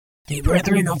The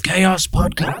Brethren of Chaos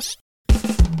podcast.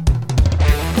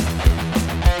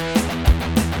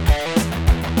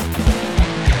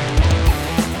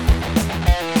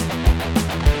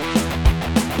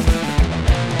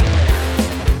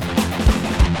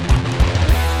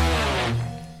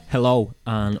 Hello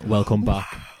and welcome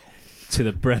back to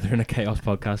the Brethren of Chaos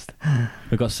podcast.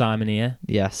 We've got Simon here.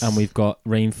 Yes. And we've got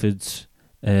Rainford's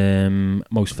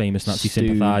most famous Nazi Stooge.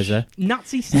 sympathiser.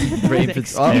 Nazi sympathiser?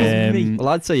 Rainford's- Excuse me. Well,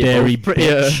 I'd say you're Dairy both pretty...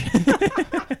 bitch.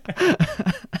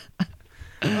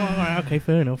 Oh, right, okay,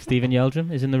 fair enough. Stephen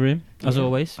Yeldrum is in the room, as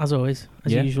always. As always,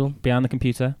 as Yeah. usual. Behind the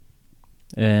computer.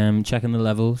 Checking the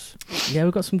levels. Yeah,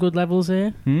 we've got some good levels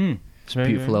here. It's very,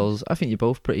 beautiful levels. I think you're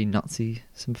both pretty Nazi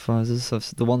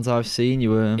sympathisers. The ones I've seen,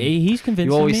 you were... He's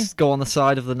convincing you always me. go on the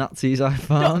side of the Nazis, I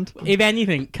found. If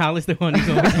anything, Cal is the one who's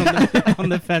always on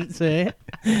the fence here.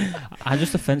 I'm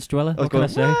just a fence dweller. I was What can I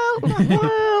say?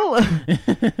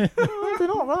 well, they're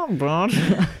not that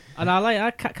bad. And I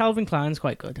like Calvin Klein's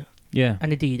quite good. Yeah.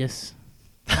 And Adidas.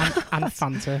 And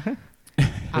Fanta. And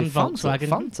Wait, Volkswagen.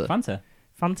 Fanta? Fanta.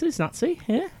 Fanta's Nazi,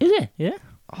 yeah. Is it? Yeah.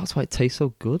 Oh, that's why it tastes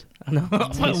so good. I know.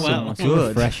 Well, So good.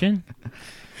 refreshing.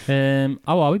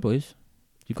 How are we, boys?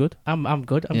 You good? I'm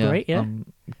good. I'm great, yeah. I'm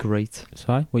great. Si,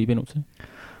 what you been up to?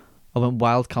 I went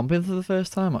wild camping for the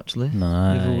first time, actually.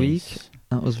 Nice. The other week.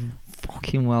 That was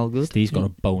fucking well good. Steve's got a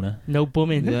boner. No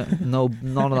bumming. Yeah, none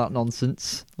of that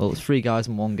nonsense. Well, it's 3 guys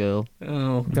and 1 girl.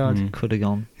 Oh, God. Mhm. Could have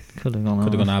gone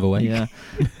either way. Yeah.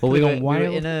 But we Could've were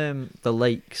gone in the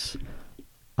lakes,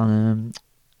 and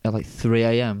at like 3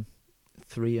 a.m.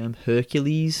 3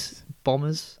 Hercules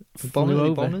bombers,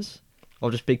 over. bombers,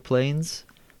 or just big planes,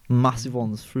 massive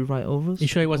ones, flew right over us. You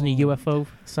sure it wasn't a UFO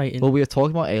sighting? Well, we were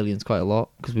talking about aliens quite a lot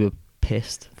because we were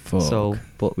pissed. Fuck. So,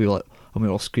 but we were like, and we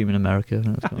were all screaming America.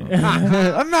 And it was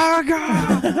like,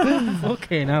 America!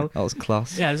 Fucking hell. That was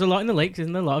class. Yeah, there's a lot in the lakes,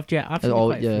 isn't there? A lot of jet. I've seen Oh,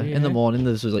 quite a yeah. few, In the morning,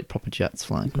 there was like proper jets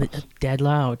flying. And it's dead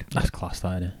loud. That's class,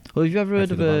 that, isn't it? Well, have you ever heard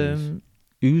Through of the valleys.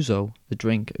 ouzo, the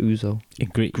drink ouzo? A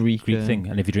Greek Greek, thing,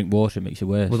 and if you drink water, it makes it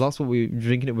worse. Well, that's what we were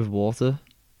drinking it with water.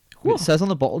 What? It says on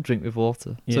the bottle, drink with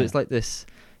water. So Yeah. it's like this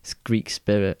Greek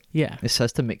spirit. Yeah. It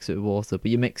says to mix it with water,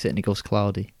 but you mix it and it goes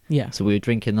cloudy. Yeah. So we were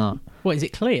drinking that. What, is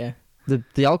it clear?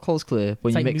 The alcohol's clear,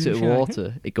 but when It's you like mix it with moonshine.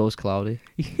 water, it goes cloudy.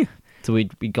 So we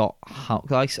got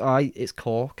it's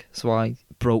cork, so I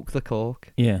broke the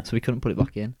cork, Yeah. so we couldn't put it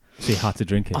back in. So you had to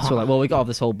drink it. So we're like, well, we got to have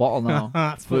this whole bottle now.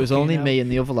 That's But it was fucking only hell. me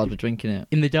and the other lad were drinking it,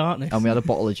 In the darkness. and we had a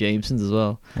bottle of Jameson's as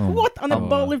well. Oh. What? On a Oh.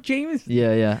 bottle of James?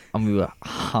 Yeah, and we were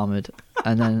hammered.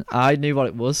 And then I knew what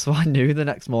it was, so I knew the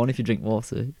next morning if you drink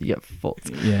water, you get fucked.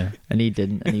 Yeah. And he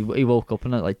didn't, and he woke up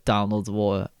and like down loads of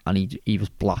water, and he was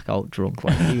blackout drunk.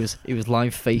 Like he was lying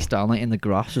face down like in the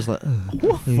grass, just like.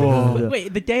 Fuck.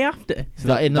 Wait, the day after? So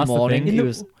that in the That's the morning, thing. he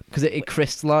was because it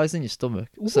crystallized in your stomach,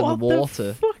 so What the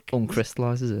water fuck?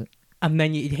 uncrystallizes it, And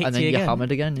then it hits and then you you again.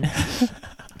 hammered again. Yeah.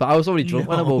 But I was already drunk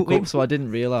when I No. woke up, so I didn't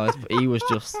realise. But he was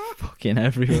just fucking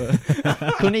everywhere.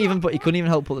 He couldn't even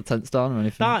help put the tents down or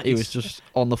anything. That He is- was just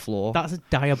on the floor. That's a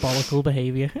diabolical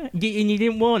behaviour. And you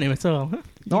didn't warn him at all?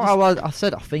 No, I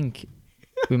said I think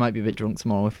we might be a bit drunk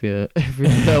tomorrow if we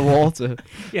have water.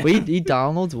 Yeah. But he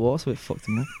downloads water, so it fucked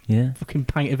him up. Yeah. Fucking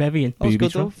pint of Evian. That was Booby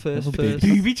good though. trap. First.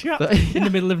 Booby trap But- in the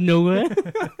middle of nowhere.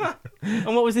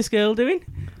 And what was this girl doing?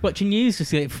 Watching news to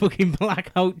see it fucking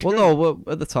blackout. Well, no, well,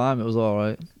 at the time it was all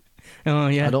right. Oh,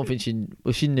 yeah. I don't think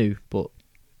she knew, but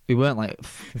we weren't like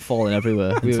falling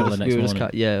everywhere. We Until were the just, next we were just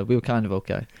morning. we were kind of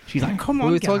okay. She's like, come on,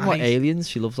 We were guys. talking about aliens.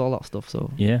 She loves all that stuff, so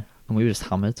Yeah. and we were just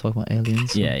hammered talking about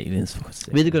aliens. So. Yeah, it's fucking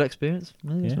sick. We had a good experience.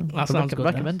 Really, Yeah. so That I sounds good,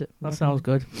 Recommend it. That sounds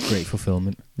good. Great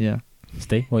fulfillment. Yeah.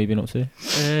 Steve, what have you been up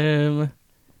to?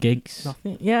 Gigs?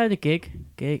 Nothing. Yeah, I had a gig.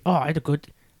 Oh, I had a good.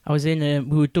 I was in.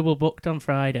 We were double booked on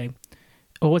Friday.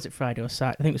 Or was it Friday or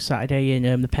Saturday? I think it was Saturday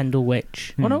in the Pendle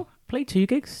Witch. Oh no, played 2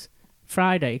 gigs.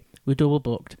 Friday we were double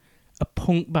booked. A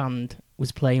punk band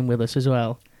was playing with us as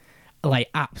well. Like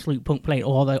absolute punk, playing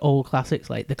all the old classics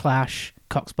like The Clash,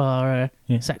 Coxbarra,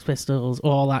 Yeah. Sex Pistols,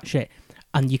 all that shit.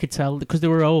 And you could tell because they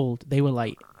were old. They were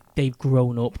like they've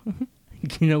grown up.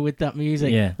 You know, with that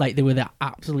music. Yeah. Like they were the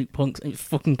absolute punks. It was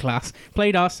fucking class.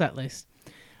 Played our set list.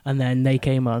 And then they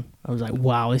came on. I was like,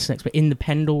 wow, this next bit in the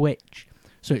Pendle Witch.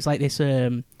 So it's like this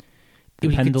The you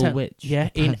could Pendle tell- Witch? Yeah,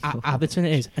 in Atherton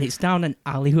it is. And it's down an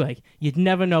alleyway. You'd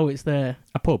never know it's there.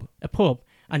 A pub? A pub.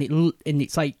 And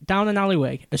it's like down an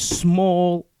alleyway, a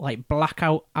small like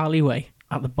blackout alleyway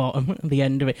at the bottom, at the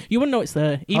end of it. You wouldn't know it's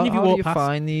there. Even if you how walk do you past,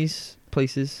 find these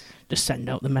places? just send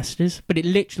out the messages. But it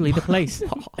literally the place.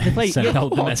 The place. Send yeah.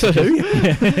 out the What messages. to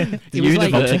do? It was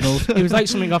like universe. it was like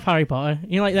something off Harry Potter.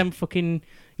 You know, like them fucking.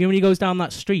 You know when he goes down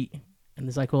that street and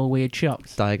the's like all weird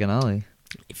shops. Diagon Alley.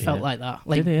 It felt Yeah. like that,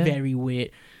 like Did it, yeah? very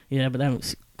weird. Yeah, but then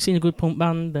seen a good punk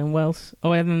band. Then what else?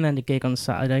 Oh, and then the gig on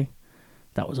Saturday.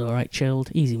 That was all right, chilled,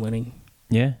 easy money.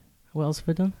 Yeah. What else have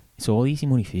we done? It's all easy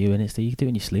money for you, innit? So you can do it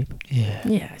in your sleep. Yeah.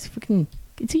 Yeah, it's fucking.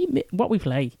 It's what we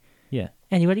play. Yeah.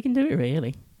 Anybody can do it,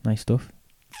 really. Nice stuff.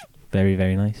 Very,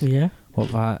 very nice. Yeah.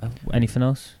 What anything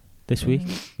else this week?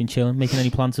 Been chilling, making any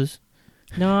planters?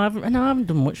 No, I haven't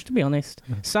done much, to be honest.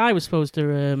 Si was supposed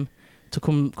to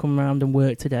come round and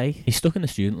work today. He's stuck in the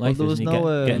student life, Well, there isn't was he?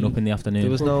 no, Getting up in the afternoon.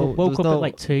 There was no. Woke up at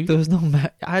like 2. There was no.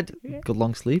 I had good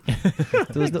long sleep.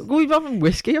 There was no. We were having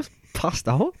whiskey. I was passed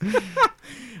out.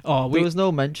 There was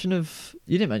no mention of.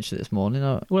 You didn't mention it this morning.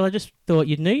 Well, I just thought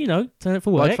you'd know, turn up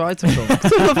for Well, work. I tried to come.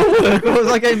 Turn up for work.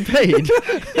 Was I getting paid?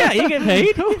 Yeah, you get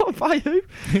paid. By who?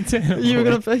 You were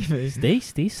gonna pay me.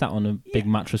 Steve sat on a big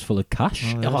mattress full of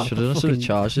cash. Oh, yeah, Oh, should have fucking-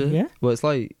 charged it. yeah. Well, it's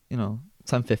like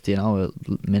 $10.50 an hour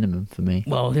minimum for me.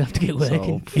 Well, you have to get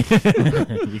working.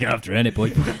 You're gonna have to earn it,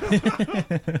 boy.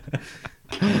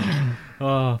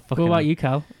 Oh, fucking What hell. about you,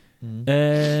 Cal?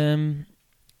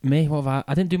 Me, what have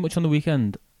I didn't do much on the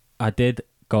weekend. I did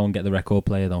go and get the record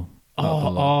player though.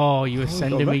 You were got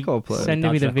sending me record player.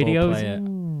 sending me the Dad's record videos. player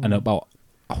and about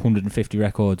 150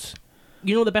 records.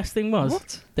 You know what the best thing was?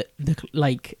 What?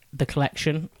 The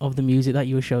collection of the music that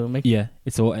you were showing me. Yeah,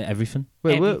 it's all everything.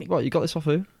 Wait, Everything. what? You got this off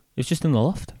who? It's just in the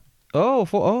loft.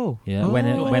 Oh, Yeah, oh, when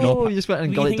it went up. you just went and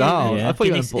Were got you it thinking down. Yeah. I thought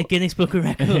you Guinness, a went Guinness Book of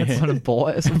Records. went and bought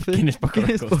it or something. Guinness Book of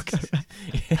Records.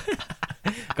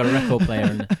 Got a record player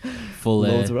and full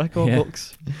Loads of record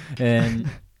books.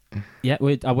 Yeah,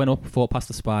 I went up before past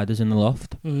the spiders in the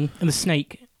loft. And the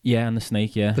snake. Yeah, and the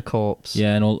snake. Yeah, The corpse.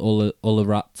 yeah, and all the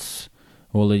rats,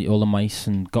 all the mice,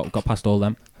 and got past all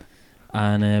them,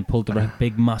 and pulled the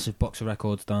big massive box of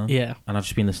records down. Yeah. And I've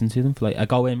just been listening to them. For I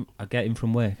get in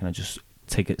from work, and I just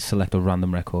select a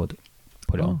random record,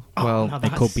 put it on. Well, Oh, It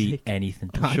that's could be sick. anything.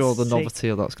 I'm sure the sick. novelty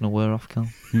of that's going to wear off, Cal.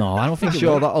 No, I don't I'm think.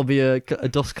 sure that'll be a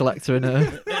dust collector in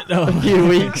a few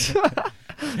weeks.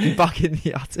 Be back in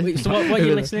the attic. Wait, so what are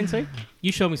you listening to?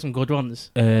 You showed me some good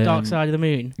ones. Dark Dark Side of the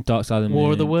Moon. Dark Side of the Moon,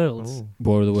 War of the Worlds. Oh.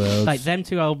 War of the Worlds. Like, them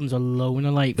two albums alone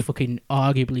are like fucking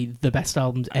arguably the best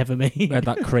albums ever We made. had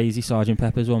that crazy Sgt.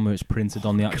 Pepper's one where it's printed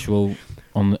on the actual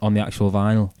on the actual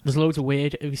vinyl. There's loads of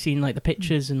weird. Have you seen like the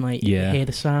pictures and like Yeah. hear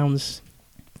the sounds?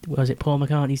 Was it Paul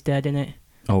McCartney's dead in it?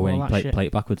 Oh, All when that you shit. play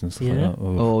it backwards and stuff Yeah. like that.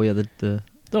 Oh. Oh yeah, the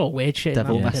They're all weird shit.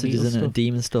 devil Yeah. messages Devil in it,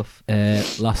 demon stuff.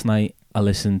 Last night I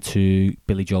listened to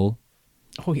Billy Joel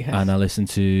Oh yeah. and I listened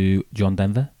to John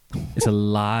Denver. It's a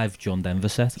live John Denver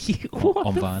set What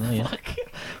on the vinyl. Yeah, fuck? Wait,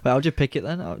 how'd you pick it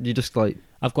then? You just like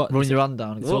I've got run your hand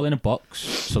down. And it's all in a box,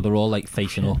 so they're all like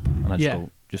facing up, and I just Yeah. go,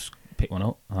 just pick one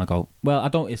up, and I go, well, I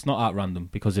don't. It's not at random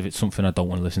because if it's something I don't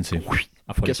want to listen to,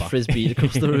 I put gets it back. frisbeed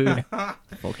across the room.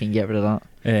 Fucking get rid of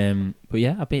that. But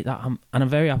yeah, I beat that, and I'm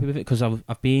very happy with it because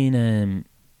I've been.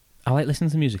 I like listening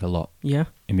to music a lot Yeah.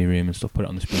 in my room and stuff. Put it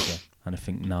on the speaker, and I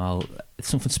think now it's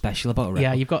something special about a record.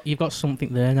 Yeah, you've got something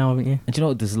there now, haven't you? And do you know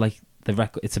what? There's like the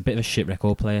record. It's a bit of a shit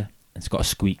record player. It's got a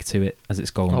squeak to it as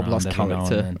it's going. Oh, but around that's every now and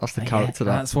character. then. That's the Yeah, character.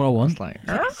 That's what I want. It's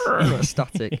like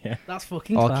static. Yeah. That's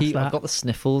fucking Oh, class. I've that. got the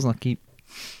sniffles and I keep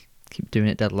doing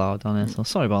it dead loud down here. So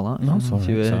sorry about that. No, it's if you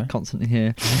alright, were sorry. constantly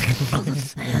here.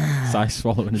 Sai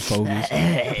swallowing his bogies.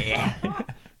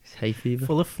 It's hay fever.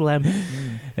 full of phlegm.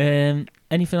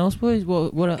 Anything else, boys?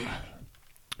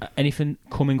 Anything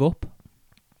coming up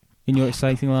in your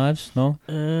exciting lives? No.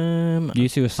 You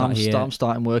two are sat here. I'm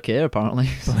starting work here apparently.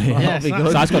 So Yeah, that'll be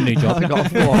good. Sai's got a new job.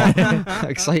 I've got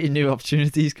exciting new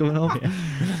opportunities coming up.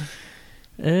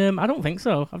 I don't think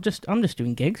so. I'm just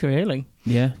doing gigs really.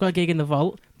 Yeah. I've got a gig in the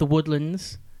Vault, the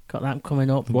Woodlands. Got that coming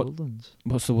up. What- Woodlands.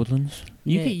 What's the Woodlands?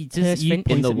 Yeah, You Hurst Finch. In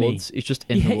point the at me. woods. It's just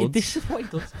in the woods. This is what he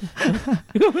does.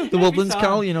 The Woodlands,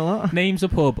 Cal, you know that? Names a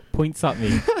pub, points at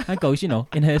me, and goes, in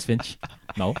Hurst Finch.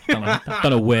 No, don't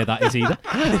know where that is either.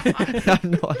 I have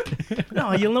no idea.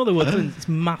 No, you'll know the Woodlands. It's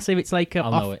massive. It's like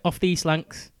I'll know it. off the East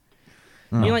Lancs.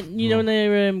 Oh, You know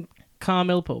near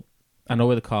Carmill pub, I know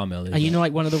where the Carmel is. and you know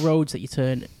like one of the roads that you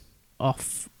turn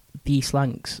off the East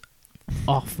Lancs,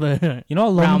 off the You know how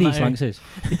long round these that ranks is?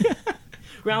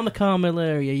 round the Carmill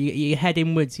area. You head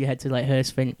inwards. You head to like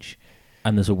Hurst Finch.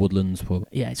 And there's a Woodlands pub.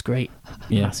 Yeah, it's great.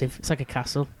 Yeah. Massive. It's like a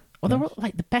castle. Well, they're all,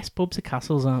 like the best pubs are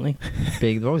castles, aren't they?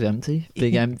 Big, they're always empty.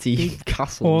 Big empty Big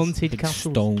castles. Haunted Big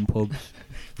castles. stone pubs.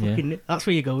 Yeah. Fucking- That's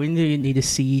where you go in. You need a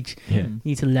siege. Yeah. You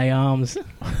need to lay arms.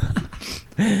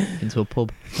 Into a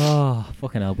pub. Oh,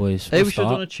 fucking hell, boys. Hey, We'll we should have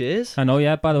start. done a cheers. I know,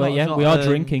 yeah, by the way, No, yeah, it's we not, are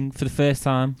drinking for the first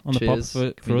time on the pod cheers.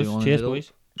 for Can we do us. one in Cheers, the middle?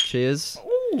 boys. Cheers.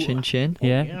 Chin chin.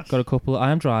 Yeah, yes. got a couple. I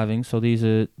am driving, so these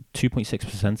are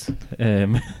 2.6%.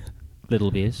 little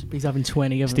beers. He's having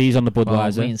 20 of them. Steve's on the Well,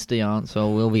 Budweiser. me and Steve aren't, so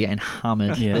we'll be getting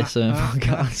hammered Yeah. this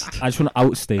podcast. I just want to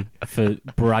out Steve for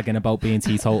bragging about being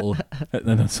teetotal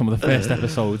at some of the first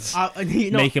episodes,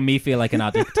 making me feel like an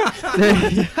addict.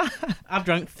 I've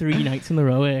drank 3 nights in a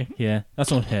row, eh? Yeah,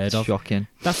 that's unheard of. Shocking.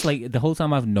 That's like the whole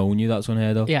time I've known you, that's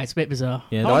unheard of. Yeah, it's a bit bizarre.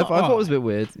 Yeah, I thought it was a bit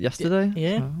weird yesterday.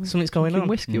 Yeah, something's going on.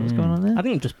 Whiskey, what's going on there? I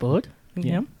think I'm just bored.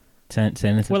 Yeah.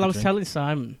 Yeah. Well, I was telling. telling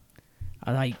Simon,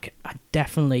 I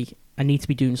need to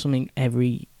be doing something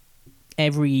every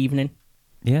evening.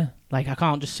 Yeah. Like, I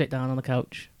can't just sit down on the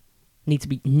couch. Need to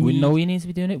be. We know you need to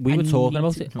be doing it. We I were talking need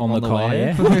about to- it on the car, way,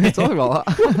 yeah. we were talking about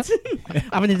that.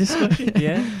 Having a discussion.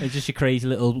 Yeah. It's just your crazy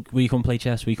little, will you come play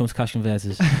chess, will you come to cash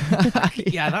converters?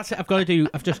 Yeah, that's it.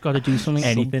 I've just got to do something.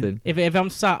 Anything. If I'm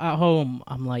sat at home,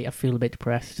 I'm like, I feel a bit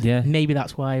depressed. Yeah. Maybe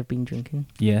that's why I've been drinking.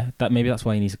 Yeah, maybe that's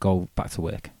why you need to go back to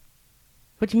work.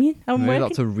 What do you mean? I'm Maybe working.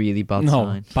 that's a really bad No,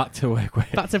 sign. back to work.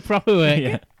 That's a proper work.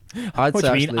 Yeah. I'd What do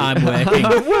say you mean actually-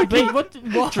 I'm working? Wait,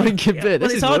 what? drinking beer. Well, This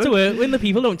it's is hard to work. work when the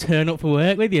people don't turn up for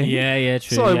work with you. Yeah,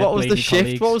 true. Sorry, yeah, what was blame the your shift?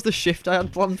 colleagues. What was the shift I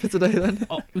had planned for today then?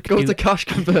 Oh, we could Go do to cash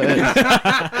converters.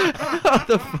 What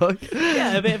the fuck?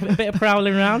 Yeah, a bit of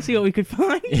prowling around, see what we could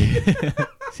find.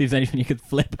 See if there's anything you could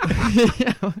flip.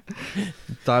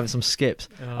 Dive in some skips.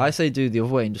 I say do the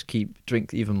other way and just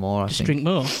drink even more. I Just think. drink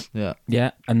more. Yeah.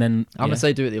 Yeah, and then I'm gonna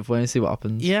say do it the other way and see what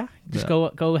happens. Yeah, just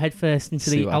go head first into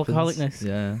See the what happens. alcoholicness.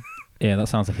 Yeah. yeah, that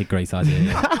sounds like a great idea.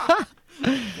 Yeah.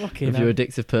 Okay, If you're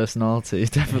addictive personality,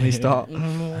 definitely start. Do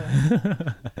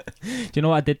you know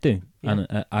what I did do? Yeah.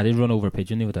 And I did run over a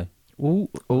pigeon the other day. Ooh.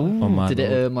 On my Did it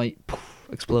road. like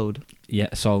explode? Yeah,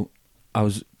 so I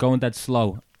was going dead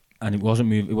slow, and it wasn't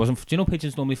moving. It wasn't. Do you know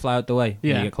pigeons normally fly out the way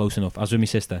when Yeah. you get close enough? I was with my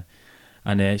sister,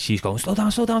 and she's going, slow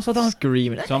down, slow down, slow down.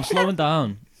 Screaming. So I'm slowing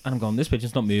down, and I'm going, this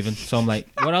pigeon's not moving. So I'm like,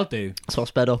 what I'll do, So I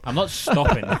sped up. I'm not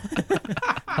stopping.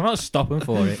 I'm not stopping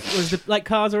for it. Was there like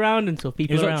cars around and stuff? It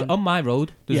People was around. on my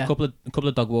road. There's Yeah. a couple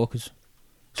of dog walkers,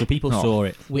 so people Oh. saw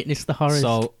it. Witness the horrors.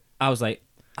 So I was like,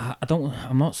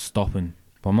 I'm not stopping,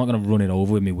 but I'm not gonna run it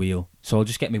over with my wheel. So I'll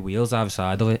just get my wheels either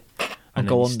side of it, and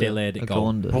go then under. still heard it I'll go, go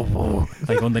under.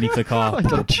 like underneath the car. I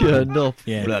got churned up.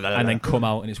 Yeah, Blah, blah, blah. and then come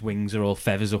out and its wings are all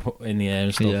feathers up in the air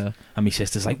and stuff. Yeah. And my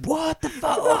sister's like, "What the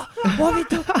fuck? What have you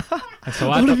done?" And so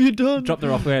What have you done? dropped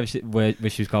her off where she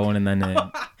was going, and then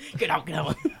Get out.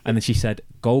 and then she said,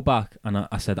 "Go back." And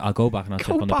I said, "I'll go back and I'll check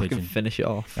Go on the back pigeon." and finish it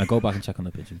off. I go back and check on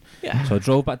the pigeon. Yeah. So I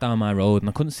drove back down my road and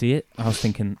I couldn't see it. I was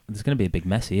thinking, there's going to be a big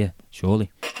mess here,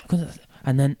 surely.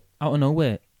 And then out of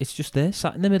nowhere, it's just there,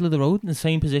 sat in the middle of the road in the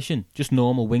same position, just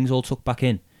normal, wings all tucked back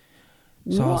in.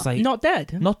 So I was like, not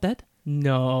dead. not dead.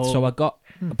 No. So I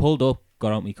pulled up,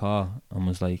 got out my car, and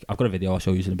was like, I've got a video, I'll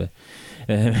show you in a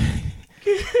bit.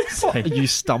 What are you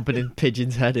stamping in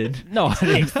pigeon's head in? No, I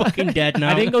didn't. It's fucking dead now.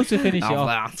 I didn't go to finish it Now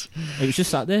off. that. It was just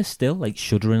sat there still, like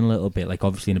shuddering a little bit, like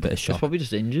obviously in a bit of It's shock. probably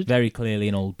just injured. Very clearly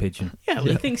an old pigeon. Yeah, well,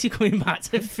 he thinks you're coming back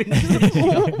to finish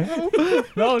the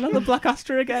No, not the Black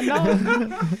Astra again,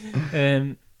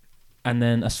 no. And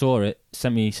then I saw it,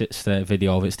 sent me a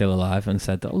video of it still alive, and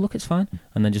said, "Oh, look, it's fine,"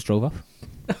 and then just drove off.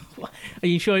 Are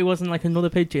you sure he wasn't like another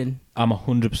pigeon? I'm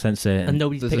 100% certain. And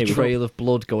nobody's There's a picked it up? trail of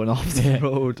blood going off the Yeah.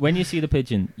 road. When you see the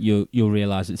pigeon, you'll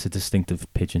realise it's a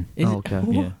distinctive pigeon. Is it? Okay.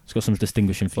 Yeah, it's got some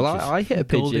distinguishing features. Well, I hit a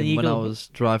Golden pigeon when I eagle. was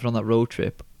driving on that road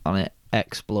trip, and it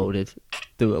exploded.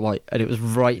 And it was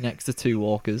right next to 2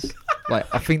 walkers. Like,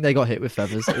 I think they got hit with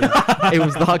feathers. It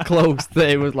was that close that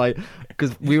it was like,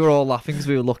 because we were all laughing because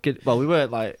we were looking. Well, we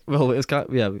weren't like. Well, it was kind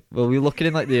of, yeah. Well, we were looking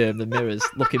in like the mirrors,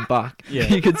 looking back. Yeah.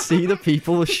 You could see the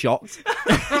people were shocked,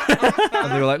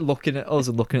 and they were like looking at us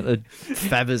and looking at the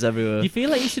feathers everywhere. You feel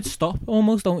like you should stop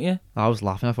almost, don't you? I was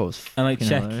laughing. I thought it was And, like, fucking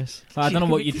check. hilarious. I don't know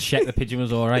what you'd check the pigeon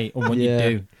was all right, or what Yeah.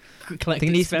 you'd do. I think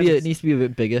it needs to be a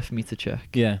bit bigger for me to check.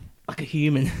 Yeah. like a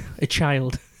human, a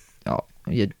child. Oh,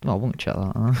 yeah. No, I won't check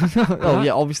that. Oh,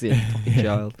 yeah. Obviously, a fucking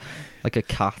child, like a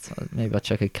cat. Maybe I'll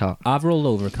check a cat. I've rolled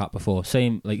over a cat before.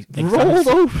 Same, like Rolled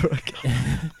over a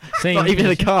cat. Same. Not even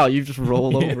in a car. You've just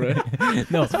rolled over it.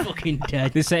 No, It's fucking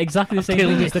dead. this exactly the same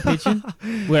thing as the pigeon,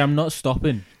 where I'm not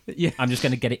stopping. Yeah. I'm just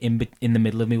gonna get it in the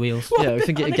middle of my wheels. Yeah, we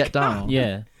think it'd get down.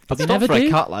 Yeah, but That's they not never for do.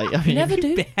 a cat, like. I They mean, never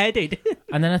do. Beheaded.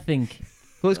 And then I think,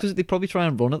 well, it's because they probably try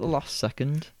and run at the last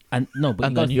second, and no, but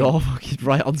and you then gotta you're fucking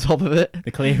right on top of it. think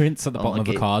the clearance at the Oh, bottom of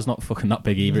okay. a car is not fucking that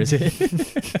big either, is it?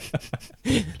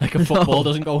 Like a football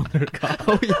doesn't go under a car.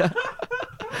 Oh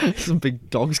yeah. Some big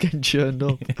dogs getting churned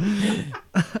up.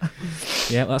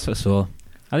 Yeah, that's what I saw.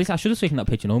 At least I should have taken that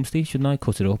pigeon home, Steve, shouldn't I?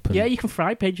 Cut it up and Yeah, you can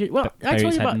fry pigeon. Well, I bury told its you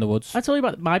head about. in the woods. I told you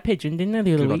about my pigeon, didn't I,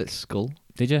 the other About week? its skull.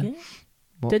 Did you?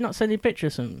 Yeah. Did not send you a picture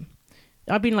of something.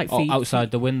 I've been like Oh,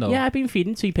 outside the window. Yeah, I've been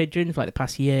feeding 2 pigeons for like the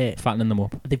past year. Fattening them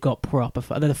up. They've got proper.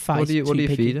 They're the What do you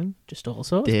feed them? Just all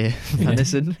sorts. Deer,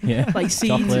 venison, Yeah. Like seeds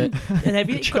Chocolate. and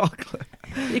everything. chocolate.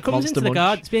 It comes Monster into the Munch.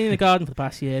 garden. It's been in the garden for the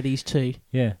past year. These 2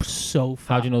 Yeah. so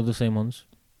fat. How do you know the same ones?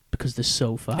 Because they're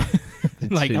so fat.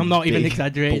 The Like 2 I'm not even big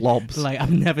exaggerating. blobs. Like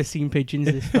I've never seen pigeons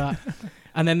this fat.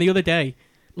 And then the other day,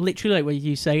 literally like what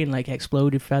you saying, like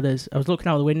exploded feathers. I was looking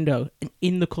out the window, and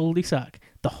in the cul-de-sac,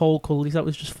 the whole cul-de-sac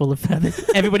was just full of feathers.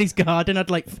 Everybody's garden had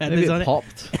like feathers Maybe on it it.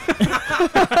 popped.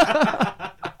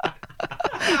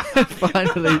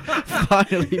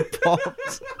 finally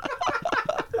popped.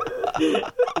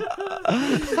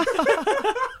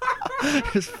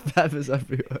 There's feathers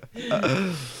everywhere.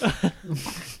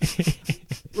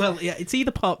 Well, yeah, it's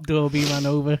either popped or being ran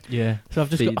over. Yeah. So I've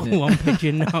just got Feeding it. one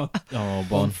pigeon now. Oh, One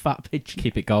one. fat pigeon.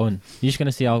 Keep it going. You're just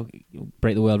gonna see how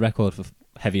break the world record for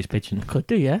heaviest pigeon. Could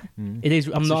do, yeah. Mm. It is.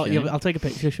 I'm That's a not. shame. I'll take a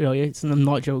picture to show you. I'm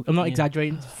not joking. I'm not Yeah.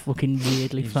 exaggerating. It's fucking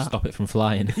weirdly You just fat. stop it from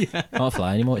flying. Can't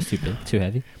fly anymore. It's too big, too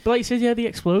heavy. But like you said, yeah, they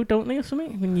explode, don't they, or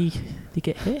something? When they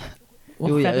get hit.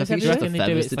 Oh, yeah, I feathers think it's just the everywhere?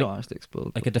 They do feathers. it, They it's don't actually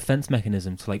explode. Like a defense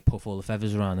mechanism to like puff all the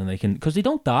feathers around, and they can because they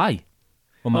don't die.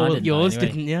 Well, mine Well, didn't yours die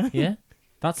anyway. didn't, yeah. Yeah,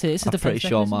 that's it. It's a I'm pretty defense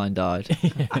sure mechanism. mine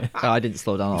died. I didn't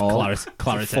slow down at all.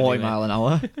 Clarence 40 mile an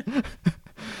hour.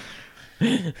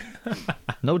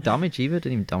 No damage either.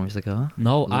 Didn't even damage the car.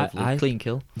 No, Lovely. I Clean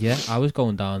kill. yeah, I was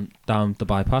going down the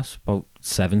bypass about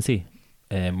 70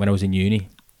 when I was in uni,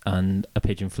 and a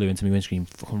pigeon flew into my windscreen,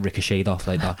 fucking ricocheted off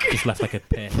like that. Just left like a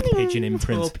perfect pigeon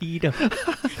imprint. Torpedo. I had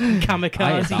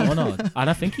Kamikaze. that one on, and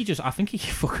I think it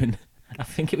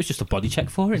was just a body check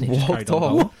for it. And it just Walked carried on off.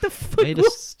 going. What the fuck? Made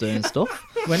us stern stuff.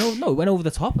 Went over the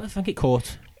top. I think it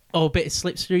caught. Oh, a bit of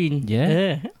slipstream.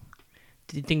 Yeah.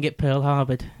 Didn't get Pearl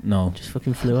Harboured. No, Just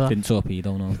fucking flew off. didn't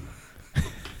torpedo. No.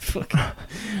 Fuck.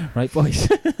 Right, boys.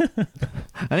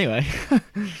 Anyway.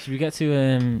 Should we get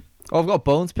to Oh, I've got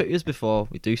bones pictures before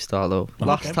we do start though. Okay.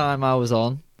 Last time I was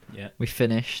on, Yeah. we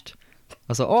finished. I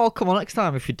was like, oh, come on, next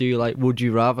time if you do like would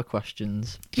you rather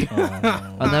questions.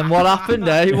 Oh. And then what happened,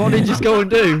 eh? What did you just go and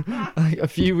do? Like, a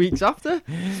few weeks after?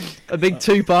 A big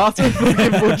 2-parter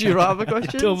fucking would you rather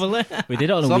questions? Double it. We did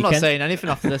it on a So I'm weekend. not saying anything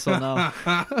after this one now.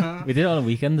 We did it on a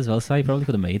weekend as well, so you probably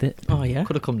could have made it. Oh, yeah.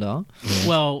 Could have come down. Yeah.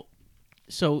 Well,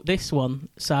 so this one,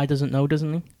 Si doesn't know,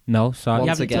 doesn't he? No, sorry. You Once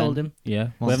haven't again. told him. Yeah.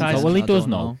 Once We haven't again, told- well, he I does don't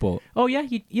know, know. but Oh, yeah,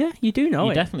 you do know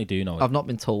you it. definitely do know it. I've not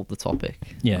been told the topic.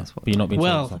 Yeah, That's what- but you're not being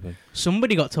Well, told the topic.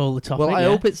 Somebody got told the topic. Well, I yeah?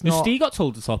 hope it's No, not. Steve got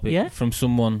told the topic Yeah. from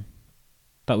someone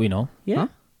that we know. Yeah. Huh?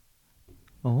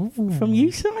 Oh. From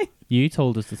you, Si. You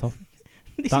told us the topic.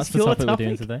 This That's is the your topic we're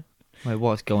doing today. Wait,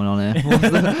 what's going on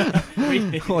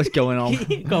here? What's going on?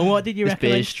 Go on, what did you This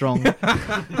beer's recommend?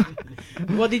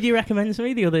 strong. What did you recommend to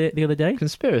me the other day?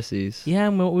 Conspiracies. Yeah,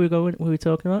 and what we were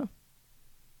talking about?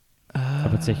 A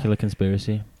particular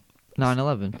conspiracy.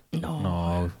 9/11.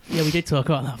 No, Yeah, we did talk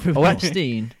about that. For a Oh, minute.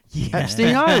 Epstein. Yeah.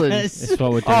 Epstein Island. this is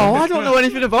what we're doing. Oh, I don't know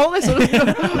anything about this.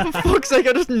 For fuck's sake,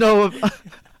 I just know.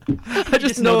 I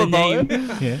just know the about name.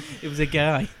 it. Yeah. It was a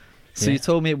guy. So Yeah. you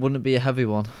told me it wouldn't be a heavy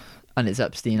one, and it's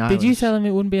Epstein Island. Did you tell him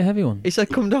it wouldn't be a heavy one? He said,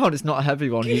 "Come down. It's not a heavy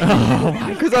one." Oh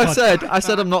Because I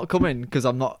said I'm not coming because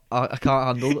I'm not. I can't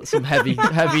handle some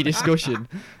heavy discussion.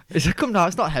 He said, "Come down.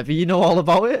 It's not heavy. You know all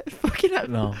about it." Fucking hell.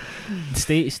 No.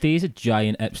 Steve's a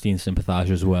giant Epstein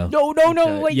sympathiser as well. No,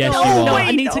 Okay. wait, Yes, no, you no, are.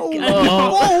 I need no. to.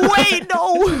 Oh wait,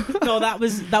 no. No, that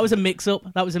was a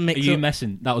mix-up. That was a Are mix-up. you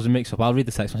messing? That was a mix-up. I'll read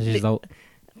the text messages out.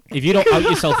 If you don't out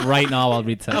yourself right now, I'll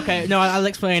read the text. Okay, no, I'll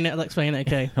explain it.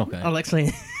 Okay. Okay. I'll explain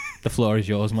it. The floor is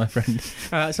yours, my friend.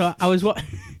 So I was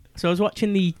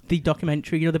watching the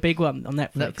documentary, you know, the big one on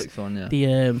Netflix, Netflix one, yeah.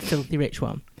 the Filthy Rich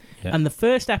one, Yeah. and the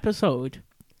first episode,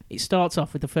 it starts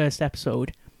off with the first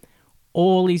episode.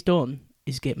 All he's done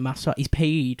is get He's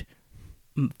paid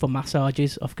for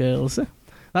massages of girls.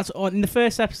 That's all, in the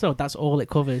first episode. That's all it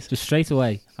covers. Just straight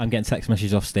away, I'm getting text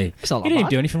messages off Steve. It's not You that didn't bad.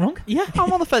 do anything wrong. Yeah,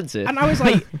 I'm on the fence here. and I was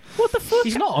like, "What the fuck?"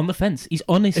 He's not on the fence. He's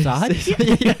on his side.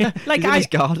 Yeah. Like, He's in his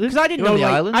garden. Because I didn't You're on know, the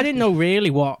like, island. I didn't know really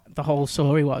what the whole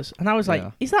story was, and I was like,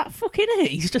 Yeah. "Is that fucking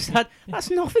it?" He's just had that's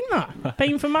nothing. That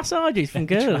paying for massages from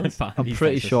girls. I'm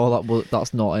pretty sure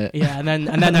that's not it. Yeah, and then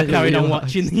I carried on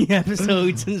watching the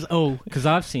episodes, and Because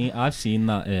I've seen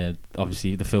that.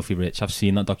 Obviously, the Filthy Rich. I've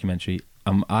seen that documentary.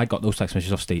 I got those text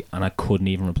messages off Steve, and I couldn't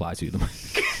even reply to them.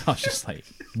 I was just like,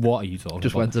 "What are you talking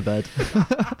Just about?" went to bed.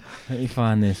 Let me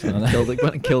find this. And I Went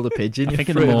and killed a pigeon. think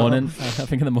in the morning. I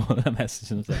think in the morning I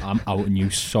messaged him and said, "I'm outing you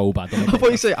so bad." I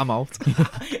thought you say I'm out.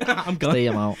 I'm gone. Stay,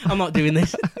 I'm out. I'm not doing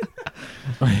this.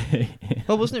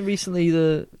 Well, wasn't it recently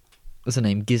what's her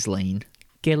name? Ghislaine.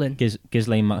 Gillen.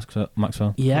 Ghislaine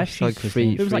Maxwell. Yeah, Hashtag she's.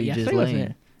 free It was like free yesterday, wasn't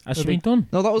Ghislaine. it? Has she been done?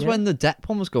 No, that was Yeah. when the Depp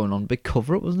one was going on. Big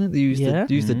cover up, wasn't it? They used Yeah.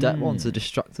 the Depp one to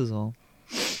distract us all.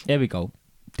 Here we go.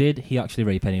 Did he actually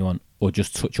rape anyone or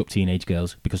just touch up teenage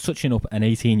girls? Because touching up an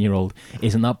 18-year-old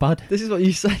isn't that bad. This is what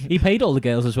you say. He paid all the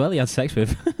girls as well he had sex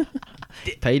with.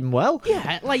 Paid him well.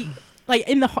 Yeah, like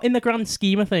in the grand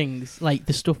scheme of things, like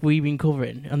the stuff we've been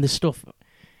covering and the stuff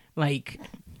like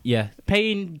Yeah.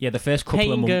 paying. Yeah, the first couple of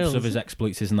Paying months girls. of his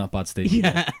exploits isn't that bad, Steve.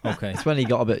 Yeah. Okay. It's when he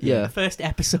got a bit, yeah. First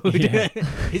episode, Yeah.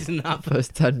 isn't that?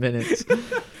 First 10 minutes.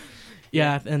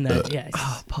 Yeah, and then yeah,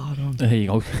 Oh, pardon. There you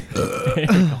go. There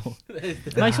you go.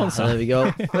 Nice one, There Sam. we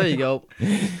go. There you go.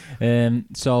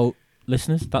 So,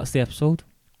 listeners, that's the episode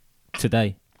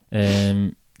today.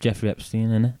 Jeffrey Epstein,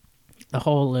 innit? the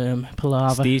whole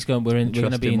palaver. Steve's going. We're going to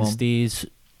Interesting be in one. Steve's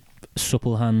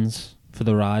supple hands for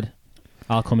the ride.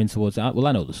 I'll come in towards that. Well,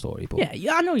 I know the story, but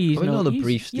Yeah, I know you I know the he's-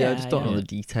 briefs. Yeah, I just don't know yeah. the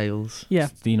details. Yeah,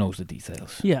 Steve knows the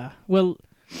details. yeah. Well,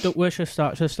 where should I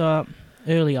start? Should I start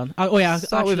early on? Oh yeah,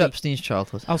 Start with actually, Epstein's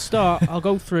childhood. I'll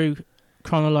go through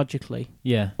chronologically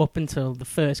Yeah. up until the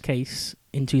first case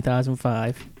in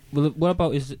 2005. Well, what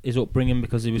about his upbringing?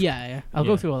 Because he was. Yeah. I'll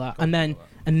Yeah. go through all that, and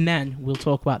then we'll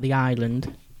talk about the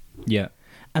island, Yeah.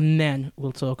 and then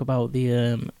we'll talk about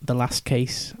the last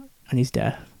case and his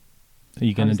death. Are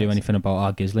you going to do anything about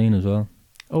our Ghislaine as well?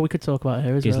 Oh, we could talk about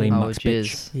her as Ghislaine well. Our Max bitch.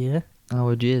 jizz. Yeah,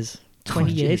 Our jizz.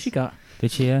 20 Our years jizz. she got.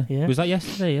 Did she? Yeah. Yeah. Was that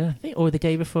yesterday? Yeah. I think, or the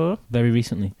day before. Very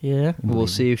recently. Yeah. We'll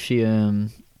see if she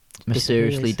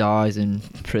mysteriously Disappears. dies in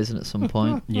prison at some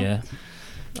point. Yeah.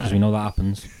 Because we know that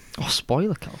happens. Oh,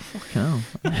 spoiler, Cal.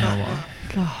 Fucking hell.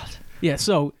 God. Yeah.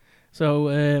 So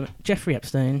Jeffrey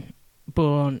Epstein,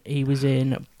 he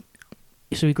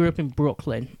grew up in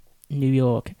Brooklyn, New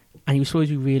York, and he was supposed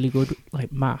to be really good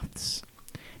like maths.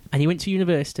 And he went to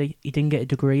university. He didn't get a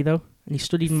degree though, and he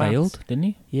studied Failed, maths. didn't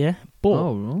he? Yeah, but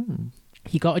Oh,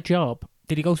 he got a job.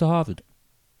 Did he go to Harvard?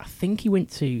 I think he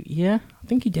went to. Yeah, I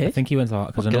think he did. I think he went to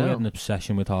Harvard because I Fucking know he had hell. an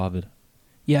obsession with Harvard.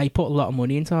 Yeah, he put a lot of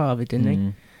money into Harvard, didn't he?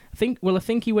 Mm. I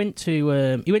think he went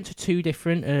to two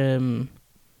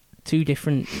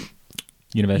different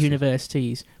University.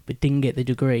 universities, but didn't get the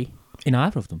degree In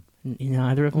either of them. in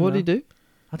either of them. what did he do?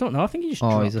 I don't know. I think he just Oh,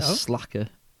 dropped he's a out. slacker.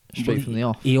 Well, Straight from the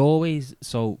off. He always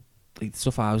like, the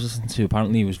stuff I was listening to.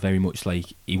 Apparently, he was very much like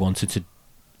he wanted to.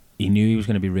 He knew he was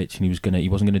going to be rich, and he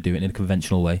wasn't going to do it in a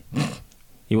conventional way.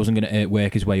 He wasn't going to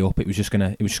work his way up. It was just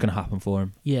going to happen for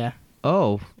him. Yeah,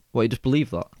 Oh, well, you just believe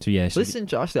that? So yeah. So Listen,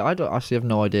 actually, I don't actually have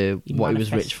no idea He what he was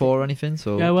rich manifested. for or anything.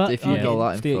 So Yeah, well, if you okay.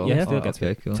 got that Still- info, yeah, oh, still gets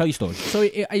okay, it. cool. Tell your story. so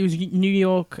it was New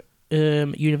York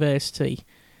University.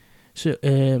 So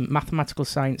mathematical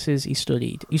sciences he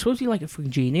studied. He's supposed to be like a fucking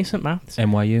genius at maths.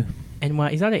 NYU.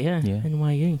 Is that it? Yeah. Yeah.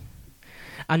 NYU.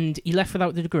 And he left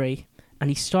without the degree, and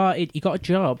he got a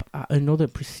job at another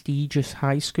prestigious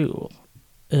high school,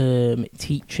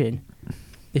 teaching.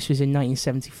 This was in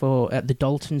 1974 at the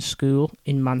Dalton School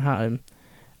in Manhattan,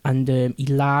 and he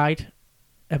lied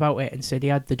about it and said he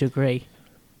had the degree,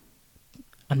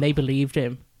 and they believed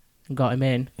him and got him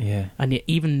in. Yeah. And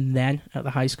even then, at the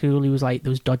high school, he was like, there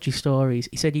was dodgy stories.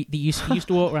 He said he used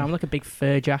to walk around like a big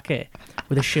fur jacket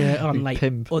with a shirt on, Big like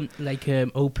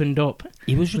pimp. opened up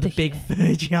He was with a big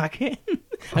fur jacket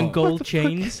and Oh. gold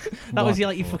chains. That was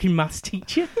like your fucking maths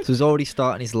teacher. So he's already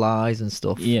starting his lies and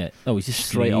stuff. Yeah. Oh, he's just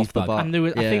Straight off the sleazebag. bat. And there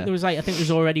was, I yeah.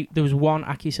 think there was one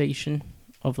accusation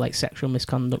of like sexual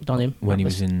misconduct on him When at he the-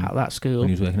 was in- at that school. When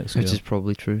he was working at school. Which is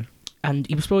probably true. And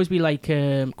he was supposed to be like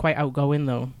quite outgoing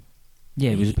though.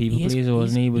 Yeah, he was a people pleaser,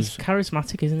 wasn't he? He was. He's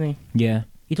charismatic, isn't he? Yeah.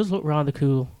 He does look rather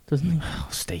cool, doesn't he? Oh,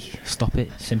 Steve, stop it.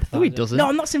 Sympathise. No, he doesn't. No,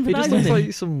 I'm not He just sympathising looks with him.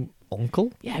 like some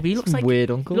uncle. Yeah, but he looks Some like weird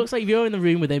he uncle. looks like if you're in the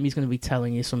room with him, he's going to be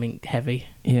telling you something heavy.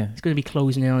 Yeah. He's going to be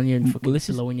closing in on you and Well, fucking this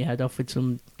is- blowing your head off with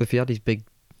some If he had his big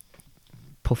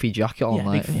puffy jacket on, yeah,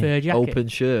 like big fur jacket. open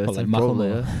shirt, Well, like and probably,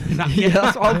 Macklemore. yeah,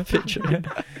 that's what I'm picturing.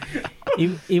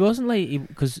 He wasn't like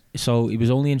because he was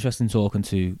only interested in talking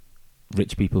to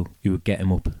rich people who would get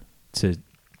him up to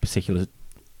particular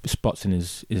spots in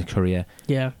his career,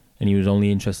 Yeah, and he was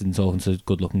only interested in talking to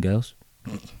good-looking girls.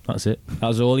 That's it. That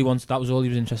was all he wanted. That was all he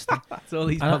was interested in. that's all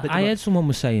he's And bothered I about. heard someone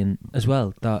was saying as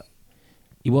well that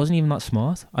he wasn't even that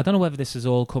smart. I don't know whether this has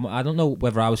all come. I don't know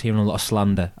whether I was hearing a lot of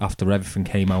slander after everything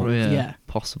came out. Yeah.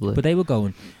 Possibly. But they were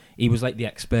going. He was like the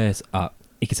expert at.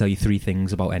 He could tell you 3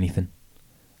 things about anything.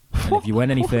 And if you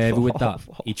went any further with that,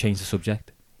 he'd change the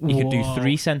subject. He could do Whoa.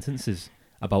 3 sentences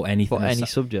about anything. For and any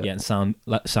subject. Yeah, and sound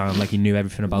like he knew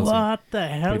everything about it. What the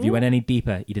hell? But if you went any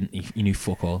deeper, he didn't. He knew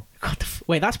fuck all.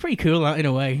 Wait, that's pretty cool, that, in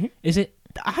a way. Is it?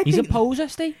 I He's a think, poser,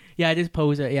 Steve. yeah, it is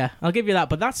poser. Yeah, I'll give you that.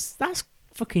 But that's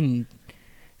fucking.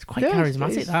 It's quite Yeah, charismatic.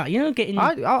 it's- That, you know, getting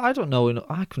I don't know.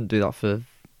 I couldn't do that for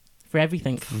for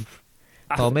everything.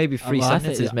 Or maybe three Well,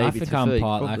 sentences, I maybe think to I'm three,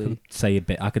 part. I probably. could say a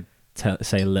bit. I could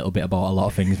say a little bit about a lot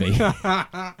of things. Me.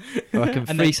 I reckon And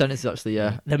 3 then- sentences actually,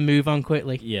 yeah. Then move on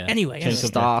quickly. Yeah. Anyway, Change anyway.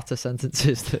 Starter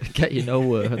sentences to get you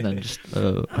nowhere, and then just.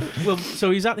 Well, so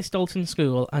he was at this Dalton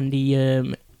school, and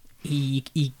he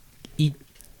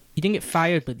didn't get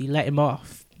fired, but they let him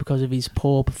off because of his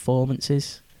poor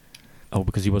performances. Oh,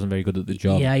 because he wasn't very good at the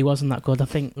job. Yeah, he wasn't that good. I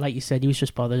think, like you said, he was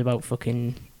just bothered about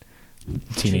fucking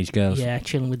Teenage girls. Yeah,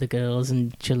 chilling with the girls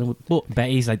and chilling with. But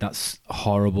Betty's like that's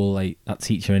horrible. Like that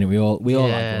teacher, innit? We all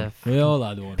Yeah. had one. We all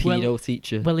had one. Pedo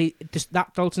teacher. well,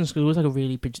 that Dalton school was like a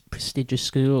really prestigious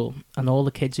school, and all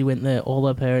the kids who went there, all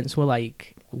their parents were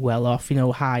like well off,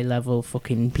 high level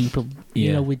fucking people,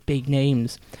 Yeah. with big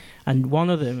names. And one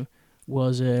of them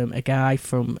was a guy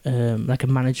from like a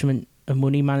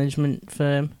money management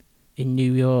firm in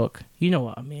New York. You know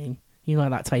what I mean?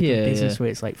 Like that type Yeah, of business yeah. where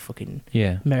it's like fucking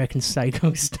Yeah. American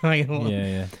Psycho style.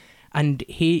 Yeah. And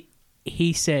he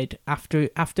said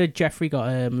after Jeffrey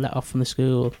got let off from the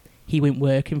school, he went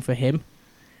working for him,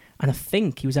 and I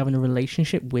think he was having a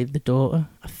relationship with the daughter.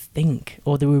 I think,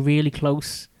 or they were really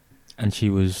close. And she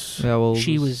was How old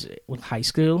She was high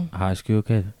school. a high school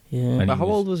kid. Yeah. And But he how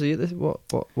was- old was he at this? What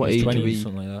He was age 20, were we?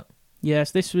 something like that.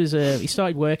 Yes, this was. He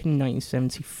started working in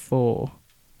 1974.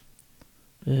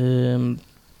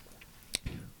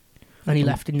 And he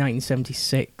left in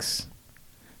 1976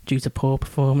 due to poor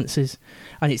performances.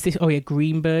 And it's this. Oh yeah,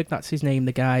 Greenberg. That's his name.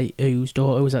 The guy whose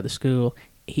daughter was at the school.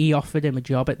 He offered him a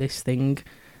job at this thing.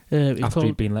 It was After called,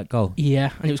 he'd been let go.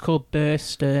 yeah, and it was called Bear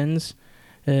Stearns.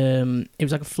 It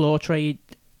was like a floor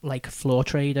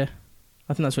trader.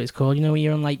 I think that's what it's called. When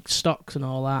you're on like stocks and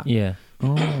all that. Yeah.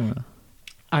 Oh.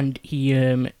 And he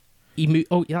moved.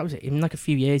 Oh, that was it. In like a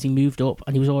few years, he moved up,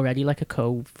 and he was already like a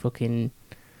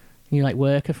like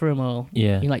worker for them all.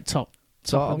 Yeah. He like top.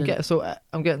 So of the-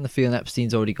 I'm getting the feeling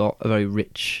Epstein's already got a very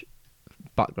rich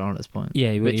background at this point.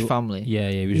 Yeah. Rich family. Yeah.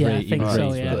 He was Yeah, I raised. think he was so,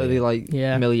 raised yeah. well, Are they like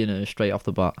Yeah. millionaires straight off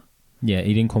the bat? Yeah.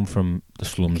 He didn't come from the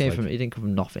slums. He like- didn't come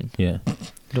from nothing. Yeah. You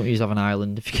don't usually have an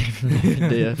island if you came from nothing,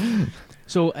 do you?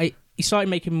 So he started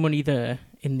making money there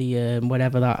in the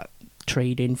whatever that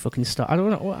trading fucking stuff. I don't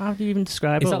know. How do you even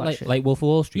describe Is all that that like shit? like Wolf of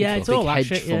Wall Street? Yeah, stuff? it's all Big that hedge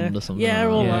shit. Yeah, fund or something yeah,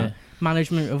 like all that. Yeah. that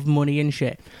management of money and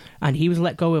shit. And he was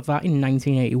let go of that in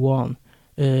 1981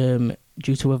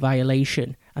 due to a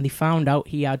violation. And they found out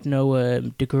he had no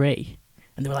degree.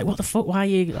 And they were like, "What the fuck? Why are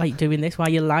you like doing this? Why are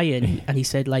you lying?" And he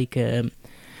said like,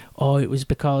 "Oh, it was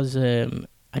because I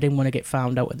didn't want to get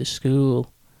found out at the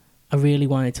school. I really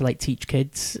wanted to like teach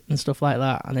kids and stuff like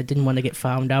that, and I didn't want to get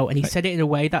found out." And he said it in a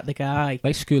way that the guy,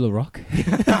 Like School of Rock.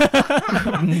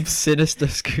 Sinister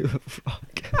School of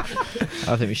Rock.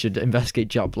 I think we should investigate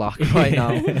Jack Black right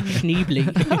now. Schneebly,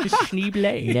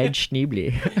 Schneebly, Ned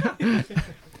Schneebly.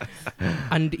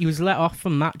 and he was let off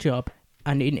from that job.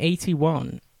 And in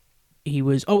 '81, he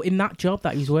was in that job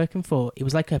that he was working for. It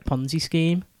was like a Ponzi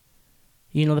scheme.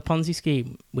 You know the Ponzi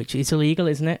scheme, which is illegal,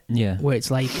 isn't it? Yeah. Where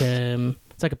it's like a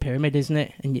pyramid, isn't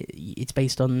it? And it's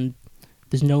based on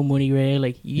there's no money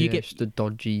really. You Yeah, get just a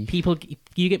dodgy. people.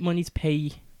 You get money to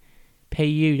pay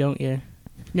you, don't you?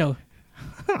 No.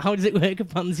 How does it work? A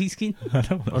Ponzi scheme? I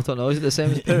don't know. Is it the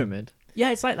same as a pyramid?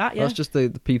 Yeah, it's like that. Yeah. That's just the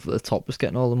people at the top just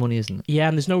getting all the money, isn't it? Yeah,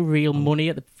 and there's no real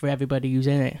money for everybody who's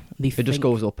in it. It just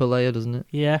goes up a layer, doesn't it?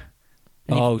 Yeah.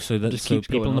 And Oh, so that just so keeps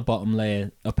people going on the up. bottom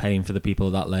layer are paying for the people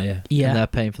of that layer. And yeah. they're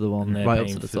paying for the And one they're right up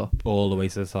paying to the for top. all the way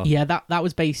to the top. Yeah, that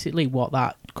was basically what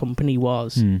that company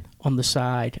was Hmm. on the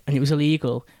side, and it was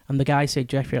illegal. And the guy said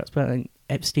Jeffrey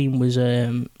Epstein was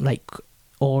like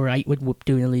all right with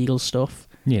doing illegal stuff.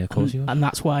 Yeah, of course you are. And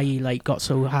that's why he like got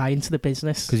so high into the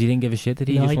business. Because he didn't give a shit, did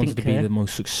he? No, He just he wanted to didn't be care. the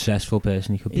most successful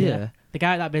person he could be. Yeah. The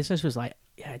guy at that business was like,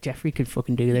 yeah, Jeffrey could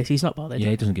fucking do this. He's not bothered.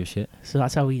 Yeah, he doesn't give a shit. So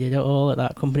that's how he did it all at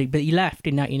that company. But he left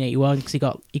in 1981 because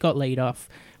he got laid off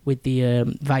with the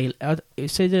it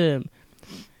said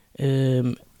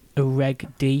a Reg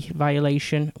D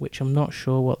violation, which I'm not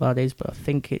sure what that is, but I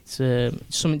think it's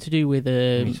something to do with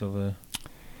it's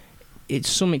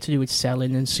something to do with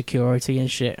selling and security and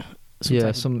shit. Yeah, type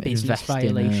of some business investing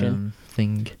violation.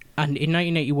 thing. And in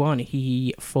 1981,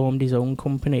 he formed his own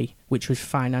company, which was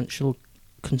financial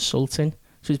consulting.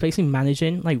 So it's basically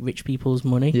managing like rich people's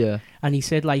money. Yeah. And he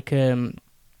said like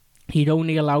he'd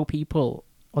only allow people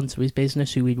onto his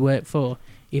business who he'd work for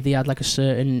if they had like a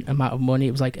certain amount of money.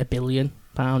 It was like £1 billion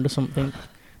or something.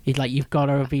 He'd like, you've got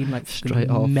to have been like Straight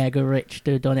off. mega rich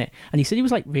to have done it. And he said he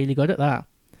was like really good at that.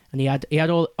 And he had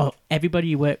all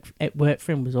everybody who worked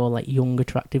for him was all like young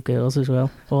attractive girls as well,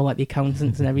 all like the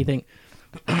accountants and everything.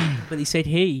 But he said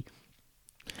he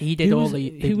did Who all was, the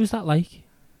who was that like?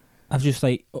 I've just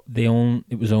like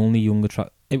it was only younger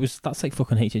track. That's like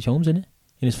fucking H.H. Holmes, isn't it?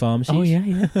 in his pharmacies. Oh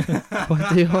yeah. What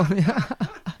do you want?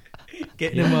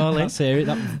 Getting them all in.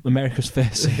 That America's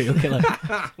first serial killer.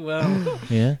 Well,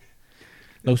 Yeah.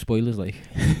 No spoilers, like.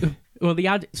 well,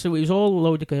 it was all a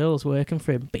load of girls working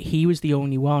for him, but he was the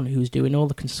only one who was doing all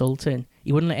the consulting.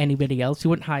 He wouldn't let anybody else. He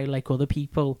wouldn't hire like other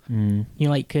people. You know,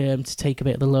 like to take a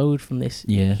bit of the load from this.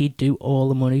 Yeah. He'd do all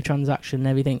the money transaction and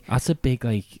everything. That's a big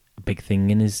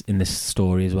thing in this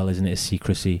story as well, isn't it? Is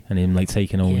secrecy and him like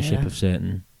taking ownership of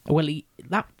certain. Well,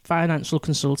 that financial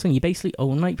consulting, you basically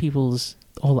own like people's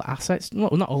all the assets.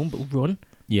 Not own, but run.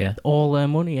 Yeah. All their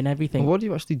money and everything. What do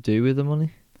you actually do with the money?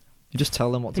 You just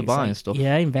tell them what to buy and stuff.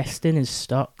 Yeah, investing in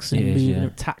stocks and moving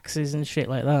up taxes and shit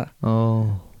like that.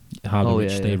 Oh. How the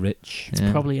rich stay rich. It's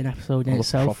probably an episode in all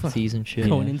itself. The properties and shit.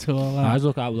 Going into all that. I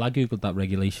googled that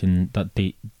regulation, that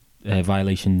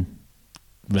violation.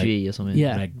 G or something.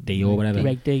 Yeah. Reg D or whatever.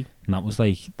 Reg D. And that was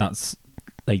that's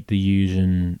like the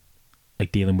using,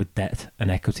 like dealing with debt and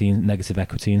equity and negative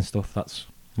equity and stuff. That's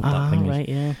what that thing is. Right,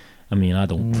 yeah. I mean, I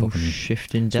don't fucking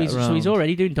shifting debt around. So he's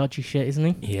already doing dodgy shit,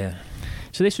 isn't he? Yeah.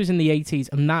 So this was in the 80s,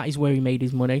 and that is where he made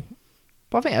his money.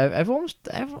 But I think everyone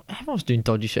was doing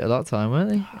dodgy shit at that time, weren't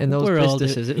they? In those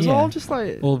businesses, it was all just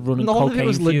like all running none of it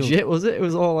was cocaine legit, was it? It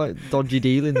was all like dodgy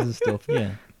dealings and stuff.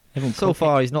 Yeah. So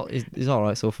far, he's all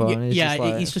right. So far,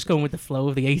 He's just going with the flow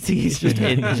of the 80s. He's just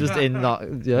in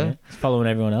that. Yeah. He's following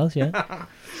everyone else. Yeah.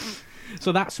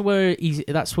 So that's where is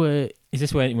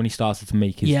this when he started to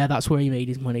make his? Yeah, that's where he made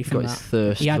his money from. Got his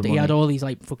thirst. He had all these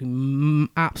like fucking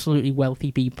absolutely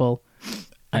wealthy people,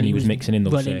 and he was mixing in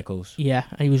those circles. Yeah,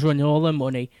 and he was running all their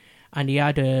money, and he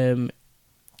had all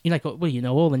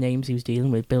the names he was dealing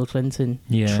with: Bill Clinton,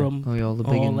 Trump, all the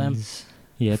big ones.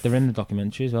 Yeah, they're in the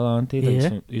documentary as well, aren't they?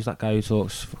 Yeah. Who's that guy who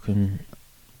talks fucking?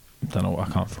 I don't know. I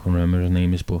can't fucking remember his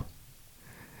name is, but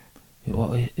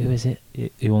who is it?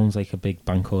 Who owns like a big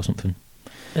bank or something?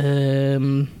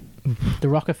 The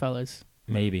Rockefellers.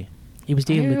 Maybe. He was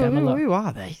dealing with them a lot. Who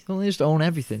are they? Well, they just own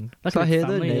everything. Like I hear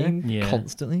family, their name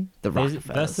constantly. The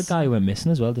Rockefellers. That's the guy who went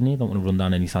missing as well, didn't he? I don't want to run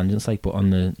down any tangents, but on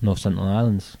the North Central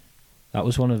Islands, that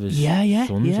was one of his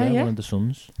sons. One of the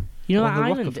sons. You know that the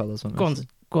island? Rockefellers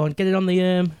Go on, get it on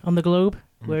the globe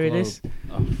where it is.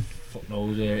 Oh, fuck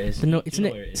knows where it is.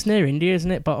 It's near India, isn't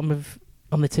it? On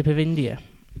the tip of India.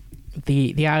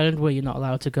 The island where you're not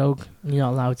allowed to go. You're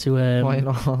not allowed to. Why are you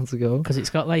not allowed to go? Because it's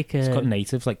got like. It's got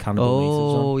natives, like cannibal natives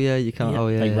on. Oh yeah, you can't. Oh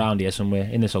yeah, like round here somewhere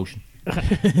in this ocean.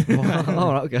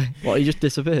 Oh, okay. What? He just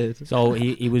disappeared. So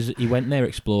he went there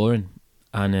exploring,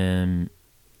 and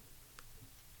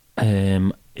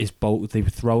his boat, they were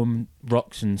throwing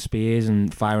rocks and spears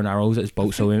and firing arrows at his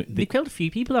boat. So they killed a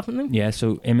few people, haven't they? Yeah.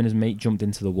 So him and his mate jumped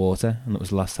into the water, and that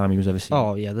was the last time he was ever seen.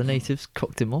 Oh yeah, the natives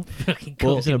cooked him up.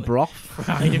 Cooked in a broth.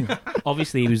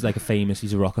 Obviously, he was like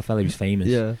he's a Rockefeller. He's famous.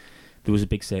 Yeah. There was a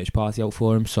big search party out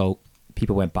for him, so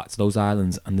people went back to those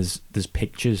islands, and there's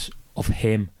pictures of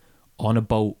him on a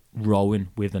boat rowing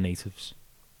with the natives,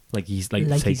 like he's like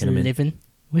taking he's them in. living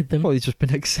with them. Well, he's just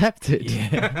been accepted.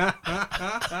 Yeah.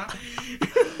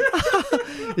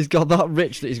 He's got that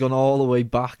rich that he's gone all the way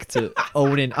back to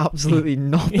owning absolutely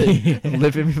nothing,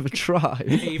 living with a tribe.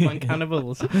 Caveman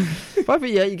cannibals. But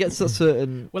yeah, you get to a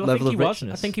certain level of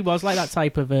richness. I think he was like that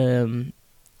type of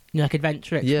like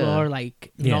adventure explorer,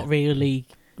 not really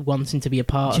wanting to be a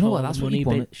part of all that's the what money you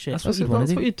want. shit. That's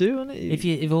what you do, isn't it?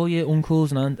 If all your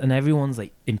uncles and everyone's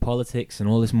like in politics and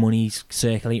all this money's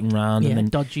circulating around, and then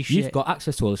dodgy shit. You've got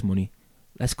access to all this money.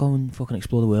 Let's go and fucking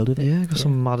explore the world with it. Yeah, got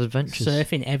some mad adventures.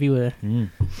 Surfing everywhere.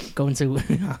 Going to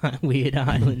weird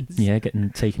islands. Yeah, getting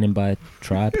taken in by a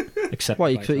tribe. Except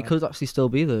he could actually still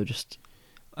be there, just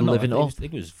living up. I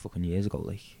think it was fucking years ago,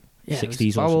 like 60s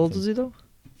or something. How old is he though?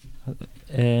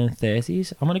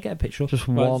 30s. I'm gonna get a picture. Just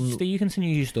one. Steve, you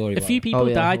continue your story. A few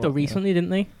people died though recently, didn't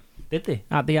they? Did they?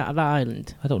 At that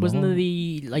island. I don't know. Wasn't there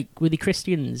were they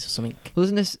Christians or something?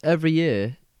 Wasn't this every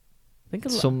year? I think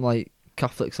some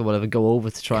Catholics or whatever go over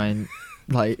to try and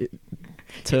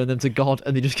turn them to God,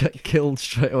 and they just get killed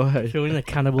straight away. Throwing a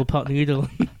cannibal pot noodle.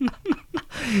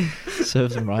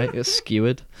 Serves them right. It's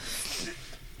skewered.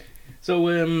 So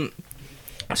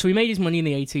he made his money in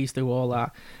the 80s through all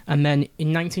that, and then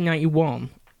in 1991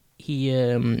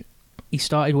 he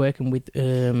started working with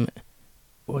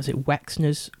what was it,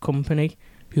 Wexner's company,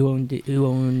 who owned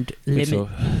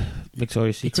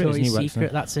Victoria's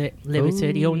Secret. That's it.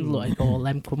 Limited. He owned all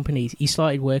them companies. He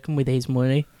started working with his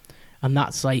money, and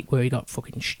that's where he got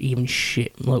fucking even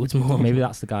shit loads more. Maybe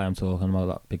that's the guy I'm talking about.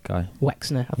 That big guy,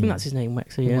 Wexner. I think that's his name,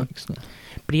 Wexner. Yeah. Wexner.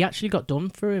 But he actually got done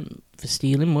for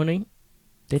stealing money.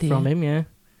 Did he? From him, yeah.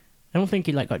 I don't think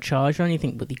he got charged or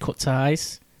anything, but he cut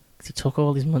ties because he took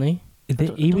all his money.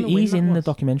 He's in the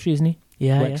documentary, isn't he?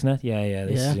 Yeah, Wexner. Yeah.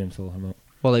 This Yeah. is him talking about.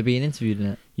 Well, they're being interviewed in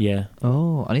it. Yeah.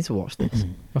 Oh, I need to watch this. I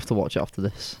have to watch it after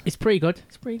this. It's pretty good.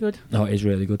 It's pretty good. No, it is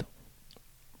really good.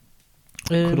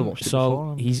 Could have watched it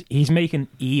So before. he's making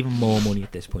even more money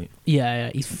at this point. Yeah,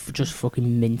 he's just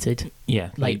fucking minted. Yeah.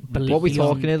 Like, What are we he's on-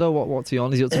 talking here though? What's he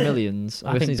on? Is he up to millions? I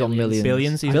I guess think he's on billions. millions.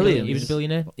 Billions. He was a Billions.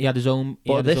 billionaire. He had his own. He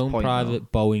But had at his this own point,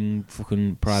 private Boeing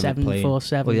fucking private plane.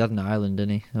 747. Well, he had an island,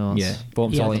 didn't he? Oh, Yeah, that's-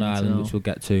 bought Yeah. himself an All I need to island, know. which we'll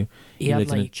get to. He He had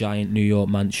lived in a like giant New York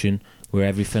mansion where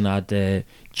everything had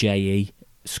JE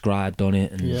scribed on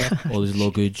it and Yeah. all his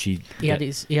luggage. he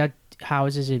had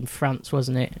houses in France,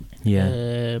 wasn't it?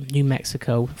 Yeah. New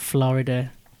Mexico,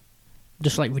 Florida.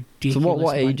 Just like So ridiculous.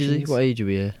 what age is he? mansions. What age are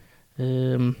we here?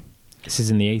 This is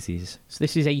in the 80s. So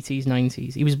this is 80s,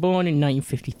 90s. He was born in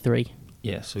 1953.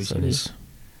 Yeah, so he's So in he's- his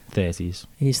 30s.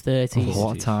 In his 30s.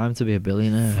 What a time to be a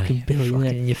billionaire. Fucking billionaire.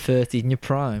 Fucking in your 30s, in your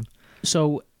prime.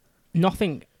 So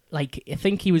nothing, like, I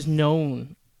think he was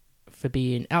known for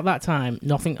being, at that time,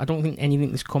 nothing, I don't think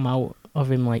anything that's come out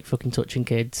of him, like, fucking touching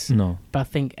kids. No. But I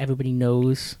think everybody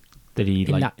knows That he,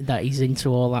 in like... that he's into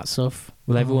all that stuff.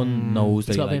 Well, everyone knows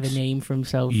that He's he got a bit of likes a name for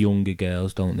himself. younger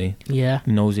girls, don't they? Yeah.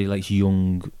 He knows he likes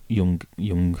young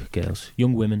girls.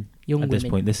 Young women. Young At women. this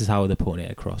point, this is how they're putting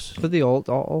it across. But the old,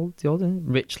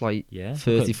 rich, like, Yeah.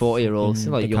 30, 40-year-olds,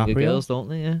 Fucking like younger DiCaprio. girls, don't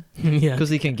they? Yeah. Yeah.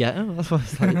 Because they can get them. That's what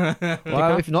it's like.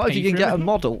 Why, if not, if you Pay can for get a him.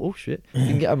 model. Oh, shit. You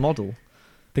can get a model.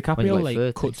 When DiCaprio you're, like like,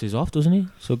 30. cuts his off, doesn't he?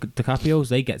 So DiCaprio's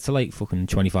they get to like fucking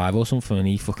 25 or something, and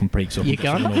he fucking breaks up. You and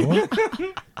gets gone? another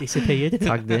one. Disappeared.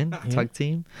 Tagged in. Tag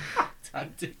team.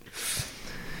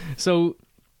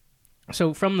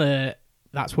 So from the,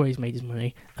 that's where he's made his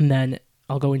money, and then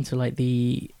I'll go into like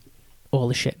all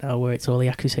the shit now, where it's all the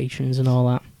accusations and all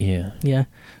that. Yeah. Yeah.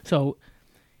 So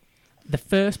the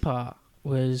first part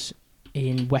was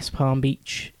in West Palm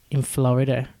Beach in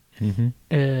Florida.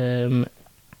 Mm-hmm.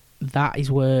 That is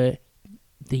where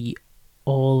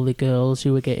all the girls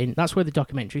who were getting. That's where the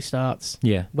documentary starts.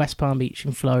 Yeah. West Palm Beach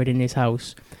in Florida in his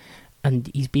house, and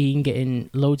he's been getting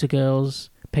loads of girls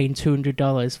paying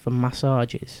 $200 for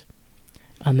massages,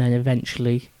 and then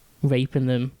eventually raping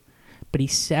them. But he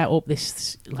set up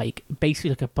this like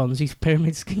basically like a Ponzi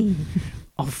pyramid scheme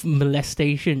of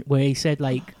molestation, where he said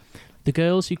like, the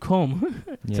girls who come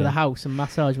to the house and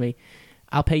massage me,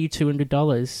 I'll pay you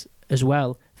 $200 as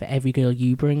well for every girl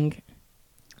you bring.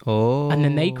 Oh. And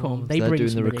then they come, they they're bring doing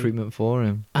the somebody. recruitment for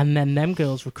him. And then them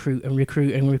girls recruit and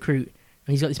recruit and recruit.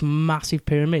 And he's got this massive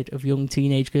pyramid of young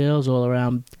teenage girls all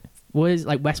around. What is it,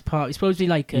 like West Park? It's supposed to be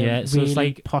like a Yeah, so really it's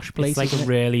like posh place. It's like a isn't it?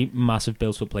 really massive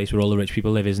built-up place where all the rich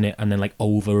people live, isn't it? And then like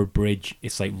over a bridge,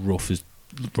 it's like rough as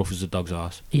a dog's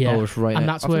arse. Yeah. Oh, it's right. And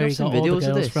next- that's I think where I've he seen got all the videos of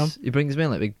girls this. from. He brings them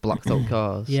in like big blacked out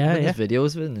cars. Yeah, I think there's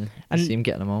videos of it. And And- you see him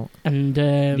getting them out. And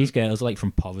These girls are like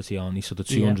from poverty, aren't they? So the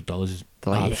 $200 is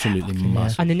They're like, absolutely yeah.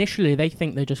 massive. and initially they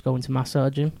think they're just going to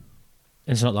massage him.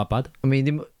 And it's not that bad. I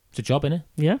mean, It's a job, innit?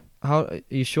 Yeah. how are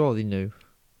you sure they knew?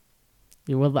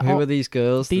 Yeah, well, Who are these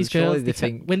girls? these Surely girls, they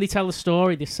think. when they tell the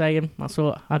story, they say him. That's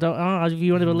what I don't know if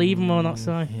you want to believe him or not.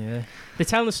 So Yeah. they're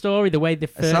telling the story the way they It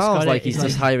first sounds got like it. he's It's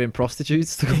just hiring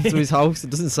prostitutes to come to his house.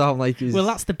 It doesn't sound like he's. well,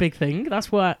 that's the big thing.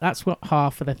 That's what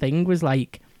half of the thing was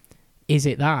like. Is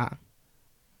it that?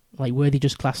 Like, were they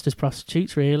just classed as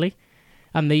prostitutes, really?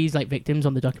 And these like victims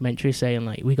on the documentary saying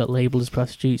like, we got labelled as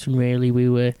prostitutes, and really we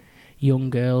were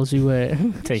young girls who were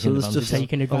Taking there's advantage. just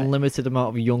taking advantage. unlimited amount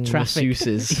of young Traffic.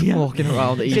 masseuses Yeah. walking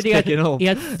around that he's Said he had- picking up. He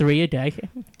had 3 a day,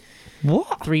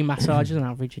 What? 3 massages on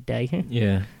average a day.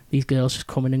 Yeah. These girls just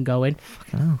coming and going.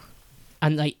 Fucking hell.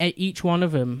 And like each one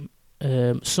of them,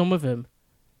 some of them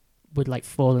would like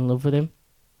fall in love with him.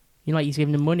 You know, like he's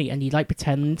giving them money, and he'd like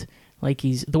pretend like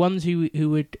he's the ones who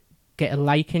would get a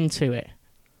liking to it.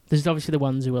 There's obviously the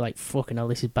ones who were like, "Fucking hell,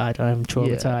 this is bad. I'm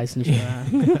traumatized and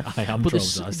shit." Like that. I am But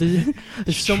traumatized.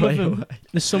 there's some of Straight them. away.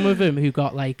 There's some of them who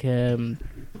got like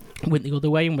went the other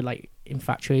way and were like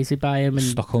infatuated by him and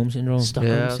Stockholm syndrome.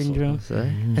 Stockholm Yeah, that's what syndrome. I was gonna say.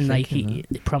 And like Thinking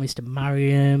he promised to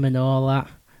marry him and all that.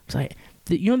 It's like,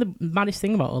 you know, the maddest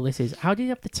thing about all this is, how did he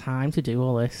have the time to do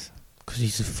all this? Because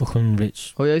he's a fucking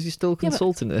rich. Oh yeah, is he still Yeah, but-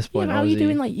 consulting at this Yeah, point? but or how are is you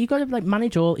doing? Like, you got to like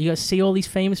manage all. You got to see all these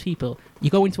famous people. You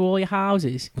go into all your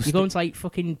houses. Well, You go into like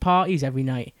fucking parties every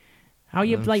night. How are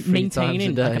you like 3 times a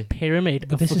maintaining like a day. pyramid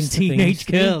But of this fucking is the thing, teenage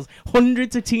Steve. girls,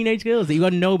 hundreds of teenage girls that you got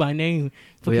to know by name,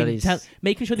 Well, yeah, fucking he's-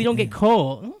 making sure they don't get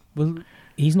caught. Well,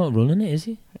 he's not running it, is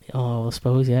he? Oh, I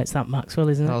suppose yeah, it's that Maxwell,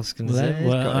 isn't I it? was gonna say. he's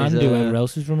Well, got his, and whoever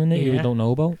else is running it, who we yeah. don't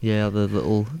know about. Yeah, the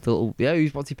little. Yeah,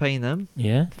 what's he paying them?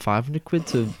 Yeah. 500 quid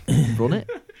to run it.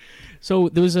 So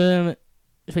there was so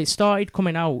it started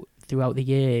coming out throughout the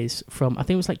years from I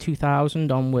think it was like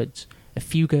 2000 onwards. a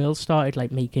few girls started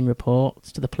like making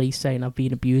reports to the police saying I've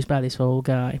been abused by this old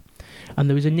guy. And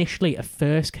there was initially a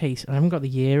first case, and I haven't got the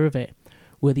year of it,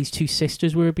 where these two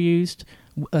sisters were abused,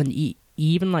 and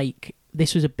even like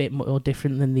this was a bit more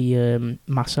different than the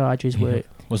massages were. It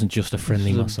wasn't just a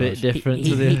friendly It massage. was a bit different He,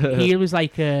 to the. he was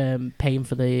like paying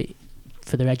for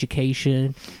their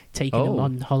education, taking them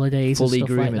on holidays, fully and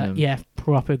stuff like grooming that. them. Yeah,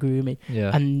 proper grooming.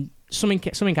 Yeah. And something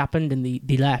happened, and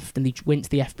they left, and they went to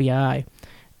the FBI,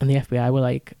 and the FBI were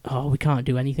like, "Oh, we can't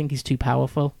do anything. He's too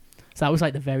powerful." So that was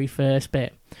like the very first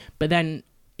bit. But then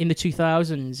in the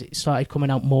 2000s, it started coming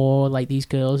out more. Like these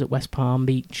girls at West Palm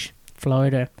Beach,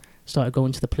 Florida, started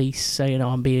going to the police saying, "Oh,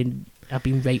 I've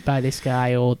been raped by this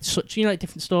guy," or such, like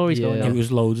different stories going Yeah. on. It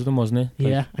was loads of them, wasn't it?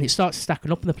 Yeah, and it starts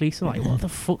stacking up, and the police are like, "What the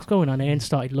fuck's going on here?" And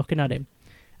started looking at him.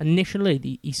 And initially,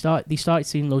 they started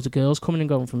seeing loads of girls coming and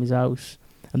going from his house,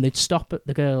 and they'd stop at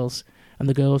the girls, and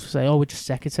the girls would say, "Oh, we're just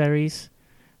secretaries,"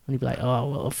 and he'd be like, "Oh,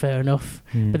 well, fair enough."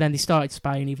 Hmm. But then they started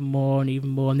spying even more,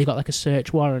 and they got like a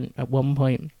search warrant at one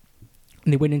point,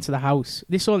 and they went into the house.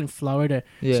 This is all in Florida.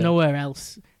 Yeah. There's nowhere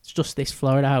else. It's just this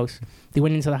Florida house. They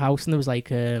went into the house, and there was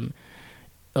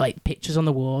like pictures on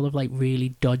the wall of like really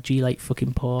dodgy like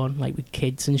fucking porn, like with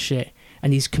kids and shit.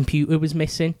 And his computer was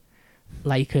missing.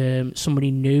 Like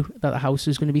somebody knew that the house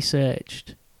was going to be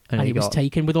searched, and it was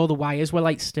taken with all the wires were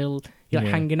like still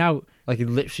hanging out. Like he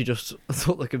literally just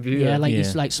took the computer. Yeah, like Yeah.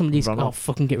 it's like somebody's Run off.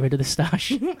 fucking get rid of the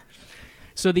stash.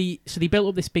 So they built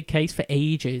up this big case for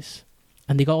ages,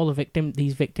 and they got all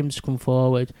these victims to come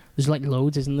forward. There's like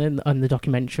loads, isn't there, on the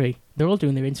documentary? They're all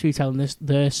doing their interview, telling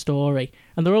their story,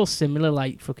 and they're all similar,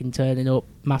 like fucking turning up,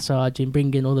 massaging,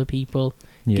 bringing other people,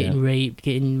 getting raped,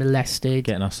 getting molested,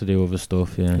 Getting asked to do other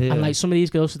stuff, yeah. Yeah. and like some of these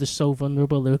girls were just so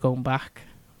vulnerable, they were going back.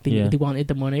 They wanted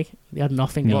the money. They had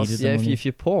nothing Needed else. the Yeah, money. if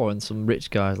you're poor and some rich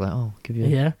guy's like, "Oh, I'll give you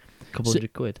Yeah. a couple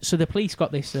hundred quid." So the police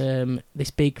got this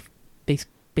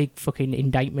big fucking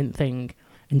indictment thing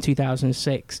in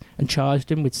 2006 and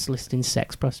charged him with soliciting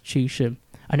sex prostitution.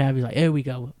 And I was like, here we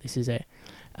go, this is it.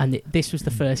 And this was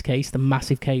the first case, the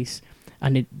massive case.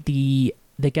 And the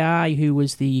guy who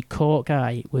was the court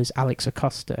guy was Alex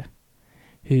Acosta,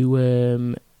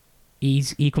 who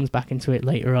he comes back into it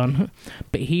later on,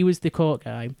 but he was the court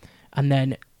guy. And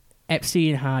then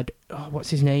Epstein had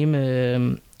what's his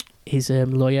name? His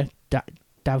lawyer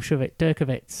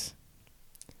Dershowitz.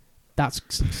 That's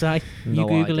you No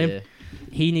Google idea. him.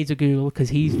 He needs a Google because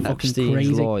he's fucking Epstein's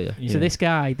crazy. lawyer. Yeah. So this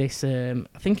guy, I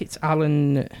think it's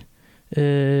Alan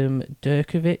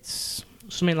Dershowitz,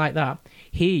 something like that.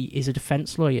 He is a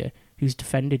defense lawyer who's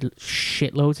defended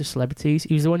shitloads of celebrities.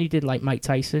 He was the one who did like Mike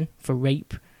Tyson for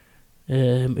rape.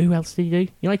 Who else did he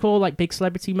do? Like all like big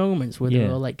celebrity moments where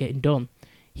they're all like getting done.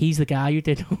 He's the guy who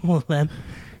did all of them.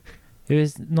 It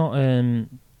was not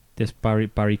this Barry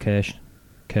Kershaw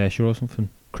or something.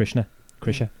 Krishna.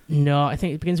 No, I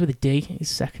think it begins with a D. His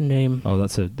second name. Oh,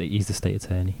 he's the state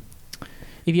attorney.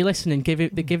 If you're listening,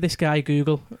 give this guy a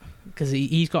Google because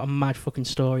he's got a mad fucking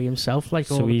story himself. Like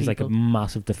all So the he's like a people.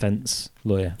 massive defense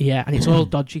lawyer. Yeah, and it's all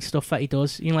dodgy stuff that he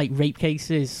does. Like rape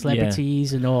cases,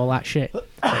 celebrities, and all that shit.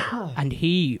 And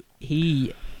he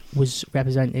was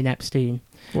representing Epstein.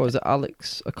 What was it,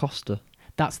 Alex Acosta?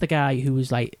 That's the guy who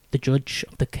was like the judge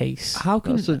of the case. How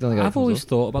can That's the only guy that I've comes always up.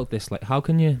 thought about this? Like, how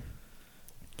can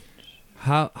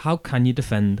you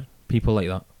defend people like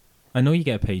that? I know you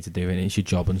get paid to do it; it's your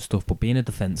job and stuff. But being a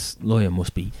defense lawyer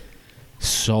must be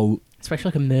so. Especially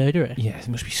like a murderer. Yeah, it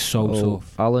must be so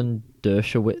tough. Alan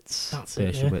Dershowitz. That's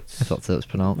it. Yeah. I thought that was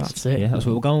pronounced. That's it. Yeah, that's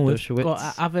what we're going with. Dershowitz.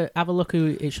 But have a look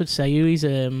who it should say who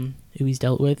he's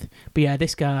dealt with. But yeah,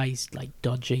 this guy's like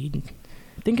dodgy.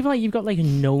 Think of like you've got like a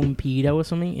known pedo or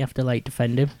something. You have to like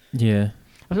defend him. Yeah,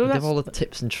 I They thought have all the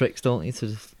tips and tricks, don't you, to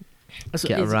just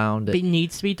get around But it. it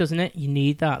needs to be, doesn't it? You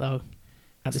need that though.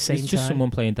 At the same time, it's just someone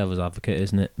playing devil's advocate,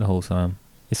 isn't it? The whole time,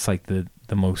 it's like the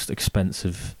most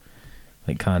expensive,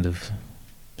 like kind of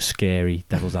scary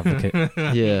devil's advocate.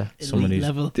 Yeah. someone elite who's-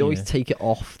 level. They always Yeah. take it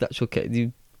off the actual case.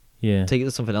 You Yeah, take it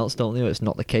to something else, don't they? It's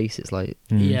not the case. It's like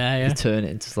Mm. Yeah. you turn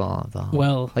it into that.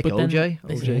 Well, like but then OJ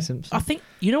there's- Simpson. I think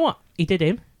you know what he did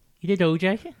him. He did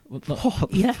OJ. What the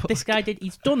Yeah, fuck? this guy did.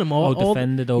 He's done them all. Oh,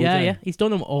 defended OJ. Yeah, he's done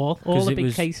them all. All 'Cause the it big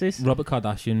was cases. Robert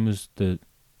Kardashian was the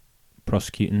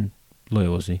prosecuting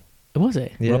lawyer, was he? Was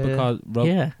it? Yeah, Robert yeah. Rob-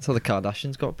 Yeah. That's how the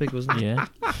Kardashians got big, wasn't it? Yeah.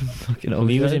 Fucking Well,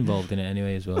 he was OJ. involved in it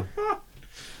anyway as well.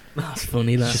 That's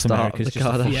funny. It's That just Start America's of the just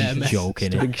a fucking Kardashians. Yeah, joke,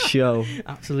 It's a innit? big show.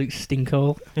 absolute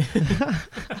stinkhole.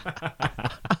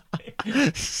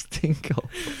 Stinko.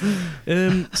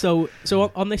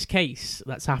 So on this case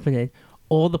that's happening,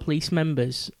 all the police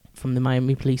members from the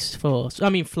Miami police force, I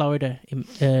mean Florida,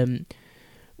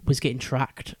 was getting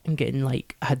tracked and getting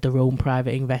like had their own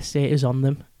private investigators on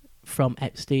them from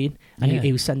Epstein, and Yeah.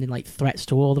 he was sending like threats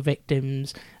to all the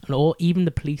victims and all, even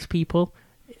the police people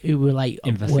who were like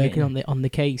working on the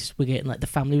case were getting, like, the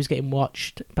family was getting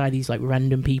watched by these like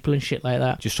random people and shit like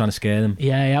that. Just trying to scare them.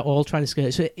 Yeah, all trying to scare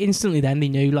it. So instantly then they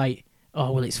knew, like,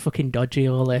 oh, well, it's fucking dodgy,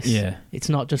 all this. Yeah. It's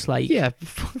not just like... Yeah.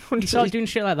 You start doing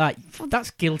shit like that,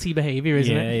 that's guilty behaviour,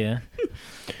 isn't it? Yeah.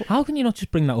 How can you not just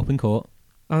bring that up in court?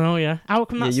 I know, yeah. How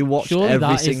come that's... you watched surely every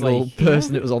that is, single like,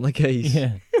 person that was on the case.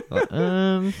 Yeah. Like,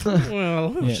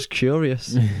 Well... I'm just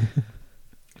curious.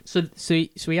 So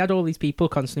we had all these people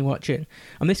constantly watching,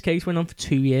 and this case went on for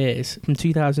 2 years, from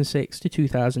 2006 to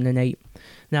 2008.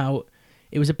 Now,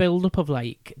 it was a build-up of,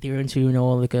 like, they were interviewing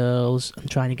all the girls and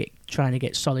trying to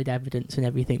get solid evidence and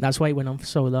everything. That's why it went on for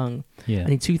so long. Yeah.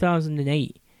 And in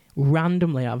 2008,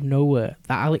 randomly out of nowhere,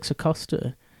 that Alex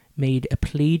Acosta made a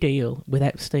plea deal with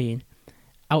Epstein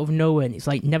out of nowhere, and it's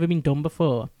like never been done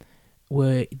before,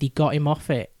 where they got him off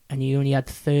it, and he only had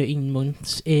 13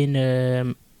 months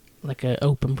in like an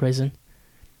open prison,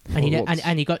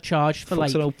 and he got charged for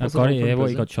like... I've got it here. What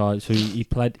he got charged? So he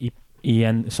pled.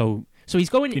 So he's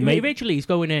going... made- originally, he's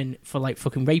going in for, like,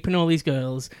 fucking raping all these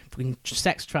girls, fucking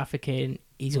sex trafficking.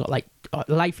 He's got, like,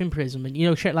 life imprisonment, you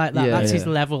know, shit like that. Yeah, That's his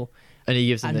yeah. level. And he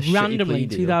gives them And this randomly, in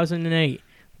shitty plea deal. 2008,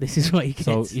 this is what he gets.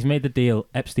 So he's made the deal.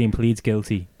 Epstein pleads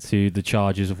guilty to the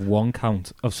charges of 1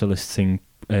 count of soliciting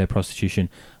prostitution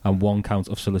and 1 count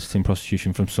of soliciting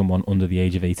prostitution from someone under the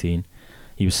age of 18.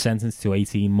 He was sentenced to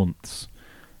 18 months,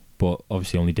 but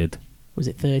obviously only did. Was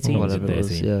it 13? What was Whatever it was,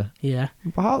 13? yeah. Yeah.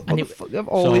 How, And what the fuck? You have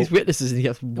all so- these witnesses and he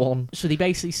gets one. So they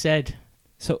basically said...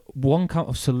 So 1 count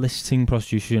of soliciting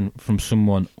prostitution from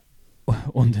someone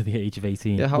under the age of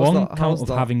 18. Yeah, how's 1 that- count how's of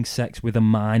that- having sex with a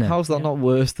minor. How's that Yeah. not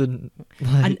worse than...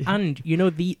 Like, And you know,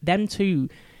 them two,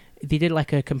 they did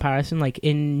like a comparison. Like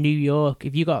in New York,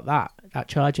 if you got that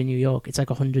charge in New York, it's like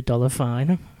 $100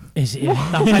 fine. Is it?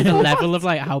 That's like the level of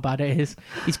like how bad it is.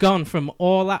 He's gone from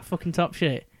all that fucking top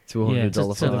shit. to $100 Yeah, to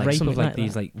so the like rape something of like like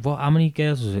these, that. like, what? How many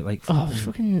girls was it? Like, Oh, it was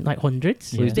fucking like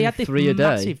hundreds. Yeah. They had this 3 a day?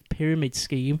 massive pyramid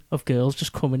scheme of girls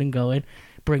just coming and going,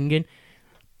 bringing.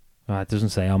 it doesn't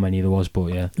say how many there was,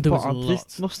 but yeah. There was But lots.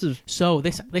 this must have... So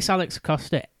this Alex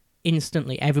Acosta,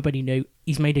 instantly everybody knew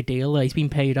he's made a deal. He's been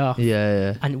paid off,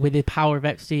 Yeah. and with the power of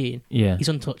Epstein, Yeah. he's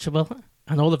untouchable.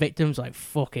 And all the victims like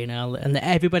fucking hell, and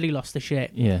everybody lost their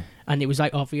shit. Yeah. And it was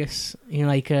like obvious, you know,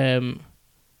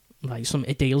 like some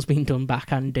a deal's been done,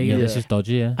 backhand deal. Yeah, Yeah. this is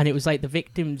dodgy, yeah. And it was like the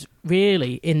victims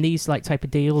really in these like type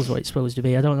of deals, what it's supposed to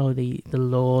be. I don't know the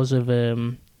laws of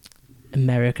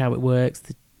America, how it works,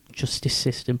 the justice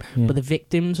system, Yeah. but the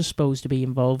victims are supposed to be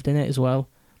involved in it as well.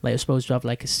 Like they're supposed to have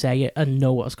like a say and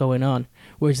know what's going on.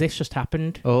 Whereas this just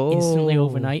happened instantly Oh.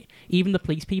 overnight. Even the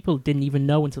police people didn't even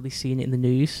know until they seen it in the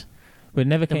news. But it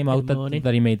never in came the out morning.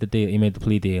 that he made the deal. He made the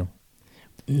plea deal.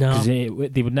 No, Because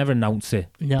they would never announce it.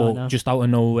 no, But no. just out of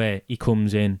nowhere, he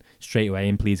comes in straight away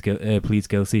and pleads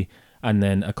guilty. And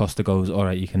then Acosta goes, all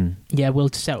right, you can... Yeah, we'll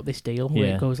set up this deal where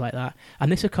Yeah. it goes like that.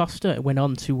 And this Acosta went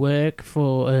on to work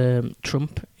for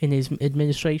Trump in his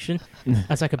administration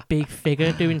as like a big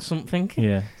figure doing something.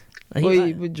 Yeah. And Well,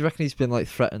 he- do you reckon he's been like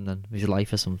threatened then with his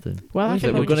life or something? well, I Like,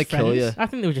 think they we're were gonna just kill friends. you. I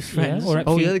think they were just Yeah, friends. or Oh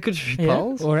Epstein, yeah, they could just be Yeah.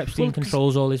 pals. or Epstein Well, 'cause-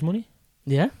 controls all his money.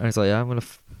 Yeah. And he's like, yeah, I'm gonna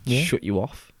Yeah. shut you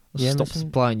off. Yeah, Stop listen.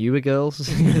 supplying you with girls.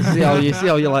 see how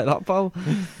you like that, pal.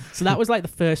 So that was like the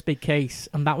first big case,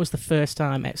 and that was the first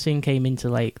time Epstein came into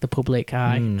like the public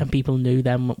eye, and people knew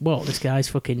then. Well, this guy's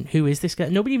fucking. Who is this guy?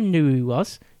 Nobody even knew who he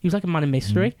was. He was like a man of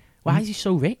mystery. Why is he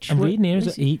so rich? And What- reading here, what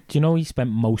is do you know he spent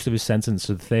most of his sentence,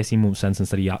 so the 13-month sentence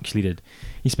that he actually did,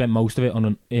 he spent most of it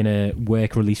in a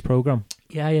work release program.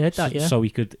 Yeah, I heard that. Yeah. So he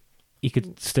could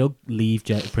still leave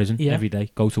prison Yeah. every day,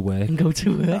 go to work, and go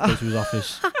to work. go to his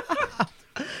office.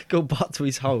 Go back to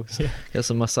his house. Yeah. Get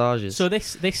some massages. So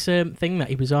this thing that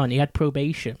he was on, he had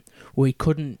probation where he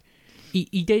couldn't.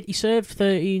 He served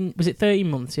 13. Was it 13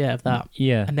 months? Yeah, of that.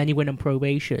 Yeah. And then he went on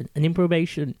probation. And in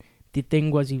probation, the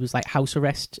thing was he was like house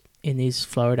arrest in his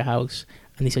Florida house,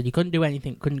 and they said you couldn't do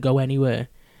anything, couldn't go anywhere.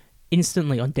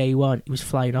 Instantly on day one, he was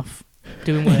flying off,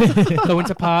 doing work, going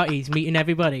to parties, meeting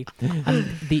everybody. And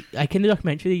like in the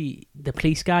documentary, the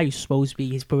police guy who's supposed to be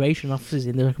his probation officers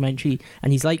in the documentary,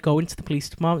 and he's like going to the police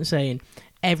department saying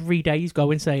every day he's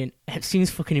going saying Epstein's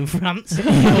fucking in France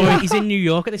or he's in New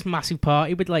York at this massive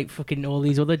party with like fucking all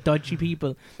these other dodgy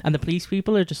people, and the police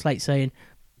people are just like saying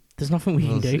there's nothing we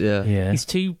can do. Yeah. Yeah. He's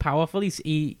too powerful. He's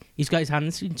got his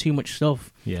hands in too much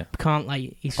stuff. Yeah. Can't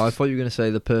like. He's I thought you were going to say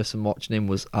the person watching him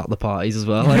was at the parties as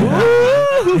well. Like,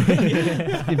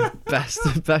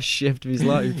 best shift of his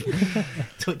life.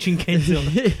 touching kids.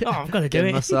 Oh, I've got to do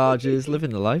Getting it. massages, living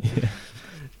the life.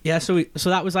 Yeah, so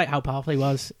that was like how powerful he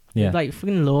was. Yeah. Like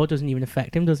fucking law doesn't even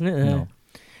affect him, doesn't it? No.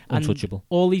 And Untouchable.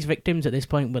 all these victims at this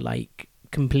point were like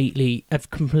completely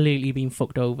been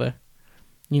fucked over.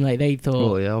 You know, like they thought.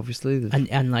 Oh yeah, obviously.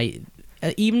 And like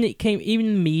even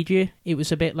in the media, it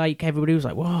was a bit like everybody was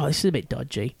like, "Whoa, this is a bit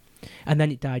dodgy," and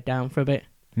then it died down for a bit.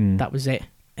 That was it.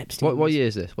 Epstein. What year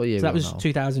is this? What year? So that was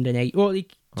 2008. Well,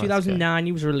 2009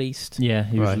 he was released. Yeah,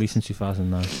 he was released in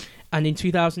 2009. And in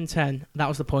 2010, that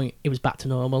was the point. It was back to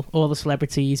normal. All the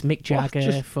celebrities, Mick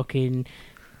Jagger, fucking,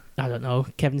 I don't know,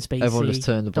 Kevin Spacey, Everyone just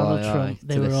turned a Donald blind Trump. eye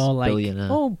They to were this all like, billionaire.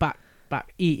 "Oh, back."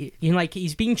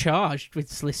 He's being charged with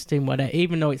soliciting whatever,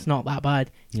 even though it's not that bad.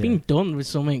 He's being done with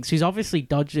something. So he's obviously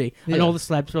dodgy, and all the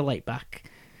celebs were like back,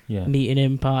 meeting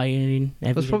him, partying,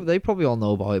 everything. They probably all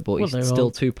know about it, but he's they're still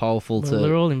all- too powerful to.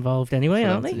 They're all involved anyway,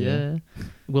 aren't they? Yeah.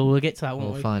 Well, we'll get to that, won't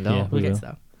We'll we? find Yeah. out. We'll We get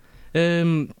to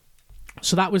that.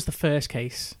 So that was the first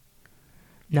case.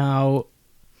 Now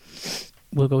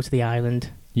we'll go to the island.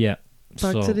 Yeah. Back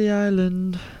So to the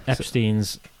island.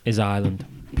 Epstein's his island,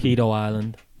 Pedo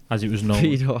Island, as it was known.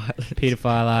 Pedo Island.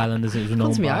 Paedophile Island, as it was known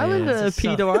What's my by, island?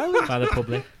 Pedo Island. by the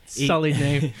public. Solid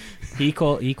name. He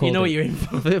called. You know it, what you're in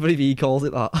for. I believe he calls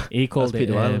it that. He called That's it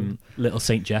Pedo Island. Little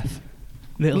Saint Jeff.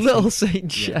 Little Saint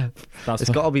Jeff. That's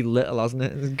It's got to be little, hasn't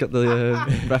it? It's got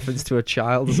the reference to a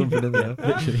child or something in there.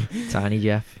 literally. Tiny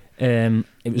Jeff.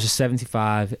 It was a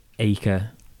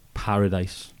 75-acre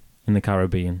paradise in the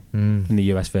Caribbean, in the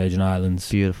US Virgin Islands.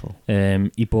 Beautiful.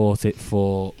 He bought it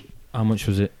for, how much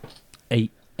was it?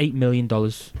 $8 million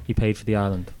he paid for the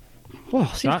island. Wow,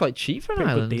 seems That- quite cheap for an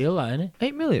Pretty island. good deal, that, isn't it?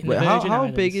 8 million. In Wait, the how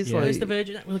Virgin big Islands. is Yeah. like? Where's the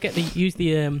Virgin? We'll use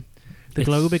the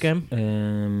globe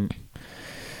again.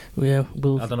 Yeah, I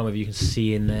don't know if you can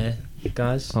see in there,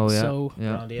 guys. Oh yeah. So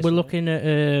yeah. Around here we're somewhere. looking at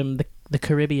the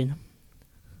Caribbean,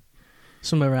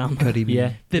 somewhere around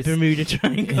Yeah. the Bermuda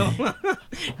Triangle,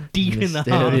 deep in the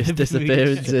heart of Mysterious the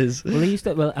Bermuda disappearances. Well, he used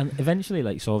to, and eventually,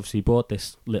 like, so obviously he bought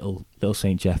this little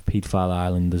St. Jeff Pedophile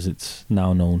Island, as it's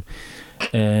now known.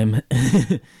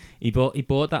 He bought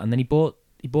that, and then he bought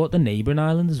the neighbouring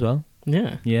island as well.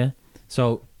 Yeah. Yeah.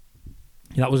 So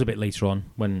that was a bit later on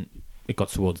when it got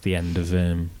towards the end of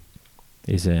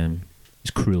his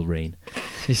cruel reign.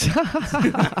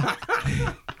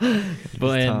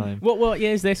 But Time. What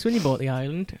year is this when you bought the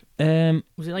island?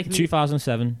 Was it like in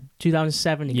 2007.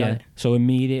 2007? You got Yeah. it. So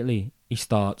immediately he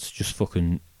starts just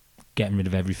fucking getting rid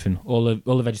of everything. All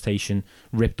the vegetation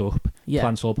ripped up. Yeah.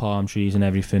 Plants all palm trees and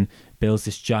everything. Builds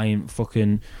this giant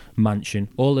fucking mansion.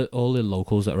 All the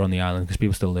locals that are on the island, because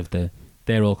people still live there,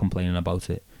 they're all complaining about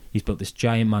it. He's built this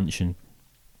giant mansion.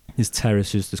 There's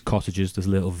terraces, there's cottages, there's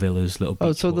little villas, little. Oh,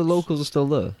 beach so the huts. locals are still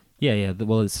there? Yeah, yeah.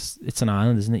 Well, it's an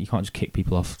island, isn't it? You can't just kick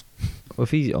people off. Well,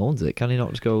 if he owns it, can he not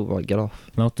just go like get off?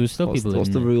 No, there's still What's, people what's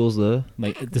the living rules there? there.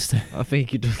 Like, there's I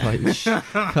think you just like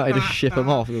can't you just ship him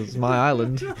off. It's my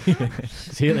island.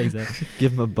 see you later.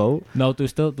 Give him a boat. No, there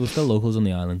was still locals on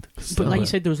the island. But like you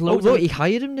said, there was Oh, loads. right, he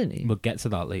hired him, didn't he? We'll get to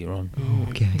that later on.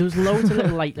 Okay. There was loads of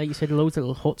little like you said, loads of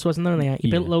little huts, wasn't there? He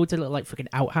built Yeah. loads of little like fucking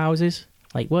outhouses.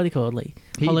 Like what are they called? Like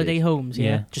He holiday did? homes. Yeah.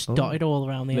 Yeah. Just Oh. dotted all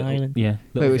around the Little- island. Yeah.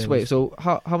 Wait. So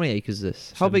how many acres is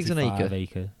this? How big's an acre?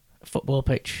 75 Football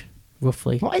pitch,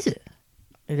 roughly. What is it?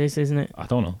 It is, isn't it? I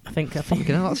don't know. I think. Fucking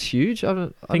hell, that's huge. I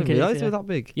think didn't it is, realise they yeah. were that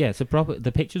big. Yeah, it's a proper.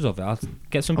 The pictures of it. I'll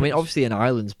get some. I mean, pictures. obviously an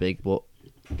island's big, but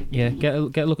Yeah, get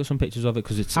a look at some pictures of it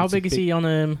because it's. How it's a big is he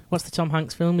on? What's the Tom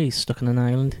Hanks film? He's stuck on an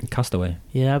island. Castaway,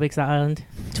 Yeah, how big's that island?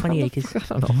 20 acres.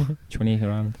 I don't know. 20-acre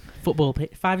island. Football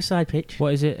pitch, 5-a-side pitch.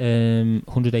 What is it?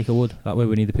 100-acre wood. That way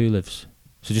Winnie the Pooh lives.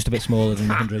 So just a bit smaller than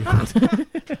the 100-acre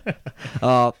wood.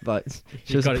 Oh, right.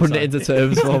 Just got it putting it signed. into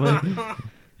terms for me.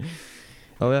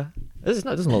 Oh yeah, it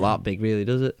doesn't look that big, really,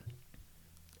 does it?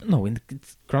 No, in the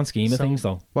grand scheme of So- things,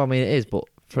 though. Well, I mean, it is, but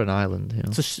for an island, you know.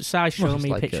 It's a size Well, show it's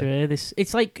me like picture a- here. This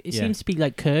it's like it Yeah. seems to be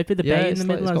like curved with the Yeah, bay in it's the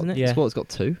like- middle, it's got- hasn't it? Yeah. It's got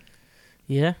 2.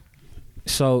 Yeah.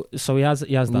 So he has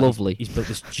that. Lovely. He's built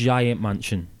this giant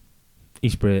mansion.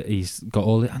 He's got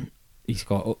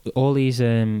all these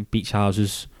beach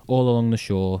houses all along the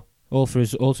shore, all to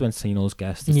entertain all his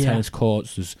guests. There's Yeah. tennis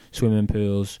courts, there's swimming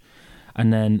pools,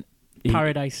 and then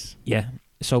Paradise. yeah.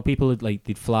 So people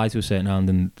they'd fly to a certain island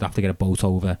and they'd have to get a boat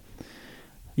over,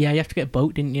 Yeah, you have to get a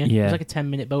boat, didn't you? It Yeah. was like a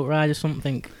 10-minute boat ride or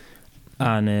something.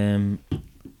 and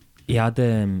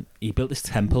he built this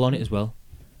temple on it as well,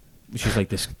 which is like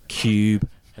this cube,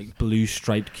 like blue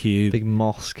striped cube Big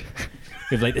mosque.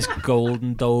 with like this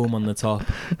golden dome on the top.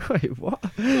 Wait, what?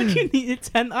 Why do you need a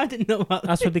tent? I didn't know about that.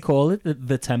 That's what they call it,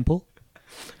 the temple.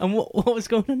 And what was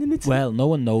going on in the tent? Well, no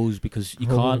one knows because you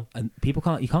Oh. can't, and people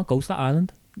can't. You can't go to that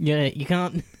island Yeah, you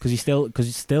can't. because it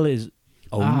still is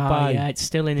owned by. Yeah, it's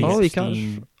still in his. Oh, you Epstein.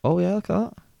 can't. Oh yeah, look at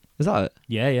that. Is that it?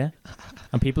 Yeah.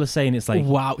 And people are saying it's like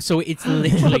wow, so it's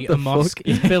literally a mosque.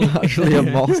 It's built Actually a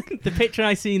mosque. The picture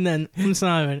I seen then from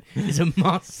Simon is a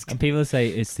mosque. and people say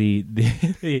it's the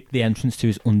entrance to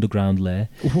his underground lair.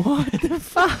 What the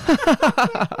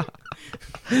fuck?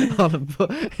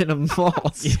 In a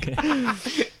mosque.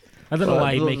 I don't know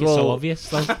why you make it so obvious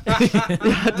though.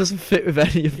 Yeah, it doesn't fit with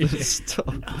any of the stuff.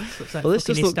 Looks like Well, this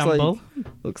fucking just Istanbul.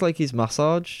 looks like his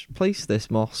massage place.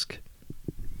 This mosque.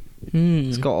 Hmm.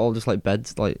 It's got all just like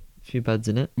beds, like a few beds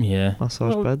in it. Yeah.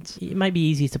 Massage Well, beds. It might be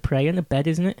easy to pray on a bed,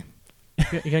 isn't it?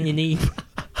 You're on your knee.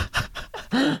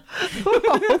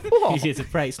 Easier to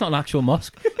pray. It's not an actual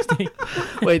mosque.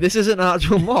 Wait, this isn't an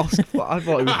actual mosque. I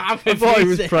thought he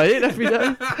was praying every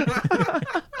day.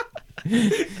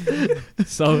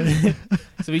 So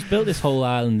he's built this whole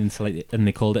island into like, and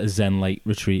they called it a Zen light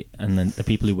retreat. And then the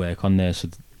people who work on there, so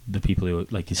the people who are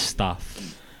like his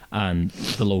staff and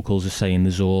the locals are saying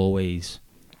there's always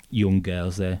young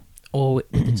girls there. Or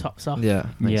with the tops off. Yeah,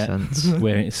 makes sense.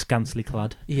 Wearing scantily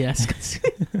clad. Yes.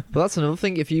 But that's another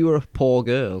thing. If you were a poor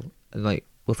girl and like,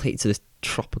 we'll take you to this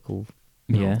tropical,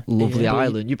 lovely Yeah.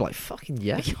 island, you'd be like, fucking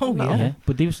yeah. Oh, no. yeah. Yeah,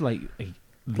 but they was like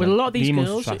Well, a lot of these the most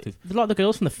girls, attractive a lot of the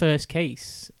girls from the first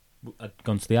case, had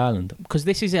gone to the island. because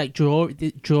this is like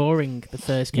drawing the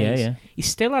first case. Yeah. He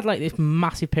still had like this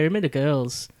massive pyramid of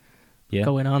girls Yeah.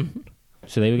 going on.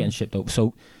 So they were getting shipped up.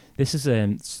 So this is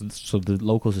so the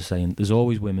locals are saying there's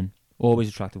always women, always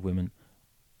attractive women,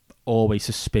 always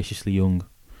suspiciously young.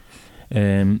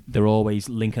 They're always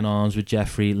linking arms with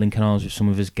Jeffrey, linking arms with some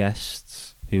of his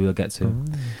guests, who we'll get to.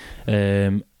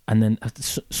 And then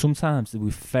sometimes they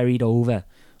were ferried over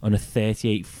on a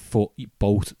 38-foot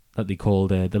boat that they called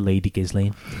the Lady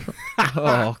Ghislaine.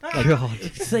 Oh god.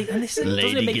 It's like, and this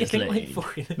doesn't it make you think like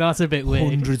fucking That's a bit weird.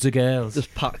 hundreds of girls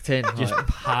Just packed in. just like,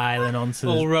 piling onto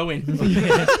All the, rowing.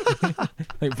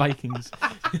 like Vikings.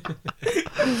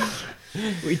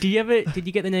 Wait, did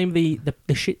you get the name of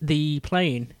the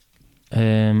plane?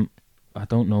 I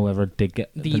don't know whether I did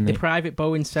get The name. private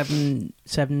Boeing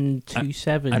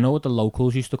 727. I know what the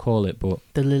locals used to call it, but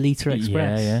The Lolita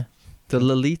Express. Yeah. the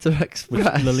Lolita Which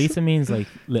Express. Lolita means like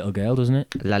little girl, doesn't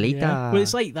it? Lolita. Yeah. Well,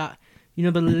 it's like that. You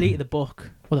know, the Lolita, the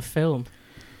book or the film.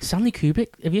 Stanley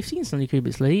Kubrick. Have you seen Stanley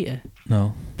Kubrick's Lolita?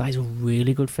 No. That is a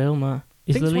really good film, man.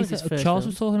 Is think it's one of Lolita? his first Charles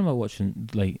films. was talking about watching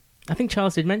like I think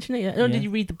Charles did mention it. Yeah. Oh, Yeah. did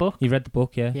you read the book? he read the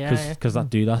book, yeah, Yeah, because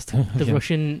that dude asked him. The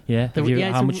Russian. Yeah. the- Have you-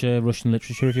 yeah, how it's much Russian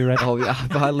literature have you read? Oh yeah,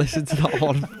 but I listened to that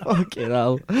one. Fucking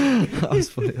hell. That was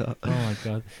funny. That. Oh my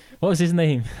god, what was his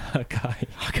name? That guy.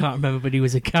 I can't remember, but he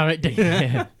was a character.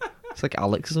 Yeah. It's like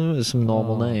Alex, isn't it? It's some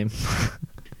normal Oh. name.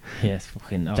 Yes,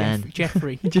 fucking. Oh, Ben.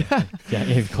 Jeffrey. Yeah,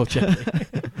 you've got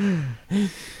Jeffrey.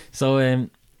 So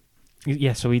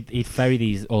so he'd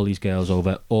ferry all these girls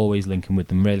over, always linking with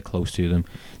them, really close to them.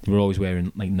 They were always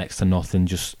wearing like next to nothing,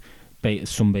 just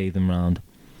sunbathe them round.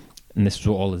 And this is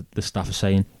what all the staff are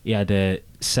saying. He had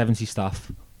 70 staff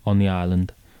on the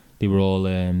island. They were all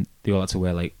they all had to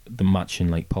wear like the matching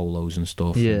like polos and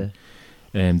stuff. Yeah.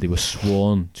 They were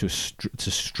sworn to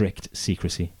strict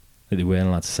secrecy. That they weren't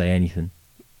allowed to say anything.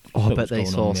 Oh, I that bet was they going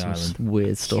saw on the some island.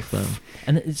 weird stuff then.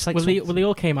 And it's like Well, they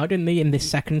all came out, didn't they, in this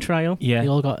second trial? Yeah. They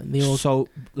all so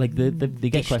like they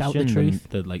get dished out the questioned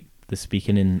truth. and they're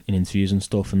speaking in interviews and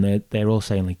stuff, and they're all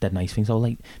saying like dead nice things. Oh,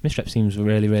 like Mr. Epstein was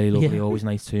really really lovely, Yeah. always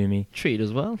nice to me. Treat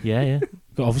as well. Yeah.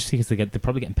 But obviously because they're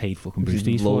probably getting paid fucking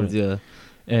Brewsties for Loads, it.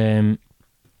 yeah.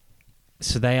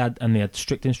 So they had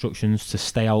strict instructions to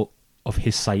stay out of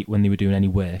his sight when they were doing any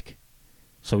work.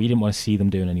 So he didn't want to see them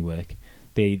doing any work.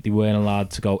 They weren't allowed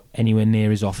to go anywhere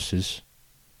near his offices.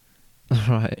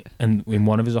 Right. And in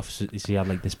one of his offices, he had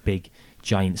like this big,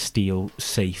 giant steel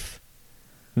safe.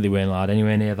 They weren't allowed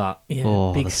anywhere near that. Yeah,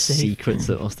 Oh, big the safe. secrets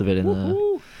that must have been in there.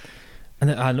 Woohoo. And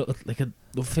then I looked like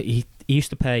he used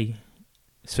to pay.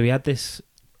 So he had this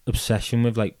obsession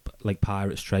with like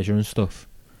pirates' treasure and stuff.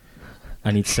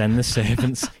 And he'd send the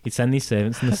servants. He'd send these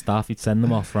servants and the staff. He'd send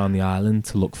them off around the island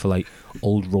to look for like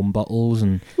old rum bottles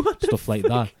and stuff like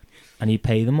that. And he'd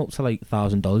pay them up to like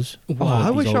 $1,000. Oh, I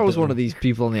wish I was one of these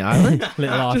people on the island.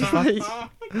 Little artifacts.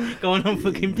 Going on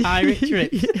fucking pirate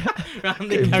trips around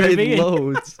the Getting paid Caribbean.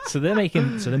 loads. So they're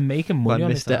making Like money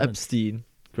on this Mr. island. Epstein,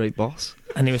 great boss.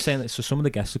 And they were saying that so some of the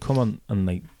guests would come on and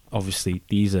like obviously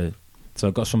these are so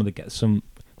I've got some of the guests so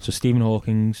Stephen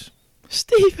Hawking's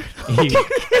Stephen.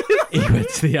 he went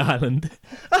to the island.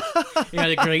 He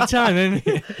had a great time,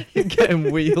 didn't he?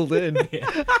 Getting wheeled in.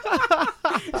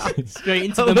 Straight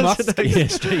into That the was mosque. Yeah,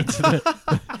 straight to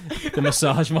the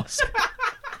massage mosque.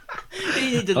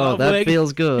 He did a Oh, lot of that work.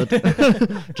 feels good.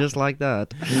 Just like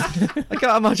that. I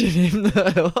can't imagine him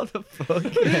there. What the fuck?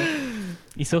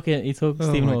 He took Oh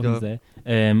Stephen my Hawking's God.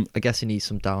 there. I guess he needs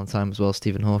some downtime as well.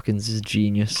 Stephen Hawkins is a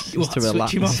genius. What, Just to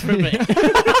relax. switch him off for a bit.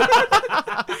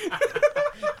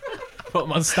 Put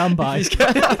him on standby.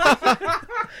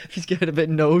 If he's getting a bit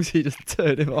nosy, just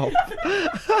turn him off.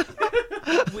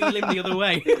 Wheel him the other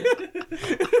way.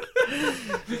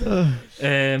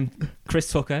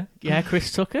 Chris Tucker. Yeah,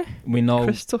 Chris Tucker. We know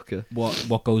Chris Tucker.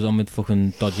 what goes on with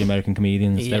fucking dodgy American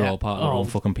comedians. They're Yeah. all part of their Oh. own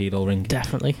fucking pedo ring.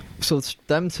 Definitely. So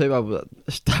them two, I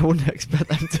wouldn't expect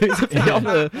them two to be on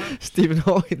the Stephen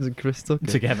Hawkins and Chris Tucker.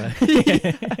 Together.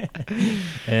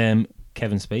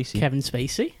 Kevin Spacey. Kevin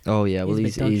Spacey. Oh yeah, well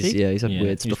He's a bit he's dodgy. yeah he's had Yeah,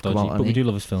 weird he's stuff come dodgy, out. but we hasn't do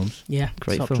love his films. Yeah,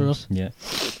 Great top films. Yeah.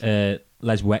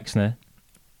 Les Wexner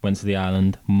went to the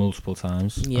island multiple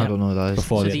times. he? Yeah. I don't know who that is.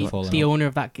 Before So they the, fallen the out. owner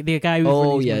of that, the guy who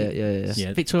Oh runs yeah, yeah.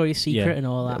 Yeah. Victoria's Secret Yeah. and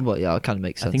all that. Well, yeah, it kind of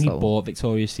makes sense. I think he that one. bought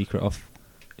Victoria's Secret off.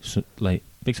 Like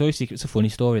Victoria's Secret's a funny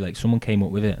story. Like someone came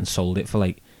up with it and sold it for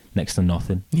like next to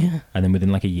nothing, Yeah. and then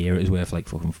within like a year it was worth like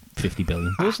fucking 50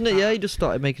 billion. Wasn't it? Yeah, he just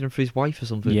started making them for his wife or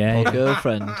something. Yeah, Or yeah.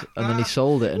 girlfriend, and then he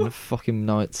sold it, and fucking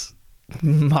now it's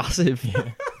massive.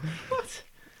 Yeah.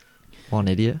 One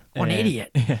idiot. One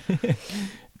idiot.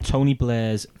 Tony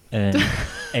Blair's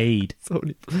aide,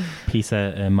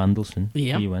 Peter Mandelson.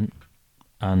 Yeah. He went,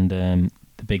 and the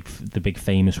big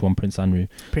famous one, Prince Andrew.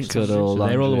 Prince Good Andrew. old So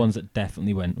they're all the Andrew. ones that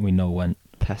definitely went. We know went.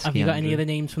 Pesky Have you got any Andrew. other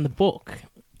names from the book?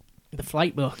 The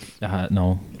flight book.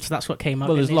 No. So that's what came up.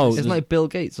 Well, there's isn't it? loads. Isn't like Bill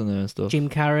Gates on there and stuff? Jim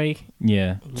Carrey,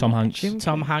 Yeah. Tom Hanks.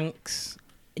 Tom Hanks.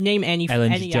 Name any.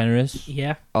 Ellen any DeGeneres.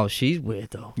 Yeah. Oh, she's weird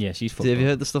though. Yeah, she's fucked Have you up.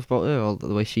 heard the stuff about her? All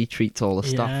the way she treats all the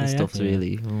staff Yeah, and yeah. stuff's Yeah.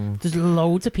 really. Oh. There's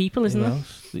loads of people, isn't Who there?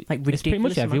 else? Like It's pretty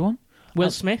much ridiculous amount. everyone. Will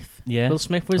Uh, Smith. Yeah. Will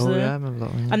Smith was Oh, there. yeah, I remember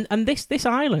that one. Yeah. And this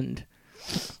island,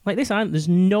 like this island, there's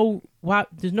no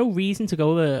reason to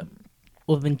go there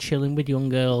other than chilling with young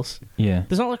girls. Yeah.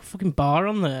 There's not like a fucking bar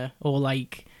on there or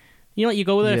like, you know, like you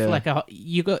go there Yeah. for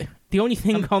like the only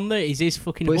thing on there is his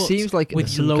fucking But it hut seems like with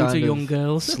some loads kind of young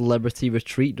girls. celebrity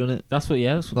retreat, doesn't it? That's what.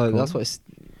 Yeah. That's what. Like it's that's called.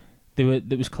 what it's.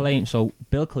 There was claimed. So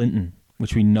Bill Clinton,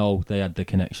 which we know they had the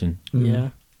connection. Yeah,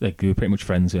 Like they were pretty much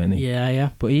friends, weren't they? yeah.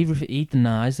 But he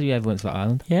denies that he ever went to that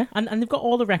island. Yeah, and they've got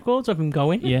all the records of him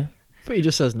going. Yeah. But he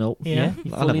just says no. Yeah.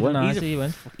 He I fully never went. denies He's that he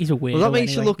went. He's a weirdo. Well, that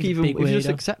makes anyway. you look He's a even. big If you just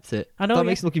weirdo. accept it, I know, that yeah.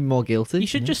 makes you look even more guilty. You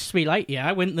should just be like, yeah,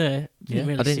 I went there. Didn't Yeah.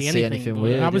 really I didn't see anything but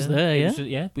weird, I was yeah. there. It Yeah, was just-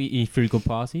 yeah. But he threw good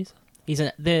parties. he's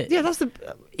Yeah, that's the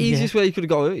Yeah. easiest way you could have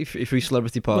got it if through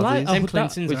celebrity Well, parties. I- them that-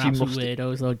 Clintons which are you absolute must-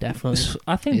 weirdos, though. Definitely.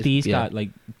 I think Yes, these yeah. guys, like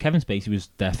Kevin Spacey, was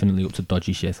definitely up to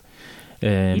dodgy shit.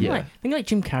 Even Yeah. like, I think like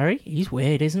Jim Carrey, he's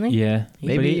weird, isn't he? Yeah. But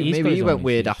maybe he's got maybe his he own went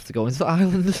weird issues. after going to the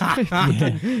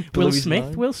island. Blew Will his Smith.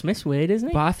 mind. Will Smith's weird, isn't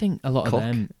he? But I think a lot Cook. of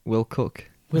them. Will Cook.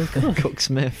 Will Cook. Cook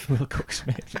Smith. Will Cook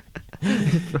Smith.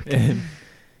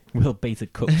 Will Beta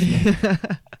Cook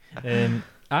Smith.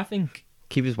 I think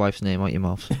Keep his wife's name out your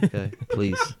mouth, okay?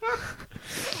 Please.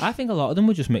 a lot of them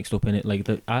were just mixed up in it. Like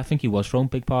I think he was throwing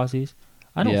big parties.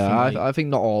 I don't yeah, think. I think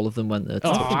not all of them went there. to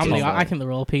Oh, touch I it. think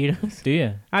they're all pedos. do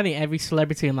you? I think every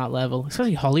celebrity on that level,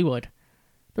 especially Hollywood,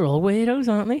 they're all weirdos,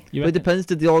 aren't they? You But it reckon? depends.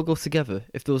 Did they all go together?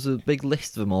 If there was a big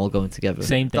list of them all going together,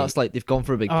 Same day. that's like they've gone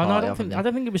for a big Oh party. no, I don't haven't think. they? I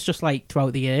don't think it was just like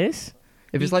throughout the years.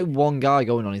 If it's like one guy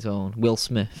going on his own, Will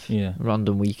Smith, Yeah.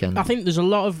 random weekend. I think there's a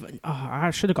lot of. Oh, I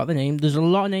should have got the name. There's a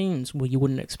lot of names where you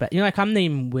wouldn't expect. You know, like I'm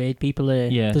naming weird people here.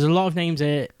 Yeah. There's a lot of names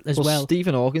here as well.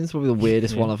 Stephen Hawking's probably the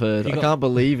weirdest Yeah. one I've heard. You I got- can't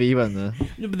believe he went there.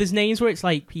 No, but there's names where it's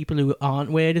like people who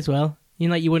aren't weird as well. You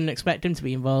know, like you wouldn't expect him to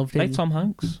be involved Like in. Tom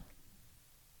Hanks.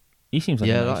 He seems like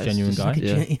Yeah, a nice, that is genuine just guy. like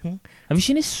a- Yeah. Have you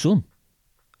seen his son?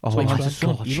 Oh Which my one? His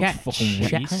son. god, He Chet- looks fucking weird.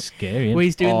 Chet- He's scary. Where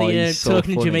he's doing Oh, the he's so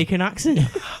talking funny. Jamaican accent,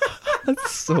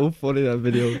 that's so funny that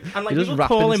video. and like He just people rapping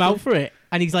call and him out stuff. for it,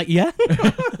 and he's like, "Yeah."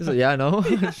 He's like, yeah, I know.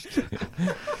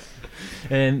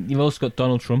 You've also got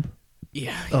Donald Trump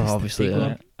Yeah. Oh, he's the obviously, big yeah.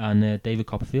 one. and David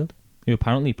Copperfield, who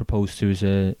apparently proposed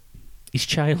to His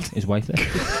child. his wife there.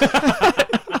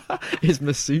 His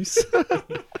masseuse.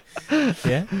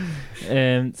 Yeah.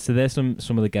 So there's some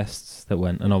of the guests that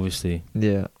went, and obviously,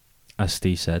 Yeah, as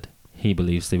Steve said, he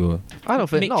believes they were. I don't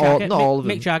think Mick not Jagger, all of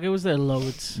them. Mick Jagger was there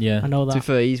loads. Yeah. I know To be that.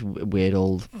 fair, he's a weird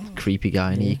old creepy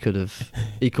guy, and Yeah.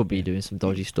 he could be doing some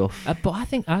dodgy stuff. But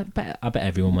I bet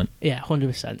everyone went. Yeah,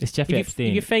 100%. It's Jeffrey If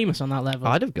Epstein. you're famous on that level,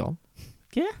 I'd have gone.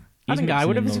 yeah. I He's think I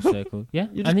would mixing have in as those well. circles. Yeah.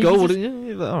 You And just he go, was wouldn't you?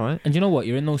 You're like, all right. And you know what?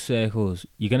 You're in those circles.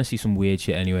 You're gonna see some weird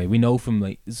shit anyway. We know from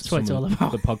like some what it's all of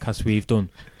about. the podcasts we've done,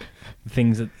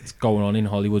 things that's going on in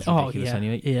Hollywood's Oh ridiculous yeah.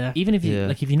 anyway. Yeah. Even if you Yeah.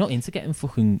 like, if you're not into getting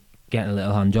a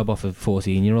little hand job off a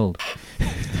 14-year-old,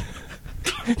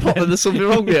 What, then there's something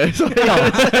wrong with you? Sorry,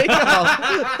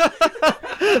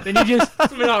 Then you just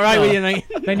something not right with you, mate.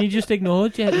 Then you just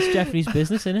ignored it's Jeffrey's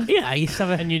business, innit? Yeah, I used to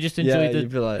have a. And you just Yeah, enjoyed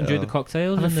you'd be like, the oh.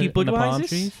 cocktails Have a and few the palm Budweisers.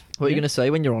 trees. What are you going to say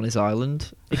when you're on his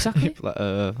island? Exactly. You'd be like,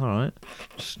 all right.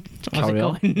 Just How's it carry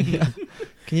on. going? Yeah.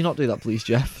 Can you not do that, please,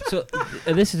 Jeff? So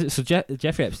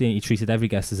Jeffrey Epstein, he treated every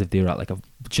guest as if they were at like a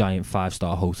giant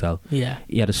 5-star hotel. Yeah.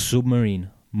 He had a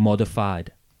submarine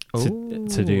modified to do I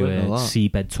didn't know that.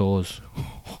 seabed tours.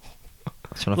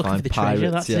 Trying to Looking find for the treasure,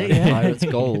 pirates. that's it, yeah. Pirates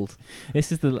gold.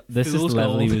 This is the Fool's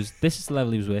level he gold. was. This is the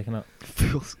level he was working at.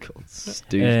 Fool's gold.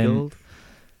 Stooge gold.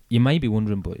 You may be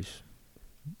wondering, boys.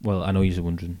 Well, I know you're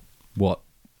wondering what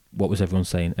was everyone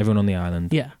saying? Everyone on the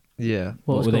island. Yeah. Yeah.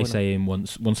 What was were they going on?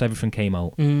 saying once everything came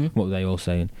out? Mm. What were they all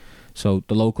saying? So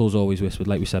the locals always whispered,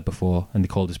 like we said before, and they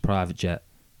called his private jet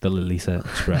the Lolita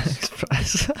Express,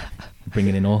 Express.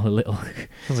 bringing in all the little,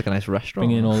 Sounds like a nice restaurant.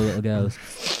 bringing in all the little girls.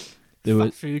 There Fat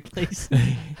was food place.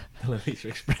 the Lolita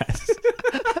Express.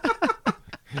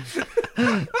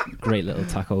 Great little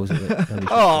tacos. At the Lolita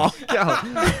Oh,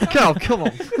 Cal, come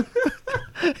on.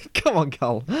 Come on,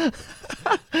 Cal.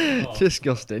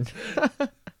 Disgusting.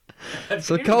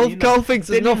 So Cal thinks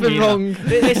there's Didn't nothing mean wrong.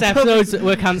 This episode's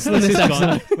we're cancelling this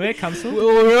episode. We're cancelled.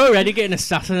 We're already getting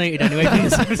assassinated anyway. From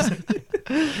this episode.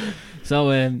 So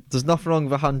There's nothing wrong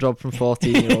with a hand job from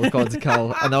 14-year-old according to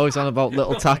Cal. I know he's on about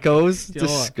little tacos. do you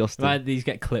know what? Disgusting. Right, these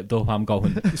get clipped up. I'm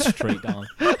going straight down.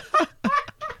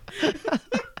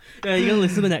 Yeah, you're gonna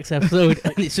listen to the next episode,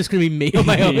 and it's just gonna be me on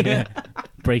my own. Yeah.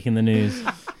 Breaking the news.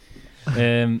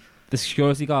 The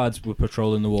security guards were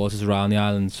patrolling the waters around the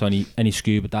island, so any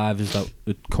scuba divers that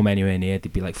would come anywhere near,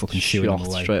 they'd be like fucking shooing them Shot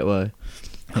away. straight away. Like,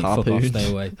 fuck off, Harpoons.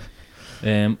 stay away.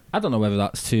 I don't know whether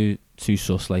that's too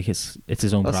sus. Like it's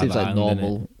his own That private seems like island,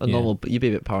 normal. innit? A normal, but you'd be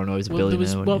a bit paranoid as a Well, there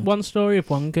billionaire. was wouldn't you? one story of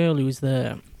one girl who was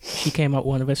there. She came out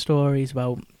with one of her stories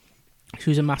about she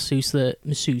was a masseuse,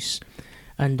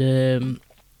 and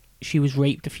she was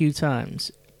raped a few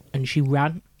times, and she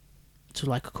ran to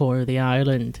like a corner of the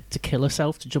island to kill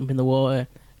herself, to jump in the water.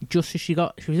 Just as she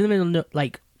was in the middle of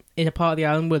like in a part of the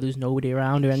island where there was nobody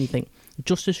around or anything.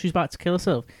 Just as she was about to kill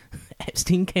herself,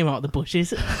 Epstein came out of the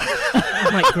bushes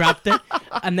and like grabbed her,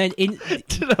 and then Do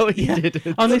you know what he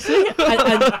did? honestly,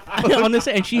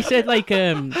 honestly, and she said like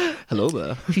Hello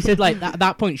there. she said like at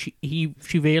that point she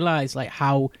realised like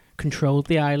how controlled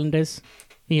the island is.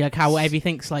 Like how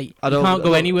everything's like you can't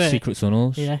go anywhere. Secret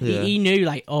tunnels. Yeah, Yeah. He knew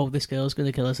like, oh, this girl's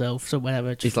gonna kill herself, so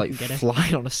whatever. Just He's like fucking get her.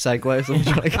 flying on a Segway or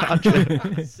something trying to catch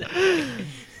her.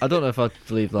 I don't know if I'd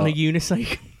believe On a that.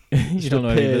 unicycle. You don't know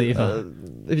if you believe that.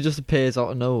 If he just appears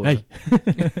out of nowhere. Hey.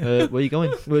 Where are you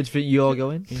going? Where do you think you're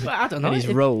going? But I don't know. In his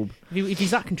If, robe. if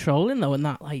he's that controlling though, and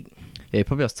that like, Yeah, he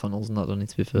probably has tunnels and that, don't he,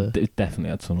 to be fair. It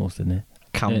definitely had tunnels, didn't it?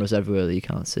 Cameras everywhere that you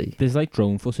can't see. There's like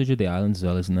drone footage of the island as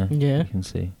well, isn't there? yeah. You can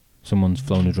see. Someone's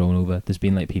flown a drone over. There's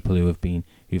been like people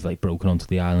who've like broken onto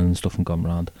the island and stuff and gone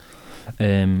round.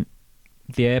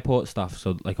 The airport staff,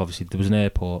 so like obviously there was an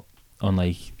airport on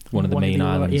like one of the main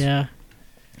islands. Yeah.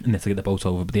 And they had to get the boat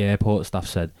over. But the airport staff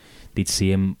said they'd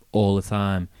see him all the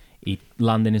time. He'd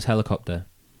land in his helicopter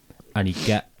and he'd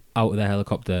get out of the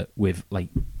helicopter with like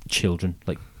children,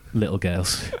 like little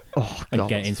girls, Oh, and God.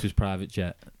 get into his private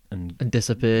jet and And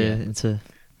disappear Yeah. into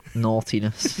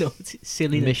naughtiness. No, it's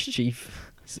silliness. Mischief.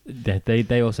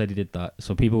 they all said he did that.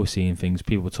 So people were seeing things,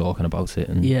 people were talking about it,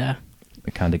 and Yeah.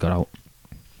 it kind of got out.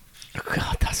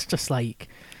 God, that's just like.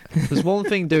 There's one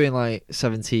thing doing like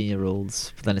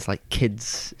 17-year-olds, but then it's like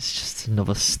kids. It's just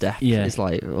another step. Yeah. It's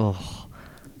like, oh.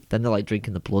 Then they're like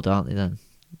drinking the blood, aren't they then?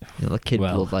 You know, the kid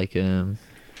Well. blood, like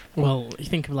Well, you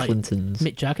think of like Clinton's.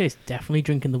 Mick Jagger is definitely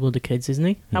drinking the blood of kids, isn't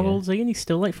he? How Yeah. old is he? And he's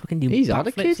still like fucking doing He's had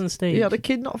a backflips kid. on stage. He had a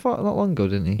kid not long ago,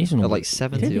 didn't he? He's an At old- like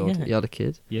 70 Did he? odd. Yeah. He had a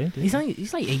kid. Yeah, He's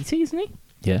like 80, isn't he?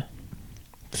 yeah,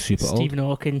 super Stephen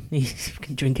Hawking. He's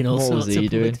fucking drinking all What sorts was he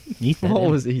of doing? blood. old. He's dead. What yeah.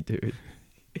 was he doing?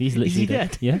 He's Is literally he dead.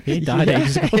 dead? Yeah, he died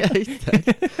ages ago. Yeah, he's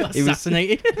dead. He was-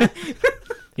 Assassinated.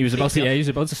 He was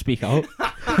about to speak out.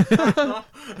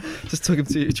 Just took him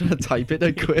to trying to type it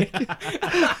then quick.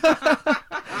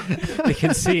 They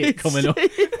can see it coming up.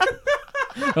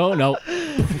 Oh no!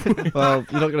 Well,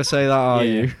 you're not going to say that, are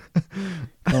Yeah. you?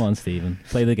 Come on, Stephen,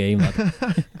 play the game, lad.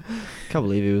 Can't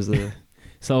believe he was there.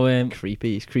 So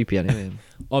Creepy. He's creepy anyway.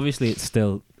 obviously it's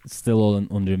still all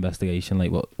under investigation.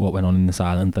 Like what went on in this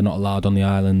island. They're not allowed on the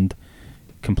island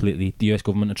completely. The US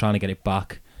government are trying to get it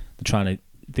back. They're trying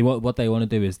to. What they want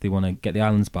to do is they want to get the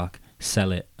islands back,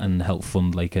 sell it, and help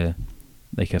fund like a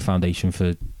foundation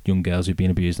for young girls who've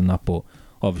been abused and that. But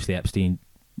obviously Epstein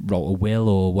wrote a will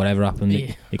or whatever happened.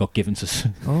 Yeah. It got given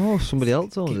to. Oh, somebody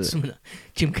else owned it.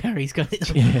 Jim Carrey's got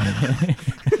it. Yeah.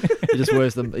 He just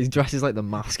wears them. He dresses like the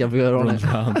mask everywhere on Runs it.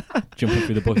 around, jumping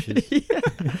through the bushes.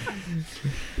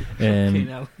 Okay,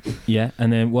 now. Yeah,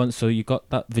 and then once, so you got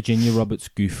that Virginia Roberts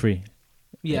Guthrie.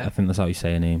 Yeah. I think that's how you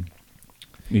say her name.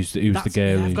 Who's the That's-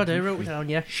 girl? yeah, I've who- got her wrote down.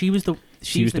 Yeah, she was the the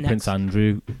Prince next.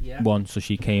 Andrew Yeah. one, so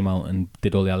she came out and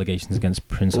did all the allegations against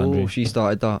Prince Andrew, Oh, she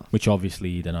started that. which obviously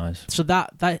he denies. So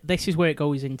that this is where it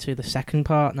goes into the second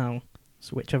part now,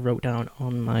 so which I wrote down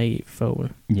on my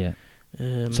phone. Yeah.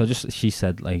 So she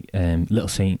said like Little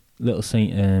Saint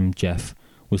Jeff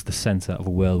was the centre of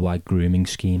a worldwide grooming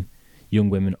scheme. Young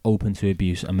women open to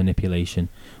abuse and manipulation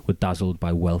were dazzled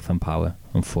by wealth and power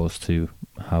and forced to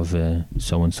have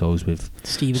so-and-sos with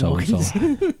Stephen so-and-so.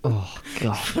 Hawkins. Oh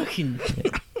god, Fucking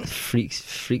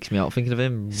freaks me out thinking of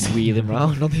him wheeling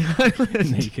round on the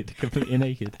island naked, completely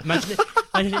naked.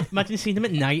 imagine seeing them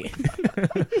at night.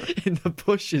 in the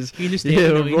bushes. You just Yeah,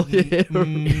 hear a the ru- noise. yeah.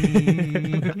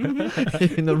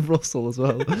 In the rustle as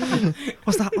well.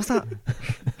 What's that?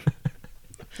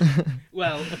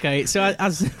 Well, okay. So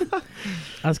as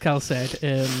Cal said,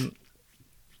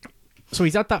 so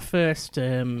he's had that first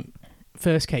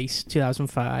case,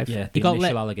 2005. Yeah, he the got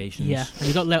initial let. allegations. Yeah, and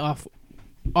he got let off.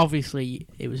 Obviously,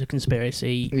 it was a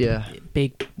conspiracy. Yeah.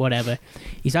 Big whatever.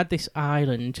 He's had this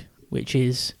island, which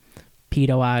is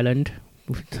Pedo Island.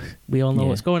 We all know Yeah.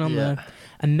 what's going on Yeah. there.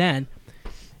 And then,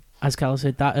 as Cal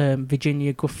said, that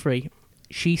Virginia Guthrie,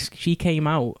 she came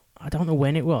out. I don't know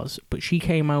when it was, but she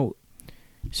came out.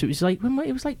 So it was like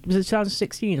was it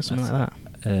 2016 or something like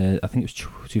that? I think it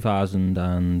was 2000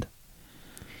 and...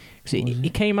 So What was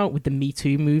it came out with the Me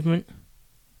Too movement.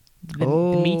 The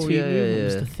Me Too movement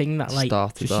was the thing that like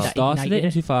Started She that. started it in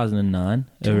ignited 2009.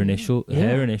 Yeah.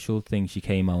 Her initial thing, she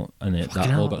came out and that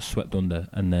Fucking all hell. got swept under,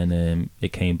 and then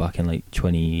it came back in like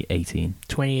 2018.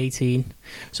 2018.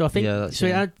 So I think Yeah, that's so. It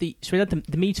it. had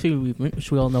the Me Too movement,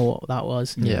 which we all know what that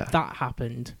was. Yeah. That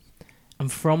happened,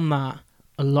 and from that,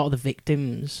 a lot of the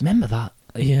victims. Remember that?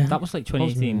 Like, Yeah. that was like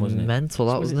 2018, wasn't it? Mental,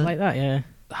 that Was it wasn't it? like that? Yeah.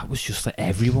 That was just like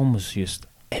everyone was just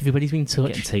Everybody's been getting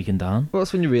touched. taken down. Well,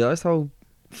 that's when you realise how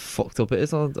fucked up it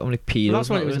is. How many pedos. Well, that's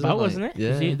what it was isn't about, like- wasn't it?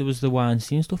 Yeah. See, there was the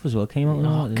Weinstein stuff as well. Came out. and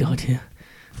all Oh that, didn't God, it? yeah.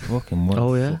 Fucking what?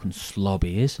 Oh, a yeah. Fucking slob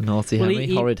he is. Naughty Well,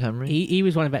 Henry, horrid Henry. He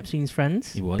was one of Epstein's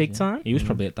friends. He was big yeah. time. He was Mm.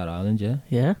 probably at that island. Yeah.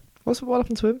 Yeah. What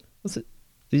happened to him? Was it?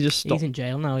 Did he just stop? He's in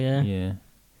jail now. Yeah. Yeah.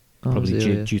 Oh, Probably was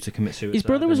he? due to commit suicide. His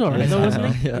brother was then. alright though, Yeah.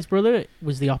 wasn't he? Yeah. His brother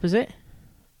was the opposite.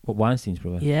 What, Weinstein's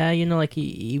brother? Yeah, you know, like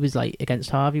he was like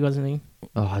against Harvey, wasn't he?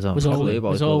 Oh, I don't Was know. always, about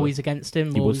was his brother. always against him.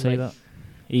 He would always, say like, that.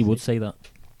 He would say that.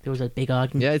 There was a big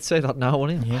argument. Yeah, I'd say that now,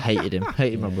 wouldn't he? Yeah. Hated him.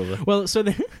 Hated my Yeah. brother. Well, so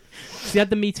they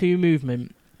had the Me Too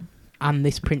movement and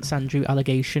this Prince Andrew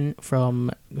allegation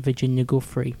from Virginia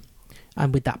Guthrie,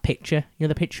 and with that picture, you know,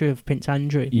 the picture of Prince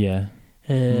Andrew, Yeah.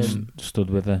 um,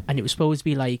 Stood with her. and it was supposed to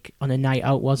be like on a night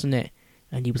out, wasn't it?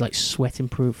 And he was like sweating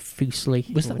profusely.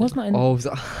 Wasn't that in? Oh, was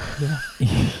that?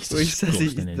 He's Where he says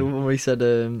disgusting, isn't the one where he said,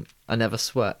 "I never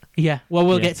sweat." Yeah. Well,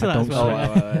 we'll Yeah, get to I that as don't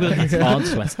well. sweat. We'll get to that. Can't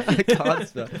sweat. I can't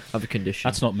sweat. I have a condition.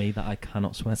 That's not me. That I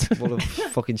cannot sweat. What a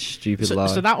fucking stupid So, lie.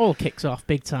 so that all kicks off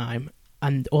big time,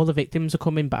 and all the victims are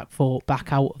coming back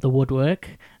out of the woodwork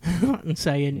and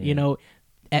saying, Yeah. you know,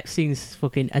 Epstein's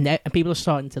fucking, and people are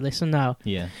starting to listen now.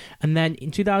 Yeah. And then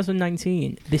in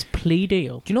 2019, this plea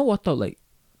deal. Do you know what though? Like,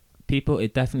 people,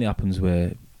 it definitely happens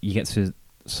where you get to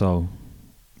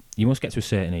you must get to a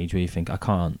certain age where you think I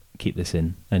can't keep this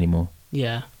in anymore.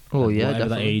 Yeah. Oh Like, yeah, whatever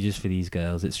definitely. that age is for these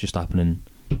girls, it's just happening.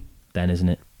 Then, isn't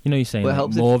it? You know, you're saying Well, it like,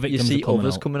 helps more if you victims see are coming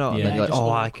others out. coming out, Yeah. and you're like, just "Oh,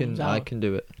 one I comes can out.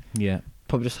 do it." Yeah.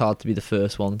 Probably just hard to be the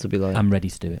first one to be like, I'm ready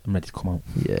to do it. I'm ready to come out.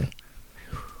 yeah.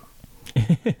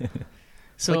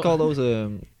 So Like all those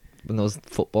when those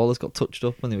footballers got touched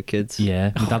up when they were kids.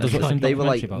 Yeah. My dad was watching a They were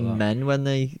like documentary about that. men when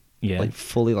they Yeah. like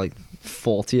fully like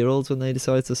 40-year-olds when they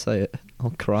decided to say it.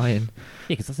 I'm crying Yeah,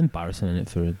 because that's embarrassing, isn't it,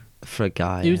 for for a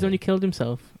guy. he was the one who killed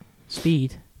himself.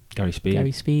 Speed. Gary Speed.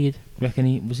 Gary Speed. Reckon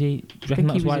he was he? Do you I reckon think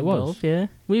that's he was why it was? involved. Yeah.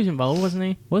 Well, he was involved, wasn't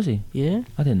he? Was he? Yeah.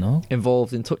 I didn't know.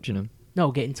 involved in touching him.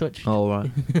 No, get in touch. Oh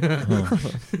right. Oh.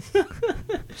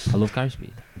 I love Gary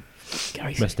Speed.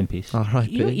 Gary. Rest in peace. All right.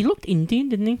 He looked Indian,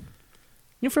 didn't he? You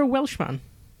know, for a Welshman.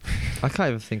 I can't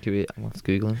even think who he. I'm gonna have to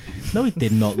Google him. No, he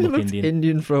did not He look looked Indian.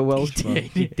 Indian for a Welshman.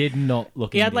 He did not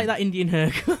look He Indian. had like that Indian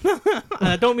haircut. And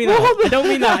I don't mean that. I don't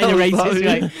mean that in a hell is racist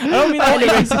that? way. I don't mean that in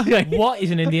a racist way. What is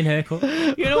an Indian haircut?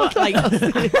 You know what? Like,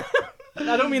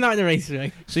 I don't mean that in a racist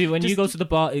way. So when you Just- go to the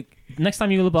bar, next time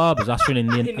you go to the barbers, ask for an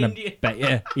Indian. In and India. I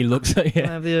bet he looks at you. I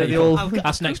have the old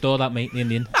That's next door, that mate, the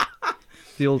Indian.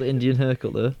 the old Indian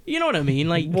haircut there. You know what I mean?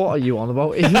 Like, What are you on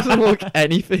about? He doesn't look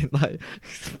anything like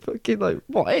fucking like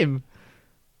what him.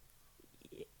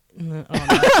 oh,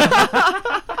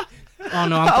 no. Oh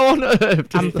no, How on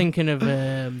earth? I'm thinking of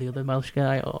the other Welsh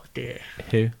guy. Oh dear.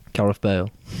 Who? Gareth Bale.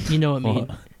 You know what I mean?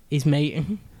 What? His mate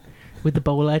with the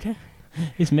bowl head.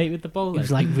 His mate with the bowler. It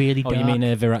was like really Oh, dark. you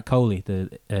mean Virat Kohli,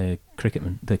 the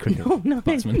cricketman, the cricket No.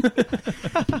 batsman?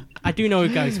 I do know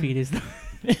who Gary Speed is. Though.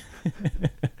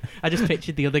 I just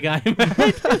pictured the other guy in my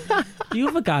head. The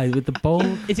other guy with the bowl.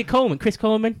 Is it Coleman? Chris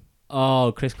Coleman?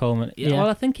 Oh, Chris Coleman. Yeah. Yeah. Well,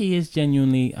 I think he is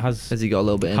genuinely Has he got a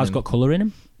little bit in has him? got colour in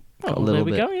him. Got a Oh, little there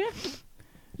we bit. go. Yeah.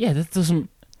 Yeah, that doesn't.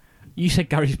 You said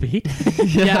Gary Speed.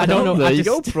 Yeah, I don't know. There I you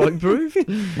just- go, proof.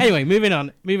 Anyway, moving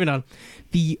on.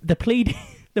 The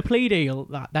plea deal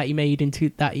that he made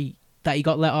into that he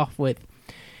got let off with.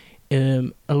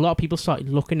 A lot of people started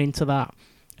looking into that,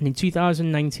 and in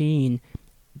 2019,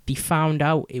 they found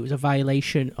out it was a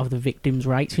violation of the victims'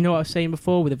 rights. You know what I was saying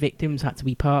before, where the victims had to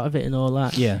be part of it and all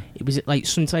that. Yeah. It was like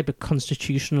some type of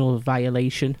constitutional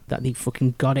violation that they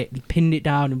fucking got it. They pinned it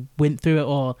down and went through it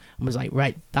all and was like,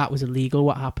 right, that was illegal.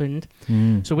 What happened?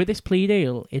 Mm. So with this plea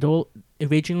deal,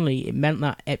 it meant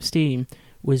that Epstein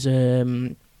was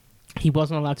he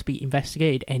wasn't allowed to be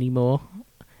investigated anymore,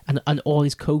 and all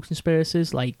his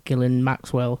co-conspirators like Ghislaine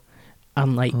Maxwell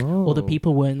and like other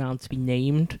people weren't allowed to be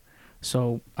named.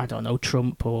 So I don't know,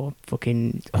 Trump or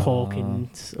fucking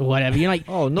Hawkins or whatever. You know, like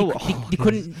Oh no! they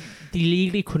couldn't, they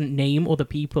legally couldn't name other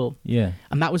people, Yeah.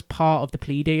 and that was part of the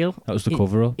plea deal That was the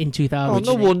cover up. in 2000.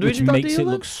 Oh, no wonder he Which did that makes deal it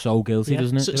then. look so guilty, Yeah.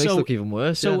 doesn't it? So- It makes it look even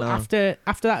worse. So yeah, after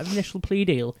that initial plea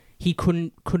deal, he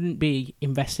couldn't be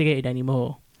investigated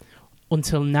anymore.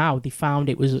 Until now, they found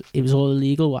it was all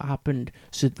illegal what happened.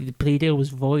 So the plea deal was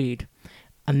void.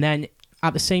 And then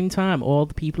at the same time, all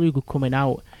the people who were coming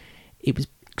out, it was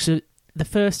so the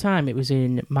first time it was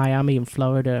in Miami and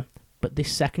Florida, but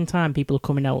this second time people are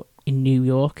coming out in New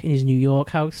York, in his New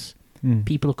York house.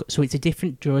 Mm. So it's a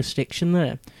different jurisdiction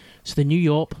there. So the New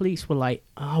York police were like,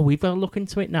 "Oh, we've got to look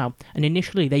into it now." And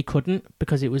initially they couldn't,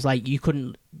 because it was like you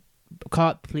couldn't.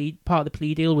 Part of the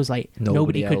plea deal was like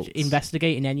nobody else. could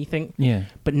investigate in anything, Yeah.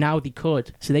 but now they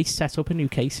could. So they set up a new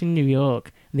case in New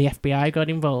York, and the FBI got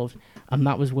involved, and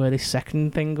that was where this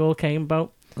second thing all came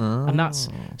about. And that's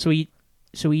so he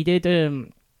did.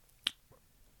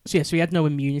 So he had no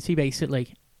immunity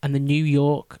basically, and the New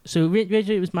York. So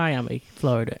originally it was Miami,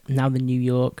 Florida. Now the New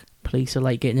York police are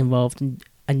like getting involved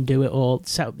and do it all,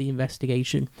 set up the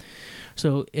investigation.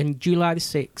 So in July the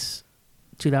 6th,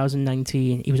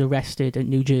 2019, he was arrested at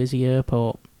New Jersey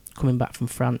airport coming back from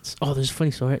France. Oh, there's a funny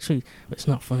story actually, but it's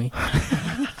not funny.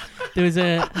 There was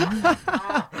a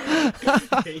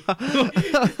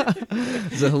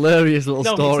It's a hilarious little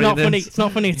no, story. it's not this. funny. It's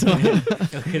not funny at all.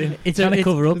 It's Trying to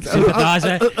cover up,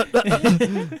 sympathiser.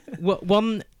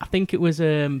 One, I think it was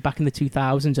back in the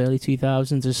 2000s, early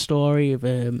 2000s, a story of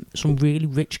some really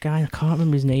rich guy. I can't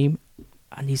remember his name,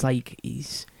 and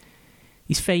he's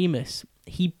famous.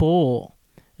 He bought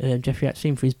Jeffrey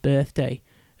Epstein for his birthday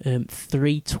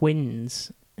 3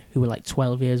 twins who were like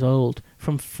 12 years old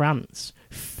from France.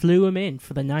 Flew him in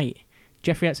for the night.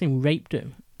 Jeffrey Epstein raped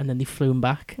him, and then they flew him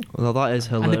back. Well, that is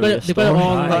And they've got it- hilarious. they've got it story.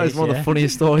 all That is nice, one of yeah. the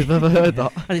funniest stories I've ever heard.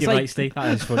 That. And it's You're like right, Steve.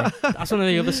 That is funny. that's one of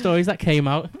the other stories that came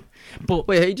out. But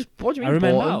Wait, he just what do you I mean?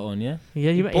 remember bought that them? one, yeah.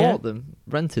 yeah, He you bought them,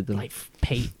 rented them. like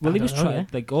paid. Well, I he was don't know, yeah.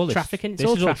 like all this. Trafficking, it's This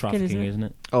all is all trafficking, isn't it? isn't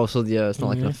it? Oh, so yeah, it's not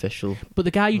like an Yeah. official. But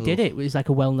the guy who did Ugh. it was like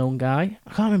a well-known guy.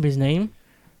 I can't remember his name.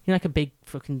 He's like a big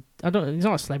fucking. He's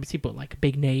not a celebrity, but like a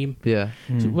big name. Yeah,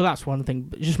 So, Mm. well, that's one thing.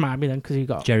 But it just reminded me then because he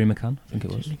got. Jerry McCann, I think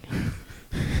it was.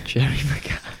 Jerry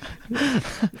McCann.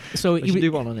 So We he should was.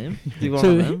 do one on him. Do one So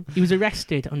on him. he was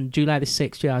arrested on July the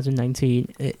 6th,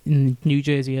 2019 in New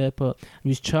Jersey airport. And he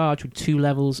was charged with 2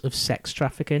 levels of sex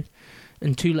trafficking.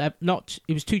 And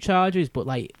it was 2 charges, but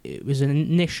like it was an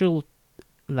initial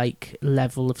like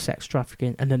level of sex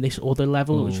trafficking, and then this other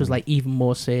level which was Ooh. like even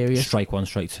more serious. Strike 1,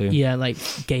 strike 2. Yeah, like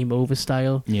game over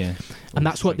style. Yeah. And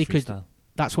that's what they could-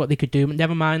 That's what they could do.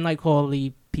 Never mind like all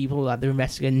the people that they're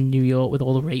investigating in New York with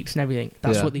all the rapes and everything.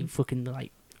 That's Yeah. what they fucking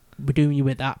like. We're doing you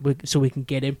with that so we can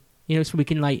get him. You know, so we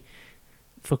can like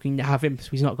fucking have him, so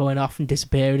he's not going off and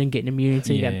disappearing and getting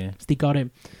immunity Yeah, again. yeah. So they got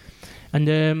him, and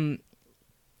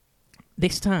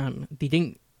this time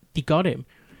they got him,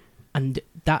 and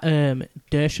that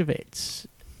Dershowitz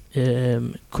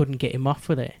couldn't get him off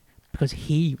with it because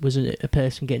he was a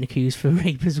person getting accused for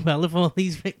rape as well of all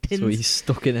these victims. So he's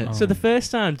stuck in it. Oh. So the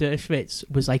first time Dershowitz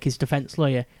was like his defense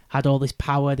lawyer, had all this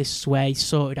power, this sway,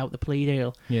 sorted out the plea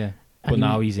deal. Yeah. And But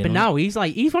now he's in But on now he's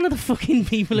one of the fucking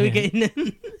people who are Yeah.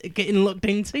 getting looked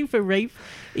into for rape.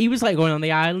 He was like going on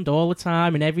the island all the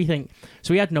time and everything.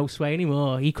 So he had no sway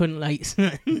anymore. He couldn't like.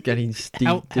 So Getting steeped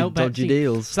Help in dodgy Epstein.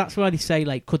 deals. that's why they say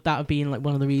like, could that have been like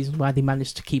one of the reasons why they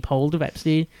managed to keep hold of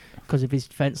Epstein? because of his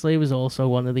defence lawyer was also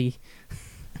one of the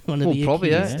Well,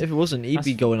 probably, accused. yeah. If it wasn't, he'd be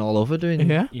That's- going all over doing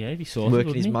Yeah. Yeah, he'd be sorted, working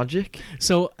wouldn't his he? magic.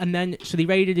 So they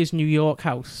raided his New York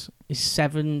house, his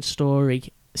 7-story,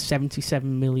 $77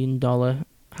 million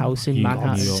house in Huge.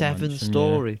 Manhattan, New York Seven mansion,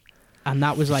 story. and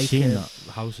that was like Seen that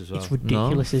house as well. it's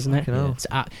ridiculous, No, isn't it? fucking hell. It's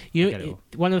I get it.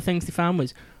 one of the things they found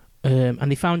was,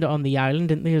 and they found it on the island,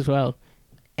 didn't they, as well?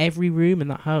 Every room in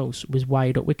that house was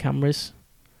wired up with cameras.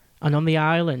 And on the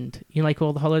island, like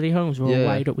all the holiday homes were all Yeah.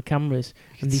 wired up with cameras.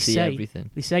 You And can see everything.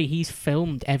 they say he's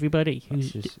filmed everybody.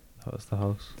 That's the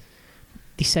house.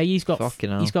 They say he's got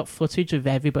Fucking hell. he's got footage of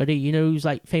everybody. Who's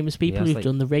like famous people that's who've like-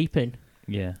 done the raping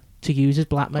Yeah. to use as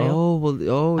blackmail. Oh,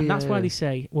 well, and yeah. that's why they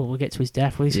say, well, we'll get to his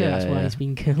death. Well, they say Yeah, that's why yeah. he's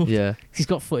been killed. Yeah. He's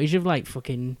got footage of like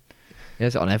fucking Yeah,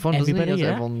 it's on everyone, doesn't Everybody, it? He has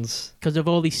yeah. everyone's... because of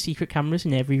all these secret cameras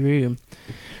in every room.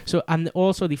 So and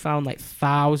also they found like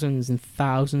thousands and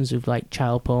thousands of like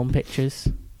child porn pictures.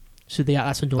 So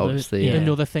that's Obviously, yeah.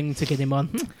 another thing to get him on.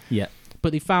 Yeah.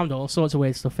 But they found all sorts of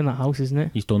weird stuff in that house, isn't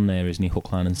it? He's done there, isn't he?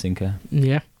 Hook, line and sinker.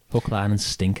 Yeah. Hook, line and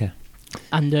stinker.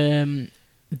 And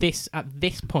this at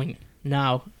this point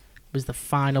now was the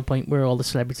final point where all the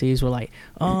celebrities were like,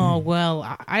 "Oh well,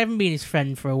 I haven't been his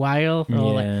friend for a while,"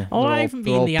 or like, Yeah. "Oh, They're I all- haven't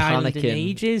they're been all the island in panicking.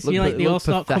 ages." Look, Like they all look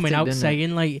start coming pathetic, out didn't it?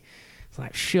 saying like, "It's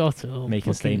like shut up,"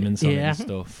 Making fucking-" statements on it yeah. and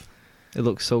stuff. It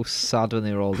looked so sad when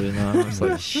they were all doing that. I was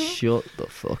like, shut the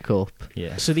fuck up.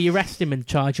 Yeah. So they arrest him and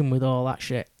charge him with all that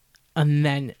shit. And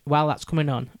then while that's coming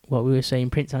on, what we were saying,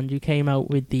 Prince Andrew came out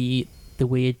with the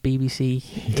weird BBC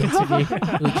interview,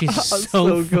 which is so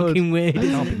so good. fucking weird.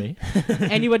 Can't be me.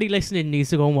 Anybody listening needs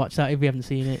to go and watch that if you haven't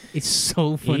seen it. It's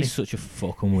so funny. He's such a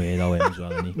fucking weirdo him as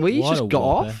well, isn't he? Well, he's What a just got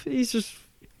whopper. off. He's just...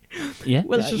 Yeah.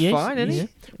 Well, it's just yeah, fine, isn't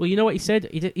he? Well, you know what he said?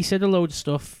 He said a load of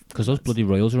stuff. Because those bloody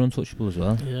royals are untouchable as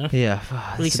well. Yeah. Yeah.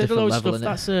 Well, he said a load of stuff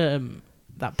that's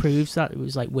that proves that it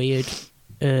was like weird.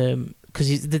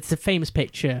 Because there's a famous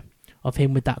picture of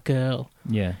him with that girl,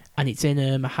 Yeah. and it's in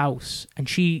a house, and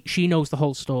she knows the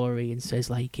whole story and says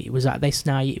like it was at this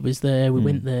night, it was there, we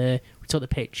went there, we took the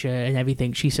picture and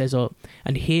everything. She says, "Oh,"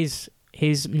 and his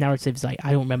narrative's like,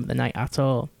 "I don't remember the night at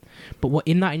all." But what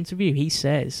in that interview he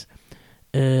says,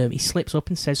 he slips up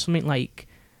and says something like,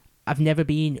 "I've never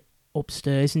been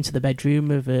upstairs into the bedroom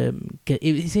of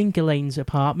it's in Ghislaine's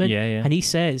apartment." Yeah, yeah. And he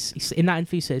says in that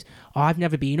interview, he says, "Oh, I've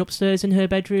never been upstairs in her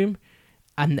bedroom,"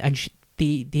 and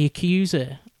the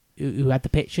accuser who had the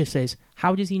picture says,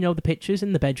 "How does he know the pictures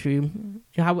in the bedroom?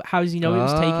 How does he know it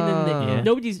was taken in the?" Yeah.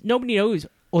 Nobody knows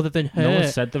other than her. No one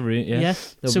said the room. Yeah.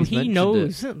 So Nobody's he mentioned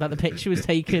knows that the picture was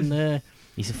taken there.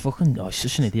 He's a fucking. Oh, he's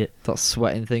such an idiot. That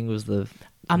sweating thing was the...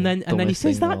 And then he dumbest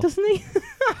says thing that, of all. doesn't he?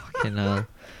 Fucking hell.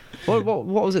 What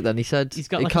was it then? He said, He's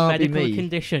got it like a can't be medical me.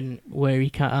 condition where he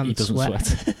can't He doesn't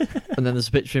sweat. And then there's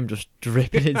a picture of him just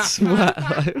dripping in sweat.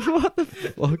 Like, what the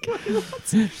fuck?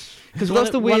 Because that's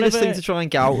the weirdest thing to try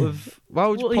and get out of. Why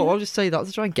would Well, you just say that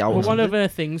to try and get out Well, of one of something? her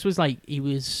things was like he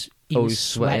was he's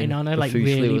sweating on her like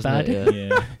profusely, really wasn't bad. it? Yeah.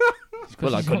 Yeah.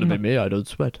 Well, that couldn't have been me. I don't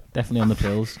sweat. Definitely on the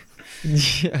pills.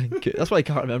 Yeah, that's why I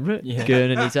can't remember it. Yeah.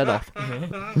 Gurning his head off.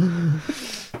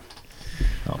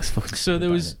 Oh, it's fucking. So there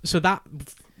was that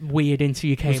weird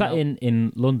interview came Was that out.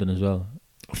 in London as well?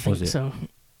 I think was it? so.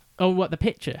 Oh, what, the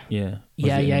picture? Yeah.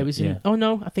 It was in. Oh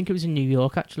no, I think it was in New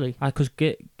York actually. Because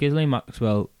Ghislaine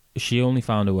Maxwell, she only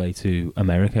found her way to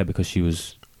America because she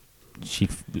was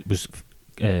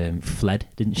fled,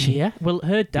 didn't she? Yeah. Well,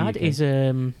 her dad UK.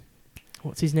 is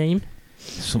what's his name?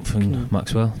 Something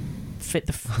Maxwell. Fit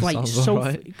the like Sounds so.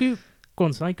 alright. Go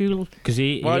on, I Google. Because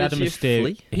he Why had a did she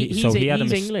mysterious. flee?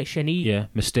 He's English, and he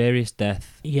mysterious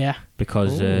death yeah.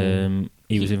 because Oh.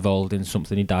 he was involved in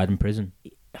something. He died in prison.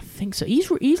 I think so. He's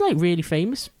like really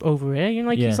famous over here. You know,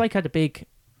 like Yeah. he's like had a big.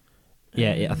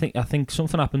 Yeah, I think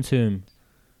something happened to him,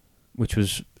 which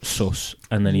was sus,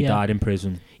 and then he Yeah. died in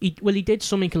prison. He did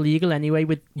something illegal anyway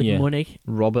with Yeah. money.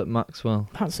 Robert Maxwell.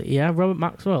 That's it. Yeah, Robert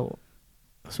Maxwell.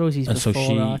 I suppose he's And so before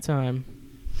she- our time.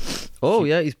 Oh,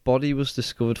 yeah, his body was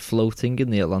discovered floating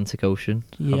in the Atlantic Ocean,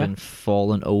 Yeah. having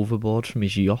fallen overboard from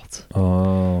his yacht.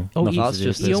 Oh, Oh, nothing That's to do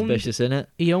just with he this. owned- suspicious, innit?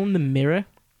 He owned the Mirror,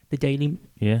 the Daily,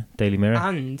 Yeah, Daily Mirror.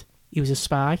 and he was a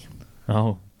spy,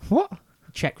 Oh, What?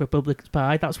 Czech Republic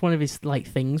spy. That's one of his like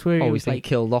things where he Oh, was he's been like,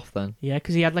 killed off then. yeah,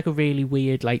 because he had like a really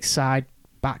weird like side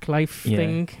back life Yeah.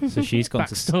 thing. so she's gone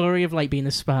to Backstory of like being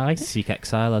a spy. seek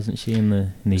exile, hasn't she, in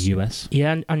the US?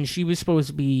 Yeah, and she was supposed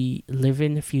to be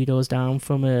living a few doors down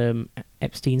from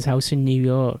Epstein's house in New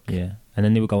York. Yeah, and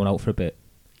then they were going out for a bit.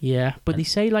 Yeah, but they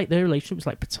say like their relationship was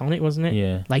like platonic, wasn't it?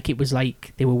 Yeah, Like it was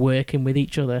like they were working with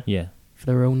each other yeah, for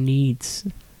their own needs.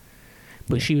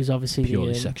 But Yeah. she was obviously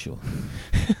purely the, sexual.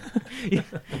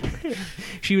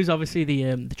 she was obviously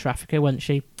the trafficker, wasn't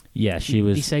she? Yeah, she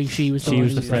was. They say she was the She one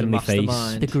was who the was friendly like, face.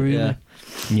 mastermind. the groomer.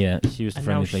 Yeah, she was the And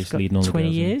friendly now she's face got leading all the 20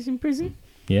 girls in. years in prison.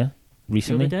 Yeah,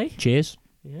 recently. day. Cheers.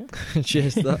 Yeah.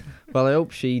 Just that. Well, I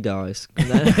hope she dies. And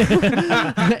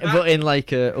then- but in like,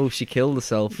 she killed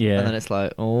herself. Yeah. And then it's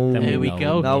like, oh, Then Here we know,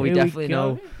 go. now we Here definitely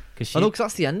go. know. Cause she, Oh no, because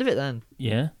that's the end of it then.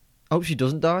 yeah. I hope she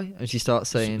doesn't die, and she starts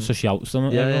saying, So she outs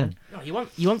them. Yeah, everyone. No,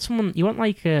 you want someone. You want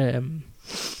like I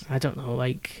don't know,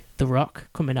 like The Rock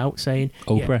coming out saying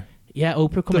Oprah. Yeah,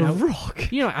 Oprah coming The out.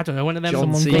 Rock. You know, I don't know, one of them.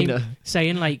 John someone Cena.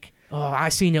 saying like, "Oh, I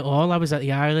seen it all. I was at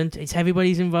the island. It's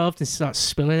everybody's involved," and starts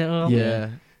spilling it all. Yeah.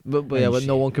 But yeah, And but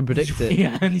no one can predict it.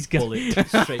 Yeah, and he's got Bullet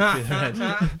straight through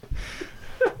the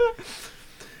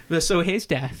head. So his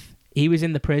death, he was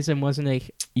in the prison, wasn't he?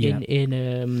 Yeah. In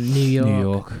New York. New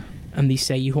York. And they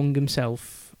say he hung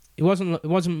himself. It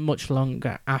wasn't much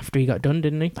longer after he got done,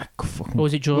 didn't he? Fucking Or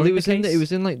was it during Well, he the was in. case? He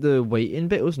was in like the waiting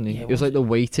bit, wasn't he? Yeah, it was like the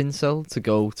waiting cell to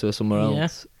go to somewhere Yeah.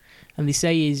 else. And they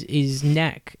say his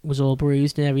neck was all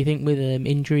bruised and everything with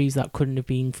injuries that couldn't have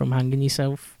been from hanging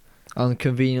yourself. And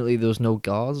conveniently, there was no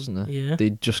guards, wasn't there? Yeah.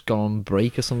 They'd just gone on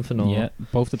break or something. Or Yeah,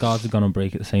 both the guards had gone on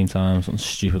break at the same time, something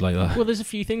stupid like that. Well, there's a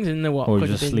few things in there. What Or he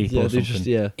could was have been? asleep. yeah, or they just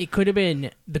something. It could have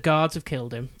been the guards have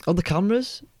killed him. Oh, the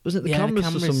cameras? Wasn't it the Yeah, the cameras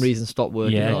for some cameras. reason stopped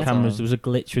working? Yeah, all the cameras. time? There was a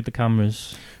glitch with the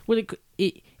cameras. Well,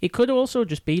 it could also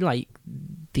just be like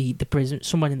the prison.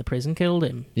 Someone in the prison killed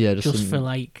him Yeah, just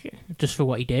for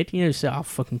what he did. You know, so I'll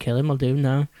fucking kill him. I'll do him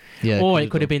now. Yeah, Or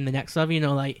it could have been the next level. You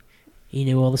know, like he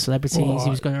knew all the celebrities. He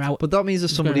was going to out. But that means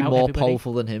there's He's gonna somebody out more everybody.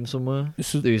 powerful than him somewhere.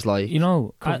 So, Who's like, you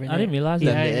know, I Covering didn't it. realise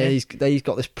Yeah, that. he's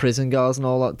got this prison guards and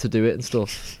all that to do it and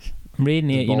stuff. I'm reading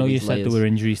it. You know, you These said there layers. were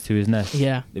injuries to his neck.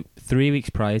 Yeah. 3 weeks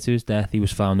prior to his death, he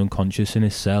was found unconscious in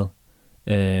his cell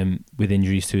with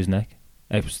injuries to his neck.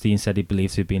 Epstein said he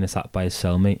believed he'd been attacked by his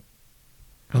cellmate.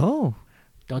 Oh,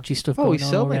 Dodgy stuff oh, going his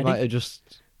on cellmate already. might have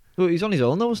just. Well, he's on his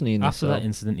own though, wasn't he? In the After cell? that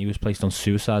incident, he was placed on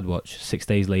suicide watch. 6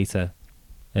 days later,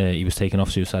 he was taken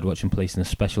off suicide watch and placed in a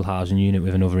special housing unit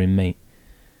with another inmate.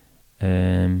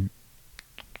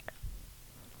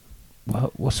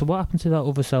 So what happened to that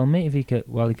other cellmate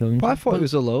while he killed him? But I thought he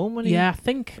was alone when he. Yeah,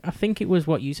 I think it was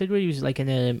what you said. Where he was like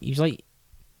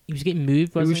he was getting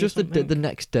moved. It Wasn't was he, just or something? the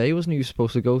next day, wasn't he? He was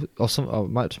supposed to go or something. Oh, I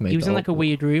might have just made He was that in up, like a but-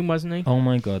 weird room, wasn't he? Oh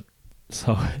my god.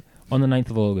 So, on the 9th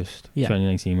of August, Yeah.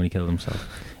 2019, when he killed himself,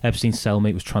 Epstein's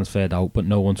cellmate was transferred out, but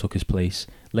no one took his place.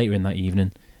 Later in that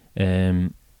evening,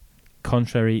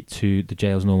 contrary to the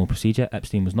jail's normal procedure,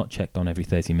 Epstein was not checked on every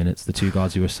 30 minutes. The two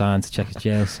guards who were assigned to check his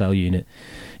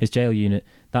jail unit,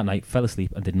 that night fell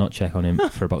asleep and did not check on him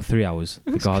for about 3 hours.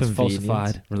 The guards convenient.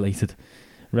 falsified related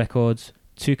records.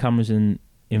 2 cameras in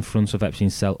front of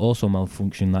Epstein's cell also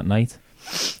malfunctioned that night.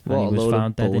 What a And he was load of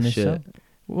found dead in his cell. bullshit.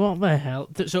 What the hell?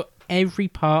 So every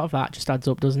part of that just adds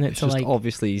up, doesn't it? It's To just like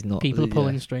obviously he's not. people are yeah.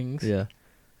 pulling strings. Yeah.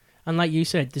 And like you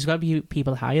said, there's got to be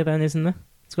people higher then, isn't there?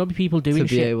 There's got to be people doing To be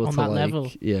shit able on to that like,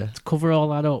 level yeah. to cover all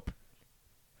that up.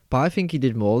 But I think he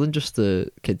did more than just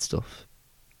the kid stuff.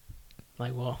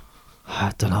 Like what?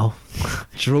 I don't know.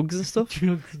 Drugs and stuff.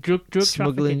 Drug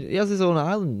Smuggling. trafficking. He has his own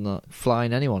island, and that,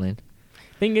 flying anyone in.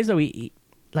 Thing is though, it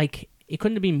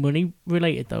couldn't have been money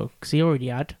related though, because he already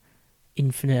had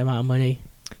infinite amount of money.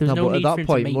 There was No, no but at need for that him to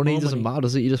point, make money more doesn't money. matter,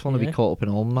 does it? You just want to Yeah. be caught up in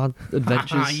all mad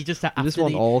adventures. you just You just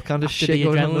want all kind of after shit the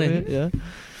going on. adrenaline. With it, yeah.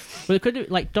 Well, it could have,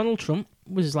 like Donald Trump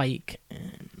was like,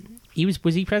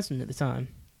 was he president at the time?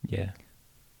 Yeah.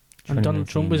 And Donald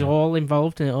Trump was yeah. all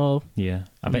involved in it all. Yeah,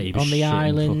 I bet he was on the shitting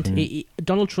island. fucking-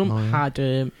 Donald Trump Oh, yeah.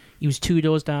 had he was 2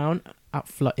 doors down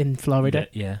in Florida.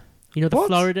 Yeah, You know the What?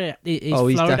 Florida. His Oh,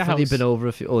 he's Florida definitely house. been over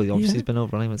a few. Oh, obviously Yeah. he's been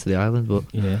over. I went to the island, but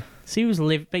yeah. So he was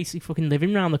basically fucking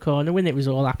living around the corner when it was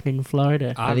all happening in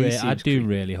Florida. I And he do seems creepy.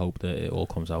 really hope that it all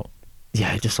comes out.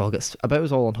 yeah, it just all gets. I bet it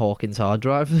was all on Hawkins' hard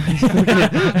drive.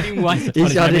 What? he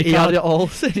his had memory it card. all.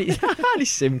 He had his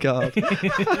SIM card.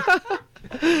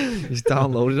 He's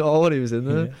downloaded it all when he was in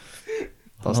there.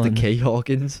 That's Oh, the and- key,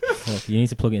 Hawkins. Look, you need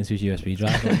to plug it into his USB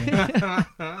drive.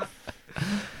 don't you?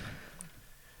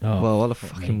 Oh, Well, what a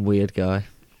fuck fucking me. weird guy.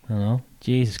 I don't know.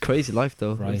 Jesus, It's crazy life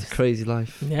though. It's Christ. a crazy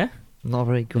life. Yeah. Not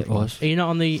very good. it was. Are you not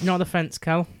on the fence,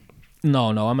 Cal? No,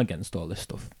 I'm against all this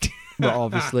stuff. But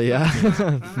obviously,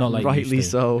 yeah. Not like you rightly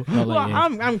used to. so. Not Well,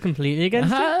 like you. I'm completely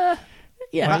against it.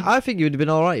 Yeah. I think you would have been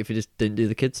all right if you just didn't do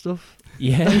the kid stuff.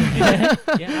 Yeah.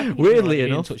 Yeah. Weirdly He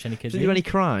didn't enough, touch any kids. didn't do any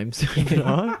crimes.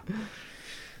 All right.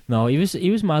 No, he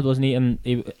was mad, wasn't he? And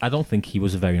I don't think he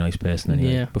was a very nice person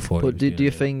anyway. Yeah. Before, he But was do doing you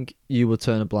it. think you would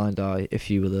turn a blind eye if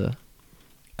you were there?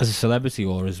 as a celebrity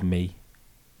or as me?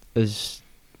 As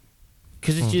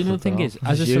Because Oh, you know the fuck thing that. is,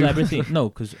 as a You? celebrity, no,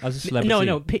 because as a celebrity,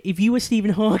 No. If you were Stephen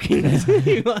Hawking, as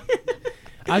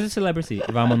a celebrity,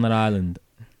 if I'm on that island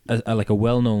like a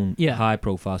well-known, Yeah.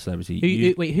 high-profile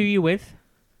celebrity. Who are you with?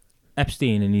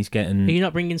 Epstein, and he's getting. Are you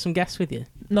not bringing some guests with you?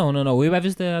 No.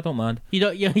 Whoever's there, I don't mind. You're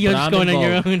But just I'm going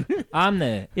involved. on your own. I'm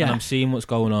there, Yeah. and I'm seeing what's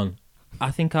going on.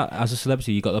 I think as a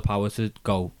celebrity, you got the power to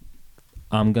go.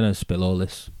 I'm gonna spill all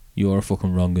this. You're a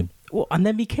fucking wrong'un. What, and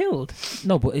then be killed?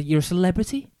 No, but you're a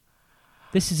celebrity.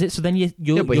 This is it. So then you're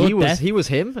Yeah, but you're he was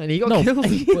him, and he got No, killed.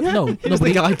 He but no, was but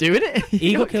the guy doing it.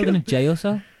 he got killed in a jail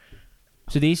cell.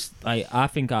 So these, I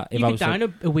think, if You I could was, die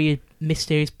in a weird,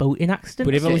 mysterious boating accident.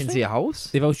 But if I Get was- into your house,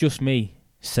 if I was just me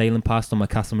sailing past on my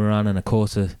catamaran and I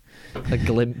caught a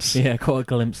glimpse.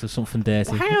 glimpse of something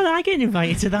dirty. How am I getting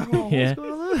invited to that? Yeah.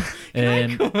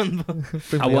 Come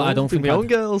on, I don't think my own I'd-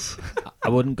 girls. I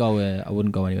wouldn't go. I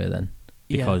wouldn't go anywhere then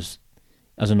Yeah. because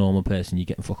as a normal person, you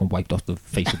get fucking wiped off the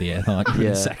face of the earth like Yeah.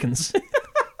 in seconds.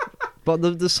 But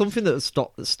there's something that's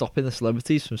stopping the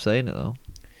celebrities from saying it though.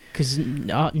 Because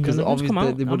none of them's obviously come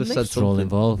out. they would have haven't said They're all something.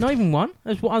 involved. Not even one.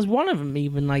 As one of them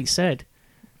even said,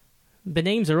 the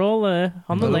names are all on the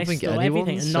I don't list think or anyone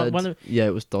everything, and said, not one of. yeah,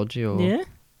 it was dodgy or. Yeah.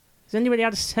 Has anybody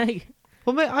had to say?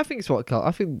 Well, mate, I think it's what.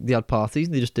 I think they had parties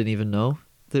and they just didn't even know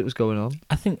that it was going on.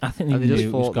 I think they And they just knew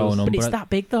it was thought there was- going on. But it's I- that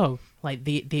big though. Like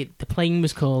the plane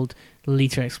was called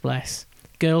Lolita Express.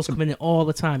 Girls coming in all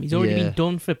the time. He's already Yeah. been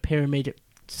done for pyramid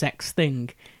sex thing.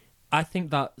 I think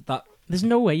that There's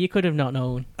no way you could have not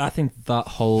known. I think that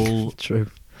whole True.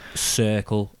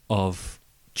 circle of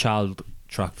child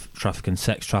trafficking,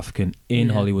 sex trafficking in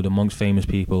Yeah. Hollywood amongst famous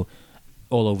people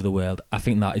all over the world, I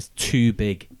think that is too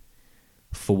big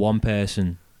for one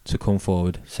person to come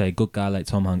forward, say a good guy like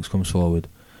Tom Hanks comes forward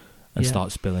and Yeah.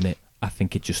 start spilling it. I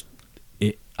think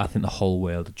I think the whole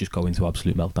world would just go into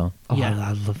absolute meltdown. Oh, Yeah.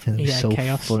 I love it. It'd be Yeah, so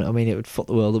chaos. funny. I mean, it would fuck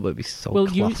the world up, but it'd be so. Well,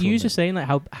 class, you wouldn't were it? saying like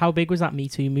how big was that Me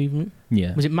Too movement?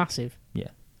 Yeah. Was it massive? Yeah.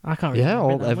 I can't Yeah,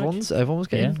 remember. that much. everyone was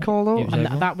getting Yeah. called It out. was And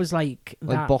everyone. that was like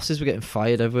that. Bosses were getting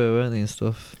fired everywhere, weren't they, and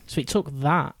stuff. So it took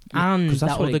that Yeah, and 'cause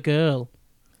that's that what other it- girl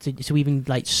to even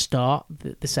like start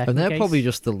the second. And they're case. probably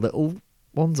just the little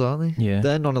ones, aren't they? Yeah.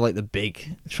 They're none of like the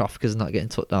big traffickers not getting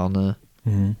took down there.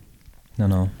 Mm-hmm.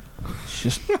 No. It's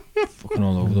just fucking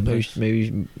all over the place.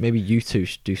 Maybe you two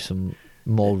should do some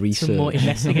more research. some more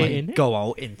investigating. Like, go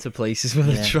out into places where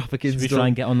Yeah. the trafficking's Should we done. try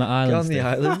and get on that Get island? on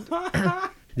the Steve? island.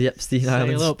 The Epstein Sail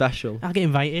Island up. special. I'll get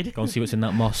invited. Go and see what's in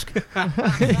that mosque.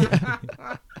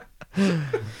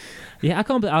 Yeah, I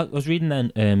can't believe I was reading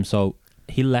then. So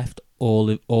he left all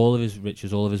of his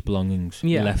riches, all of his belongings.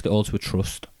 Yeah. He left it all to a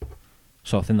trust.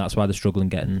 So I think that's why they're struggling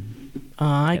getting.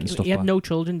 Getting stuff He had back. no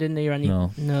children, didn't he? Or any?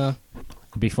 No. No.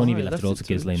 It'd be funny if he Oh, left it all to left it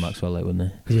to Ghislaine a- Maxwell, like,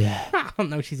 wouldn't Yeah. I don't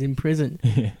know. She's in prison.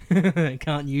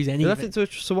 Can't use any. They Of left it. it to a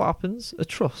trust. So what happens? A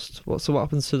trust. So what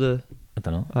happens to the I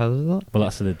don't know. island? Of that? Well,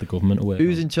 that's the government away.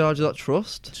 Who's in charge of that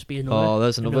trust? Just be another. Oh,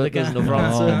 there's another guy. answer.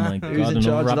 Oh my God, Who's in another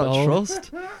charge of rabbit that hole. trust?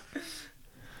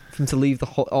 For him to leave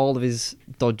all of his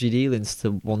dodgy dealings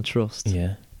to one trust.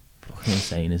 Yeah. Fucking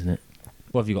insane, isn't it?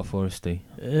 What have you got for us, Steve?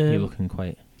 You're looking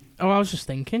quite. Oh, I was just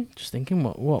thinking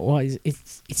what is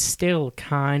it's still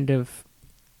kind of,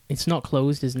 it's not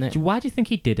closed, isn't it? Why do you think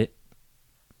he did it?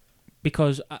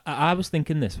 Because I was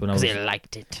thinking this when I was.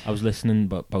 liked it. I was listening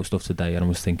about stuff today, and I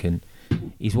was thinking,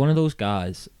 he's one of those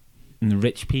guys, and the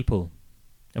rich people,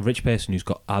 a rich person who's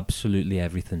got absolutely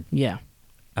everything, Yeah.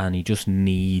 and he just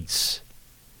needs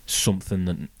something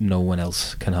that no one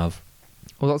else can have.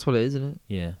 Well, that's what it is, isn't it?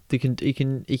 Yeah,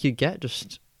 He could get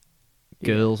just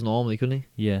girls normally, couldn't he?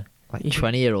 yeah. Like He could-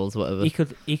 20-year-olds, whatever. He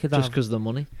could just have because of the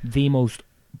money. the most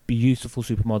beautiful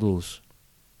supermodels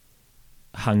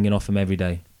hanging off him every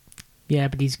day, Yeah,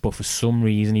 but he's but for some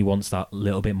reason he wants that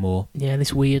little bit more.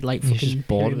 this weird like He's fucking just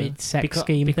bored of pyramid it. sex Because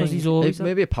scheme because thing. he's always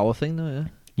Maybe a power thing, though. Yeah.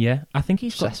 yeah. I think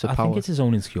he's got. Obsessed with I think power. it's his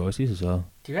own insecurities as well.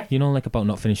 Do you reckon? You know, like about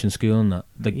not finishing school and that.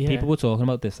 Like Yeah. people were talking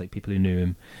about this, like people who knew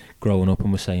him growing up,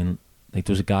 and were saying like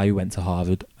there was a guy who went to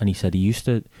Harvard, and he said he used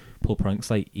to pull pranks.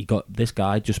 Like he got this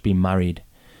guy just been married.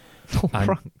 And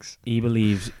Pranks. He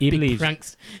believes Big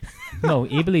pranks. no,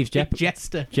 he believes Big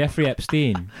jester. Jeffrey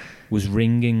Epstein was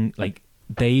ringing like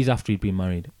days after he'd been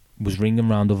married, was ringing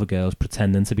round other girls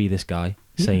pretending to be this guy,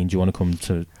 saying, "Do you want to come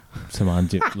to mine?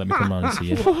 Let me come round and see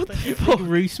you." Big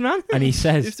Roos man. And he He's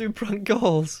says doing prank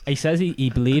calls. he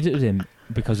believes it was him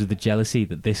because of the jealousy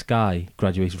that this guy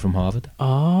graduated from Harvard.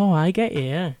 Oh, I get you.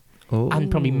 Yeah. Oh.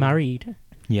 And probably married.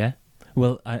 Yeah.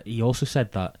 Well, he also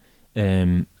said that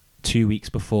 2 weeks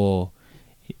before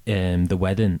the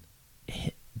wedding,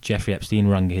 Jeffrey Epstein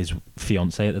rang his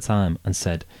fiancée at the time and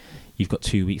said, "You've got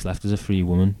 2 weeks left as a free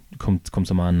woman. Come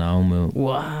to mine now, and we'll."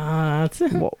 What?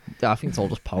 What? I think it's all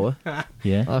just power.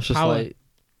 Yeah. That's just Power. like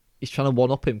he's trying to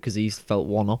one up him because he's felt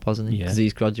one up, hasn't he? Yeah. Because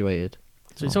he's graduated.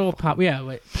 So it's all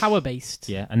power based.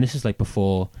 Yeah, and this is like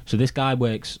before. So this guy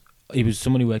works. He was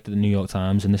someone who worked at the New York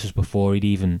Times, and this was before he'd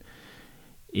even.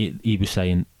 He was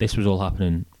saying this was all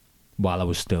happening while I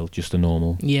was still just a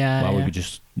normal. Yeah. While we were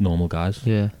just normal guys.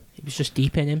 Yeah. It was just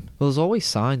deep in him. Well, there's always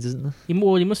signs, isn't there? He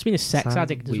must have been a sex Sounds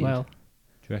addict as weird. well. Do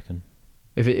you reckon?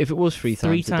 If it was three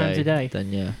times a day,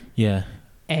 then yeah. Yeah.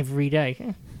 Every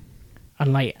day.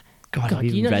 And like, God,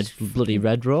 you know, bloody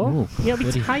red raw. Ooh, you'll be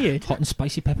bloody tired. Hot and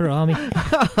spicy pepper army.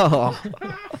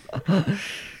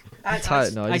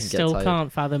 I still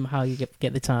can't fathom how you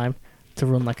get the time to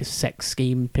run like a sex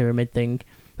scheme pyramid thing.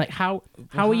 Like how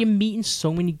are you meeting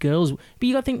so many girls? But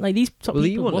you got to think like these top Well,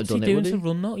 he people. wouldn't What's have he done it, doing would to he?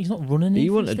 run? No, he's not running it. He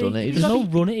wouldn't have done it. There's no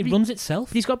run it. It runs itself.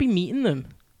 But he's got to be meeting them.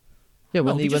 Yeah,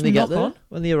 when No, they you just get knock there, on.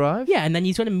 when they arrive. Yeah, and then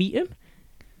he's going to meet him.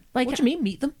 Like, What do you mean,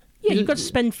 meet them? yeah, you've got to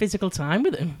spend physical time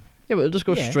with him. Yeah, but it'll just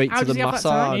go Yeah. straight How to does the he have that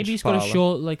time? massage. Maybe he's got a parlour.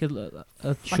 short, like a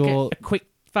Like short, a quick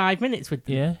 5 minutes with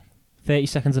them. yeah, 30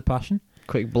 seconds of passion.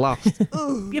 quick blast.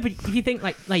 Yeah, but if you think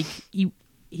like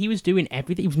he was doing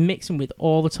everything, he was mixing with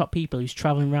all the top people. He was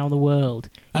traveling around the world.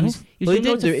 He was Well, he doing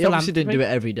loads of obviously didn't do it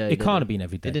philanthropy every day. It did can't he? have been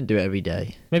every He day. didn't do it every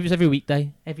day. Maybe it's every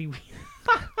weekday. every week.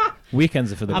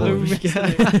 Weekends are for the I'm boys. You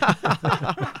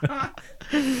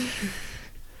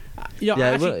know, Yeah,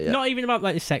 actually, well, yeah. not even about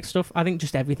like the sex stuff. I think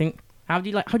just everything. How do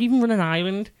you even run an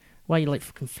island while you're like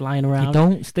fucking flying around? You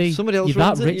don't stay. Somebody else You're that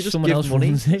runs it, rich. you just Someone give else money,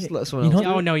 runs it. just let someone You else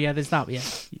know- do Oh no, yeah, there's that. Yeah,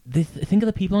 Think of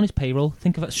the people on his payroll.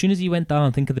 Think of as soon as he went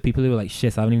down. Think of the people who were like,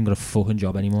 shit, I haven't even got a fucking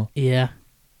job anymore. yeah,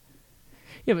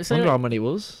 yeah. But say Wonder how many it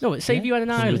was. no, but say if Yeah. you had an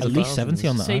Hundreds At island. of least 70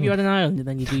 on that. Say if you island. had an island, and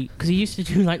then you do because he used to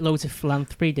do like loads of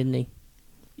philanthropy, didn't he?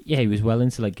 Yeah, he was well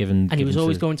into like giving. And he was giving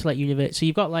always to- going to like university. So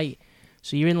you've got like,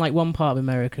 so you're in like one part of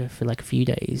America for like a few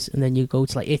days, and then you go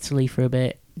to like Italy for a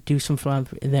bit, do some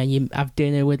philanthropy, and then you have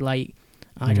dinner with like,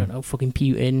 I don't know, fucking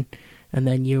Putin, and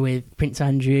then you're with Prince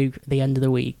Andrew at the end of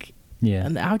the week. Yeah.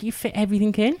 And how do you fit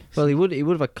everything in? Well, he would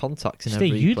have had contacts in Steve,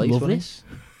 every you'd place. love wouldn't this.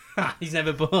 He's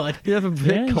never bored. he? He'd have a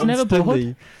bit Yeah, he's never bored.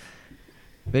 constantly.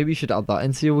 Maybe you should add that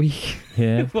into your week.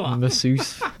 Yeah. What?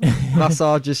 Masseuse.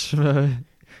 Massages from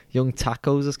Young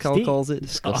Tacos, as Cal Steve- calls it.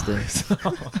 Disgusting.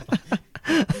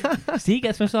 Steve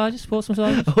gets massages, sports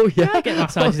massages. Oh, yeah. I get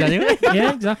massages anyway.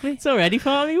 Yeah, exactly. It's already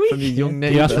part of my From week. your young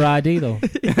Do you ask for neighbour. ID though?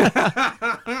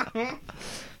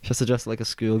 Just dressed like a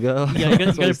schoolgirl. Yeah, you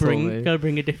That's what he's told me. gotta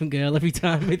bring a different girl every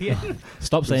time with you.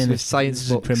 Stop saying With this. science This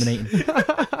is books. incriminating.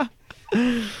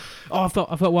 Oh, I've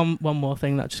got one more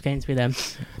thing that just came to me then.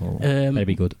 Oh, Um,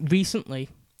 maybe good. Recently,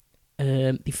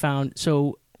 they found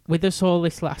so with us all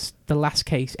the last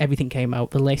case, everything came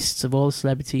out, the lists of all the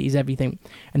celebrities, everything,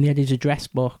 and they had his address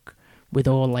book with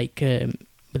all like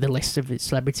with a list of his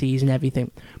celebrities and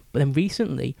everything. But then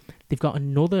recently, they've got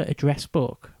another address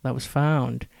book that was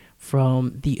found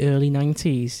from the early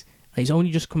 90s. And it's only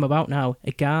just come about now.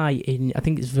 A guy in, I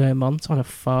think it's Vermont, on a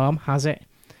farm has it.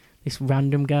 This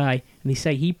random guy, and they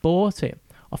say he bought it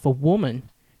off a woman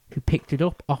who picked it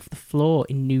up off the floor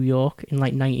in New York in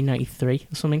like 1993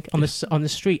 or something on the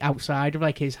street outside of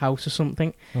like his house or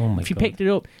something. Oh my She god. picked it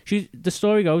up. The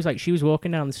story goes like she was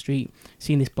walking down the street,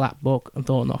 seeing this black book and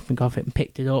thought nothing of it, and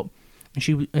picked it up. And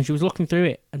she was looking through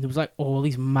it, and there was like all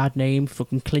these mad names,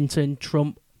 fucking Clinton,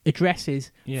 Trump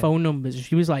addresses, Yeah. phone numbers. And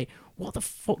she was like, "What the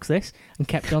fuck's this?" And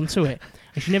kept on to it.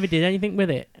 And she never did anything with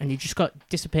it. And he just got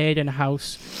disappeared in a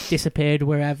house, disappeared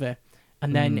wherever.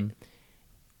 And then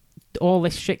all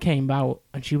this shit came out,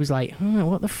 and she was like,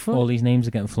 "What the fuck?" All these names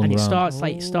are getting flung And it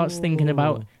around. starts thinking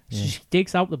about. So Yeah. she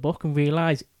digs out the book and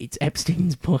realizes it's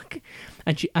Epstein's book.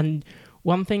 And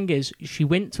one thing is, she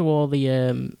went to all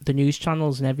the news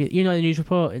channels and everything, you know, the news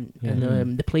report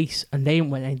and the police, and they didn't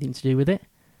want anything to do with it.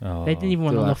 Oh. They didn't even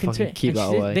want to They're look like, into "Fucking it. keep And that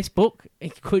she said, away." This book,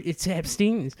 it's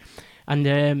Epstein's,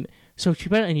 and so she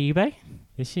went on eBay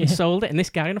Is she? and sold it, and this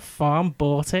guy on a farm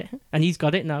bought it, and he's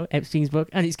got it now, Epstein's book,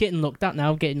 and it's getting looked at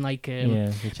now, getting like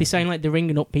Yeah. they're saying like they're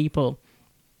ringing up people,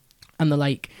 and they're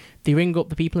like they ring up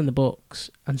the people in the books,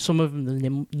 and some of them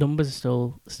the numbers are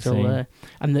still Same. there,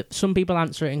 and some people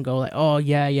answer it and go like, "Oh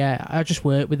yeah, I just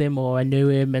worked with him or I knew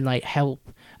him," and like help,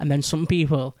 and then some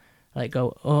people like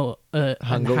go, "Oh,"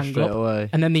 Hang and up straight away.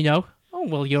 and then they know, "Oh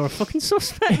well, you're a fucking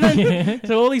suspect." Then.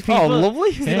 So all these people, Oh,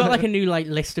 lovely. they've got like a new like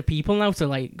list of people now to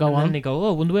like go And on. then they go,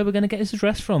 oh, wonder where we're going to get his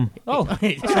address from. Oh,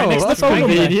 It's Oh, right next to that's the phone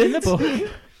number convenient. in the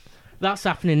book. That's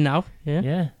happening now. Yeah.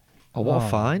 yeah. Oh, what Oh. a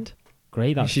find.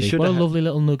 Great, She actually. should What a have- lovely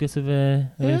little nugget of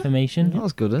information. That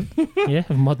was good, then. Yeah,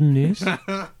 of modern news.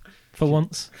 For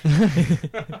once.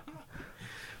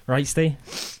 Right, Steve.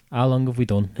 How long have we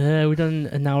done? We've done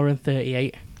an hour and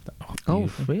 38. Oh,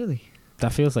 Beautiful. really?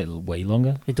 That feels like way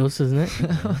longer. It does, doesn't it?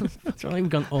 It's not like we've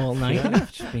gone all night. I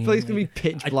feel like it's gonna be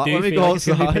pitch I black do when we feel go like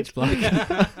it's gonna be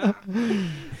outside. pitch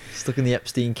black. Stuck in the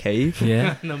Epstein cave.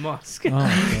 Yeah. In the mosque. Oh,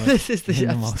 God. This is the In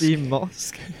the mosque. Epstein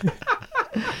mosque.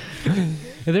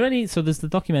 Are there any? So there's the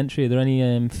documentary. Are there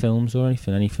any films or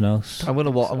anything else? I'm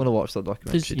gonna watch that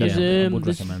documentary. There's, I would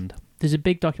there's- recommend. There's a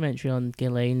big documentary on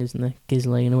Ghislaine, isn't there?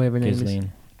 Ghislaine or whatever her name is.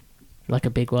 Ghislaine. Like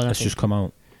a big one, I It's think. just come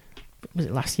out. Was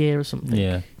it last year or something?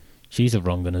 Yeah. She's a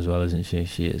wrong one as well, isn't she?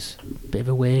 She is. Bit of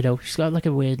a weirdo. She's got like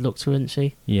a weird look to her, isn't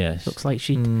she? Yes. Looks like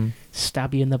she'd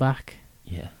stab you in the back.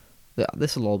 Yeah.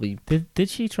 This will all be. Did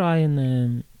she try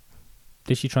and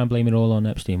blame it all on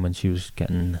Epstein when she was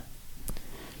getting?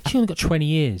 She only got 20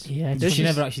 years. Yeah, She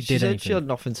never actually She did said anything. she had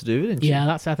nothing to do with it. Didn't she?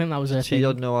 yeah. I think that was her She thing.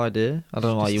 had no idea. I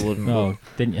don't know why you wouldn't. Oh,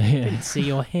 didn't you? Yeah. Didn't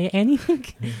see or hear anything.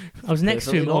 I was next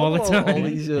to him all the time. All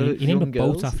these, He named a young boat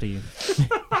girls. after you.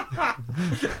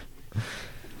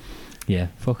 Yeah,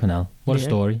 fucking hell. What a Yeah.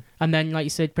 story. And then, like you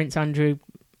said, Prince Andrew,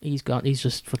 he's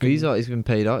just fucking. He's been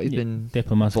paid out. He's been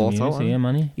Diplomatic bought out, immunity, hasn't yeah,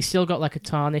 man. He's still got like a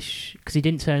tarnish because he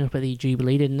didn't turn up at the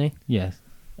Jubilee, didn't he? Yes.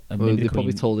 Well, they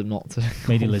probably told him not to.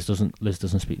 Maybe Liz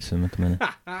doesn't speak to him at the minute.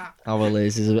 Our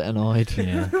Liz is a bit annoyed.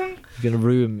 Yeah. You're gonna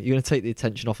ruin. You're gonna take the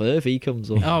attention off her if he comes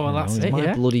up. Oh well, No, that's it's it. My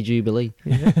Yeah. bloody jubilee.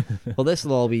 Yeah. Well, this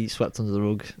will all be swept under the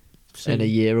rug So, in a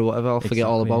year or whatever. I'll forget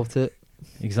all Exactly. about it.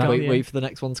 Exactly. Wait for the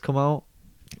next one to come out.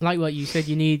 like what you said,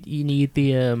 you need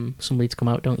the somebody to come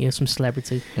out, don't you? Some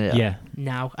celebrity Yeah.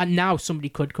 now, and now somebody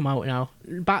could come out now.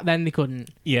 Back then they couldn't,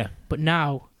 Yeah. but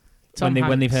now Tom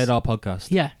When they've Hanks- heard our podcast.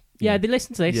 yeah, Yeah. they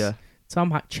listen to this. Yeah.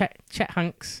 Chet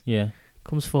Hanks Yeah.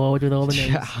 comes forward with all the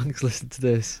names. Chet Hanks, listen to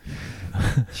this.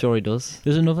 Sure, he does.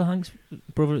 There's another Hanks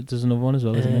brother. There's another one as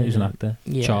well, isn't there? Who's an actor?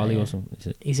 Yeah, Charlie yeah. or something. Is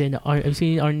it? He's in. Have you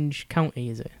seen Orange County?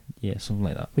 Is it Yeah, something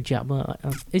like that. with Jack Black?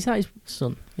 Is that his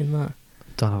son in that?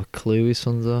 Don't have a clue his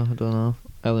sons are. I don't know.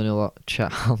 I only know that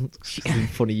Chet Hanks in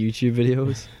funny YouTube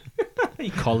videos.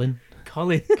 Colin.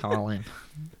 Colin. Colin.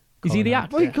 Is he the Colin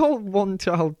actor? Why you call one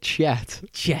child Chet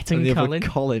Chet and and the Colin. other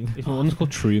Colin? There's one's called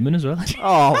Truman as well.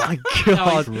 Oh my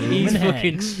god. Oh, he's Truman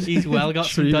fucking. Hanks. He's well got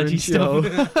some Truman dodgy Show.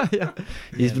 stuff. Yeah.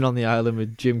 He's been on the island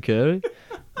with Jim Carrey.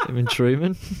 Him and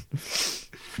Truman.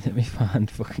 Let me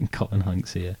find fucking Colin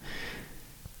Hanks here.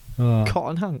 Oh,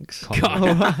 Cotton Hanks. Colin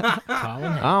Oh, Hanks.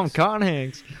 I'm Cotton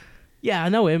Hanks. Yeah, I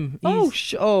know him.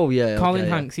 He's Yeah. Colin okay,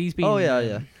 yeah. Hanks. He's been. Oh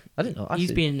yeah. I didn't know. He's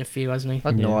Actually, been in a few, hasn't he? I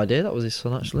had no Yeah. idea that was his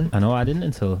son. Actually, I know, I didn't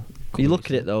until. you look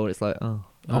at it though, and it's like,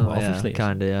 obviously.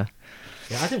 kind of, yeah.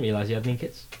 Yeah, I didn't realise he had any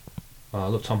kids. Oh,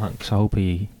 look, Tom Hanks. I hope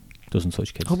he doesn't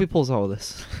touch kids. Hope he pulls out of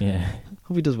this. Yeah.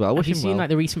 Hope he does well. I Have wish you him seen well. like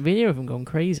the recent video of him going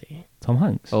crazy? Tom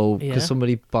Hanks. Oh, because Yeah.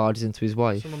 somebody barges into his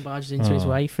wife. Someone barges into his Oh.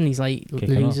 wife and he's like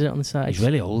Kicking loses it on the side. He's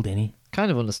really old, isn't he? Kind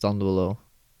of understandable though.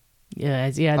 Yeah.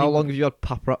 How long have you had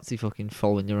paparazzi fucking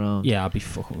following you around? Yeah, I'd be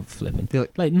fucking flipping. They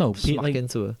Like, no, smack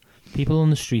into her. people on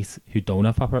the street who don't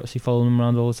have paparazzi following them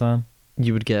around all the time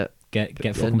You would get. get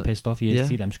Yeah, fucking pissed off. You yeah.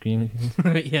 see them screaming.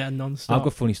 Yeah, non-stop. I've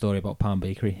got a funny story about Palm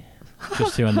Bakery.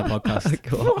 Just to end the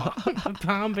podcast.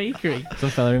 Palm Bakery. Some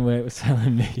fella in work was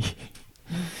telling me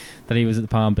that he was at the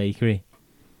Palm Bakery,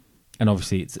 and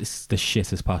obviously it's the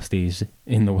shittest pasties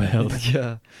in the world.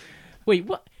 Yeah. Wait,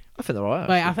 what? I think they're alright.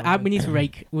 Wait, actually.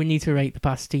 we need to rate the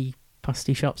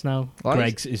pasty shops now. Like-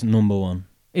 Greg's is number one,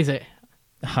 Is it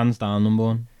hands down number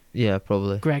one. Yeah,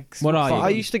 probably. Greg's? What are But you? I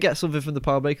used to get something from the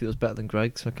Power Bakery that was better than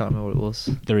Greg's. I can't remember what it was.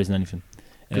 There isn't anything.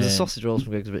 Because the sausage rolls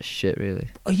from Greg's are a bit shit, really.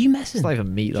 Are you messing? It's not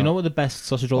even meat. Do you know what the best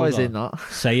sausage Why rolls is are? in that?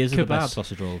 Sayers are the Kebab. best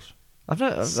sausage rolls. I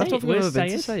don't think Say- I've ever where's been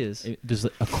to Sayers? Sayers. There's a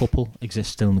couple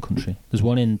exist still in the country. There's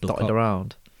one in Dotted Dudcott.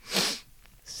 around.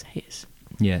 Sayers.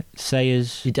 Yeah,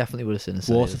 Sayers, You definitely would have seen a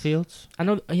Sayers. Waterfields. I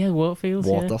know. Yeah, Waterfields.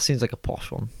 Water. Yeah. That seems like a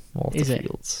posh one. Is it?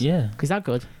 Waterfields. Yeah, Is that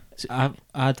good?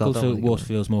 I'd go don't to really go.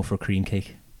 Waterfields more for a cream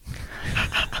cake.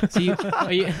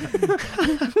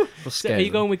 So are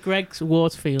you going with Greg's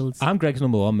Waterfields? I'm Greg's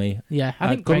number one, me. Yeah, I A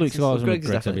think couple Greg's. weeks ago, I was with Greg's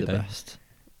Greg's definitely every the day. best.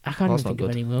 I can't That's even not think of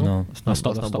good. any more. No, That's no, not,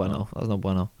 stop, that's stop, not bueno. now. That's not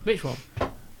bueno. Which one?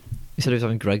 You said he was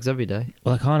having Greg's every day.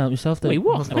 Well, I can't help myself. Though. Wait,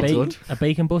 what? That's not good. A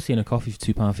bacon butty and a coffee for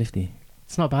 £2.50.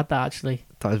 It's not bad that actually.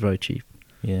 That is very cheap.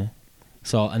 Yeah.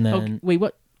 So and Oh, then wait,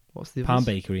 what? What's the Palm others?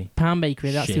 Bakery. Palm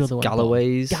Bakery. That's Shit. the other one.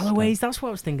 Galloway's. Galloway's. That's what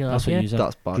I was thinking That's of. what Yeah. you said.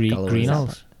 That's bad. Green, Galloway's.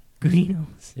 Greenhalls.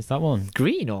 Greenhalls. Is that one?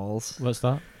 Greenhalls? What's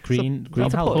that? Is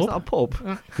that a pub? Is that a pub?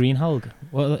 Greenhalg.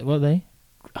 What are they?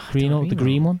 Greenhalg, the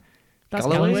green one. That's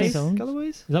Galloway's? Galloway's.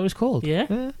 Galloway's? Is that what it's called? Yeah,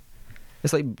 Yeah.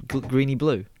 It's like greeny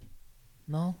blue.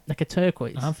 No. like a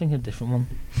turquoise. I'm thinking a different one.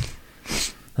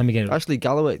 Let me get it. Actually,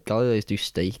 Galloway's do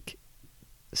steak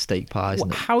pies. What-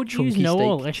 and how do you chunky know steak,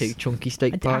 all this? Chunky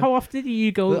steak pie. How often do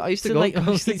you go? Well, I used to go. like, I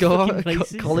all used to these go fucking out at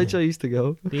places? college. I used to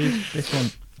go. Dude, this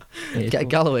one. It is Get a good.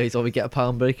 Galloway's, or we get a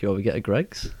pound bakery, or we get a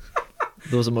Greg's.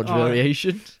 There wasn't much Oh.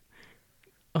 variation.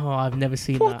 Oh, I've never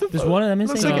seen What that. There's one of them in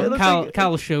Looks St. like it John. looks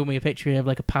Cal showed me a picture of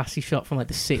like a pasty shop from like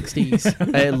the 60s.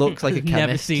 It looks like a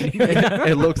chemist. Never seen it.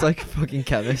 It looks like a fucking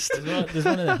chemist. There's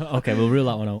one of them. Okay, we'll rule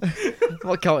that one out. I'm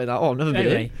not counting that. Oh, I've never been in.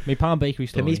 Anyway, my pound bakery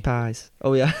story. Timmy's pies.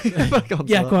 Oh yeah. Back onto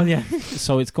Yeah, that. go on, yeah.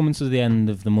 So it's coming to the end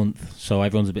of the month, so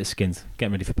everyone's a bit skint,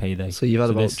 getting ready for payday. So you've had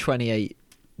So about this- 28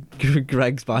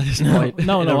 Greg's by this No, point.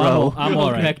 no, in a no, row. I'm All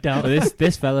all right. cracked out. But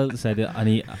this fella said,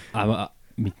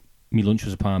 me lunch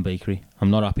was a pound bakery. I'm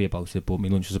not happy about it, but my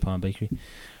lunch was a pound bakery.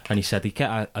 And he said,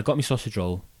 I got my sausage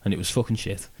roll, and it was fucking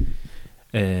shit.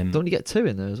 Don't you get 2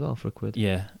 in there as well for a quid?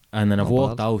 Yeah, and then I've Not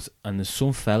walked bad. out, and there's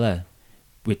some fella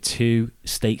with 2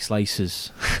 steak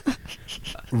slices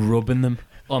rubbing them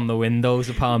on the windows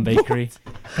of Pound Bakery.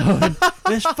 Going,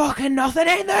 there's fucking nothing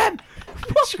in them!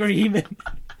 Screaming.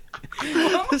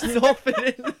 There's nothing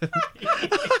in them.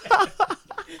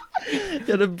 You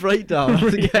had a breakdown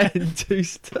after getting 2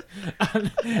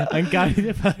 And Gary,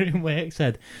 the fella in work,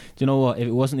 said, do you know what? If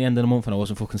it wasn't the end of the month and I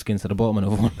wasn't fucking skint, I'd have bought him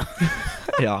another one.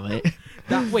 Yeah,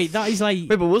 mate. That is like...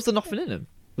 Wait, but was there nothing in him?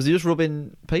 Was he just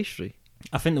rubbing pastry?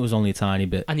 I think there was only a tiny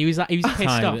bit. And he was pissed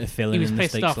Tiny off. bit of filling He was in the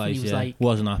pissed steak off slice, and he was yeah. like...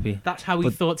 Wasn't happy. That's how he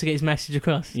But- thought to get his message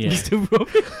across. Yeah. Just to rub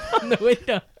it on the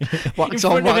window. Wax In front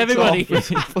on, of wax everybody.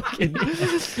 off.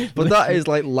 Fucking... But that is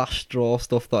like last straw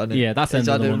stuff, that isn't it? Yeah, that's He's end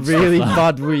of had the a month really stuff,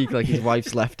 that. bad week, like his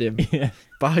wife's left him. Yeah.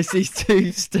 Buys these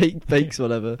 2 steak bakes,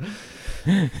 whatever.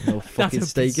 No That's fucking a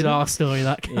steak in bizarre it. story,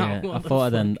 that Yeah, Cal. I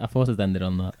thought I'd ended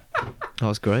on that. That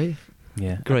was great.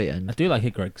 Yeah. Great I end. do like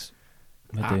it, Greg's.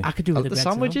 I do. I could do with The the bread,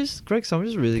 sandwiches, Greg's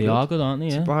sandwiches are really They good. are good, aren't they?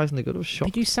 Yeah. Surprisingly good. I was They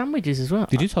shocked. do sandwiches as well.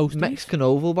 Did you toast these? Mexican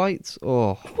oval bites.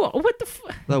 Oh, What the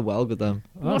fuck? they're well good. Them.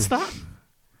 What's that?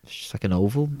 It's just like an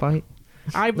oval bite.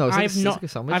 I've No, it's like I've it's not like a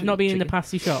sandwich I've not with been in the chicken.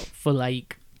 pasty shop for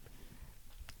like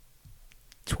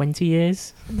 20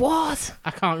 years. What?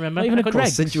 I can't remember. Not even I a couldn't-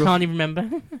 Greg's? Since you were- Can't even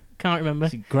remember. Can't remember.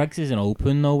 See, Greg's isn't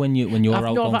open though when you're out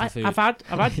no, going I've, for food. I've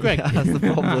had Greg. Yeah, that's the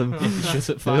problem. It's just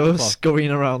at They're 5 all o'clock. scurrying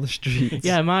around the streets.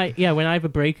 Yeah, when I have a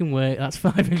break in work, that's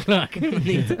 5 o'clock.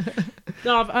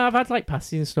 No, I've had like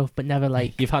pasties and stuff, but never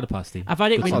like. You've had a pasty. I've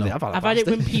had it Good when to know. I've I've had it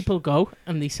when people go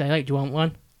and they say like, "Do you want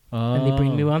one?" and they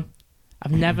bring me Oh. one.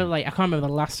 I've never like I can't remember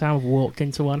the last time I've walked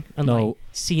into one and No. like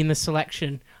seen the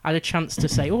selection. I had a chance to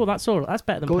say, "Oh, that's all right. That's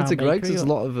better than Going Pound to Greg's, Bakery," there's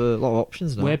or- a lot of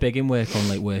options now. We're big in work on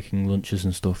like working lunches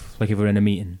and stuff. Like if we're in a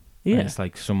meeting, and Yeah. it's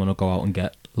like someone will go out and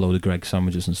get a load of Greg's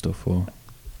sandwiches and stuff. Or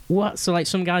What? So like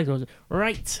some guy goes,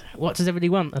 "Right, what does everybody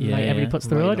want?" And Yeah, like everybody yeah. puts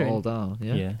their Writing order it all in. down.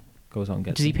 yeah. Yeah. Goes out and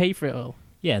gets. Does he them. pay for it all?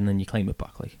 Yeah, and then you claim it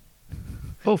back like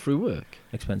Oh, through work.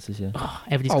 expenses. Yeah. Oh,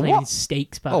 everybody's Oh, claiming what?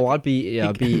 steaks back. Oh, I'd be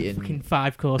fucking eating.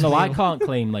 5-course. No, I meal. can't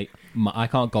claim like I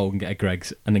can't go and get a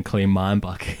Greg's and then claim mine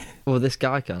back. Oh, this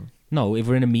guy can. No, if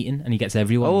we're in a meeting and he gets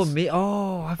everyone's. Oh, me.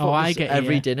 Oh, I thought I this get it,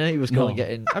 every yeah. dinner he was No. going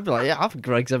getting. I'd be like, yeah, I have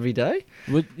Greg's every day.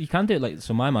 Well, you can do it like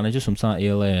so. My manager sometimes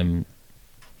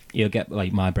he'll get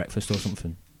like my breakfast or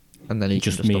something, And then he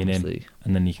Just can just me and him. obviously.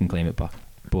 and then you can claim it back.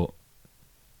 But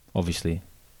obviously,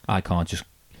 I can't just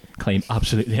claim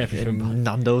absolutely everything back.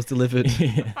 Nando's delivered.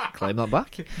 Claim that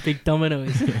back. Big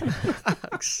Dominoes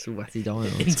Like sweaty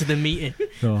Domino's. into the meeting.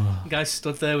 Oh. Guy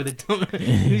stood there with a Domino.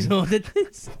 Who's ordered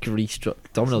this? Grease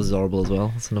truck. Domino's is horrible as well.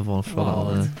 That's another one for that Oh,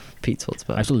 on there. Pizza Hut's I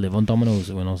better. used to live on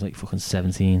Domino's when I was like fucking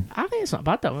 17. I think it's not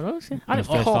bad Dominoes. Yeah. I When I don't,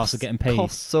 first started getting paid.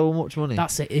 Costs so much money.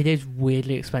 that's it. It is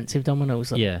weirdly expensive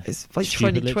Dominoes. Like, Yeah, It's like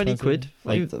Stupidly 20 expensive. quid.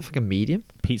 Like- Like that fucking medium.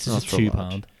 pizza's That's is for £2.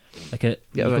 large. Like you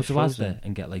Yeah, go like to frozen. Asda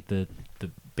and get like the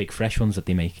big fresh ones that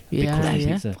they make. Big Yeah, custard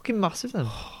yeah. pizza. Fucking massive then.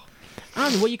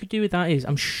 And what you could do with that is,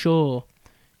 I'm sure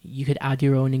you could add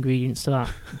your own ingredients to that.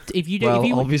 If you do, Well, if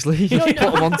you, obviously, you No, just no.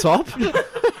 put them on top.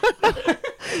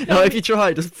 No, if you try,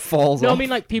 it just falls no, I off. mean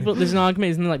like people. There's an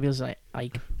argument, isn't there? Like people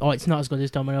like, oh, it's not as good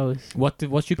as Domino's.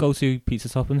 What's your go-to pizza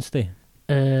toppings, Steve?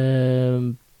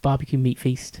 Barbecue meat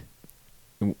feast.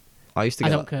 I used to I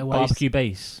get don't care what. Barbecue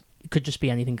base. It could just be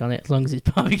anything on it as long as it's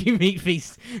barbecue meat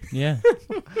feast Yeah.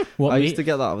 What I meat? used to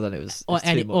get that, but then it was or it's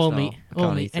any too much all now. meat, I all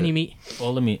can't meat, eat any it. meat,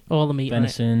 All the meat. all the meat on it.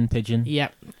 Venison, pigeon.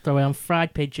 Yep, throw it on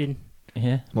fried pigeon.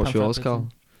 Yeah. What's Pan-fried yours pigeon.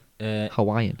 called? Uh,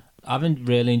 Hawaiian. I haven't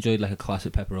really enjoyed like a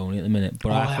classic pepperoni at the minute,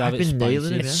 but I have to have I've it been nailing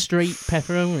spicy. it, yeah. Straight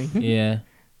pepperoni. Yeah.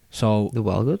 So They're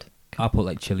well good. I put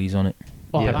like chilies on it.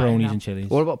 Oh, Yeah. that- Pepperonis that- and chilies.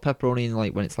 What about pepperoni and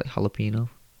like when it's like jalapeno?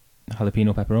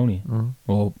 Jalapeno pepperoni.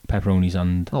 Or pepperonis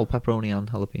and Oh, pepperoni and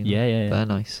jalapeno. yeah, yeah, yeah. They're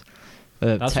nice.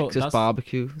 That's what- Texas that's-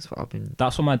 barbecue. That's what I've been.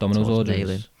 That's what my Domino's That's what I was order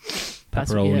nailing. is.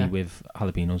 That's- Pepperoni yeah. with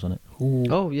jalapenos on it. Ooh.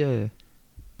 Oh yeah.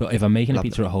 But if I'm making a Love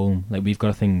pizza it. at home, like we've got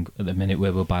a thing at the minute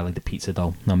where we'll buy like the pizza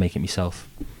dough and I'll make it myself.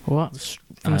 What?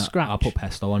 from scratch. I'll put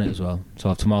pesto on it as well. So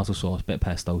I have tomato sauce, bit of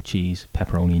pesto, cheese,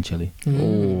 pepperoni, and chili.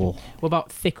 Oh, What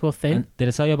about thick or thin? And did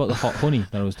I tell you about the hot honey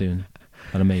that I was doing?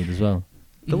 That I made as well.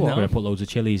 The what? Where I put loads of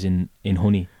chilies in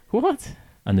honey, What?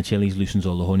 and the chilies loosens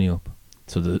all the honey up.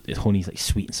 So the honey's like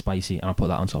sweet and spicy, and I put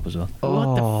that on top as well.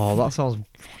 oh, that sounds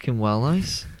fucking well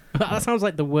nice. That sounds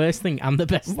like the worst thing and the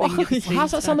best thing. at the same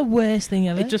How's that sound the time. worst thing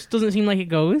ever? It just doesn't seem like it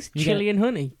goes. You Chili and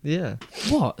honey. Yeah,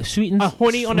 what? Sweet and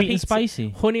honey on a sweet and pizza. spicy.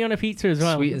 Honey on a pizza as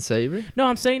well. sweet and savoury. No,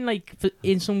 I'm saying like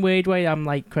in some weird way, I'm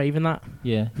like craving that.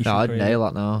 Yeah. You No, should I'd create nail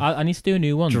it. that now. I need to do a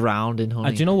new one. Drowned in honey.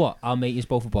 And do you know what? I'll make you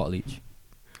both a bottle each.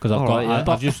 Because I've All got. right,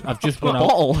 yeah. I've just A run out.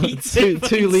 bottle, Pizza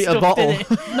 2 litre stuffed in bottle.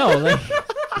 it. No, like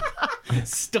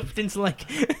Stuffed into like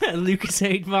a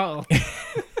Lucasade bottle.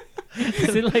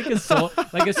 is it like a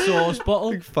sauce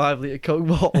bottle? Big 5 litre Coke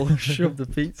bottle. Shove the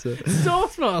pizza.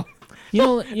 Sauce bottle. You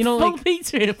know, Full like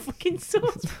pizza in a fucking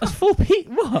sauce. a full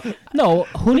pizza. What? No,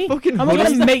 honey. Fucking Am I honey.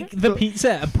 gonna make the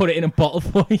pizza and put it in a bottle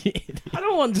for you? I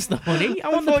don't want just the honey. I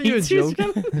want the thought you were pizza. as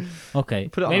joking. well. Okay,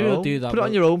 Put it on maybe your we'll own. do that. Put it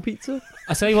on your own pizza.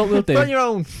 I'll tell you what we'll Put it on do. your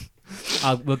own.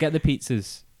 We'll get the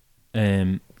pizzas,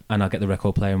 and I'll get the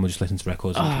record player, and we'll just listen to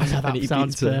records. Oh, no, And that eat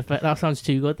sounds pizza. perfect. That sounds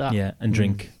too good. That. Yeah, and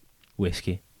drink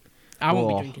whiskey. I won't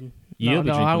Oh. be drinking. You'll be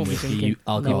no, I drinking won't be whiskey. drinking. You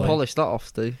alcoholic. Polish that off,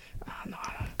 Steve.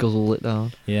 Guzzle it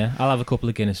down. Yeah, I'll have a couple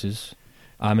of Guinnesses.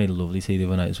 I made a lovely tea the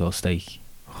other night as well, steak.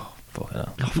 Oh, fucking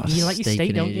hell. You like your steak,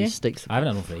 in don't ages. you? Steak's I haven't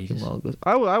had one for fucking ages. well good.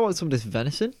 I want some of this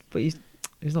venison, but he's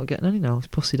not getting any now. He's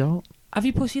pussied out. Have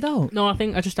you pussied out? No, I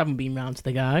think I just haven't been round to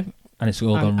the guy. And it's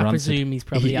all I gone rancid. presume he's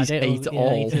probably He's had it. ate or- yeah,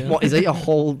 all. ate it. What, he's ate a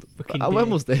whole... Fucking when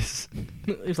day. was this?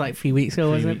 It was like 3 weeks ago,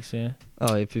 3 wasn't it? weeks, yeah.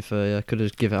 Oh, if you prefer, yeah, I could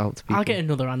have give it out to people. I'll get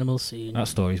another animal soon. That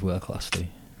story's world class, Steve.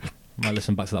 I might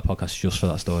listen back to that podcast just for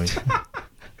that story.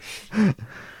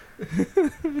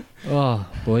 Oh,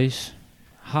 boys.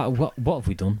 What have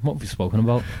we done? What have we spoken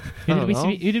about? I don't know.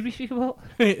 Who did we speak about?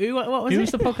 What was Who it?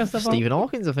 was the podcast about? Stephen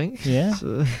Hawkins, I think. Yeah.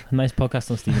 So, A nice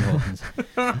podcast on Stephen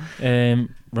Hawkins.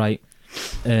 Right.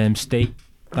 State,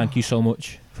 thank you so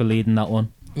much for leading that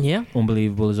one. Yeah.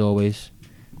 Unbelievable as always.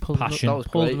 Pulled Passion. That was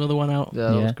pulled great. another one out. yeah,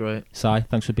 that Yeah. was great. Si,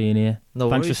 thanks for being here. No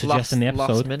Thanks worries. for suggesting the last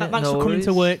episode. minute, Thanks no for coming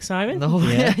to worries. work, Simon. No,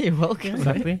 Yeah. yeah, you're welcome.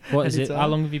 Exactly. What is it? Anytime. How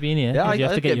long have you been here? Yeah, 'Cause you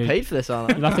have I to get your, paid for this,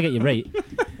 aren't You'll have to get your rate.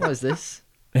 I? What is this?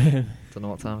 Don't know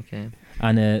what time I came.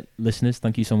 And listeners,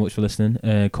 thank you so much for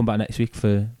listening. Come back next week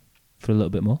for a little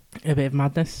bit more. A bit of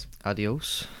madness.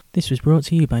 Adios. This was brought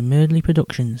to you by Murdley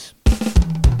Productions.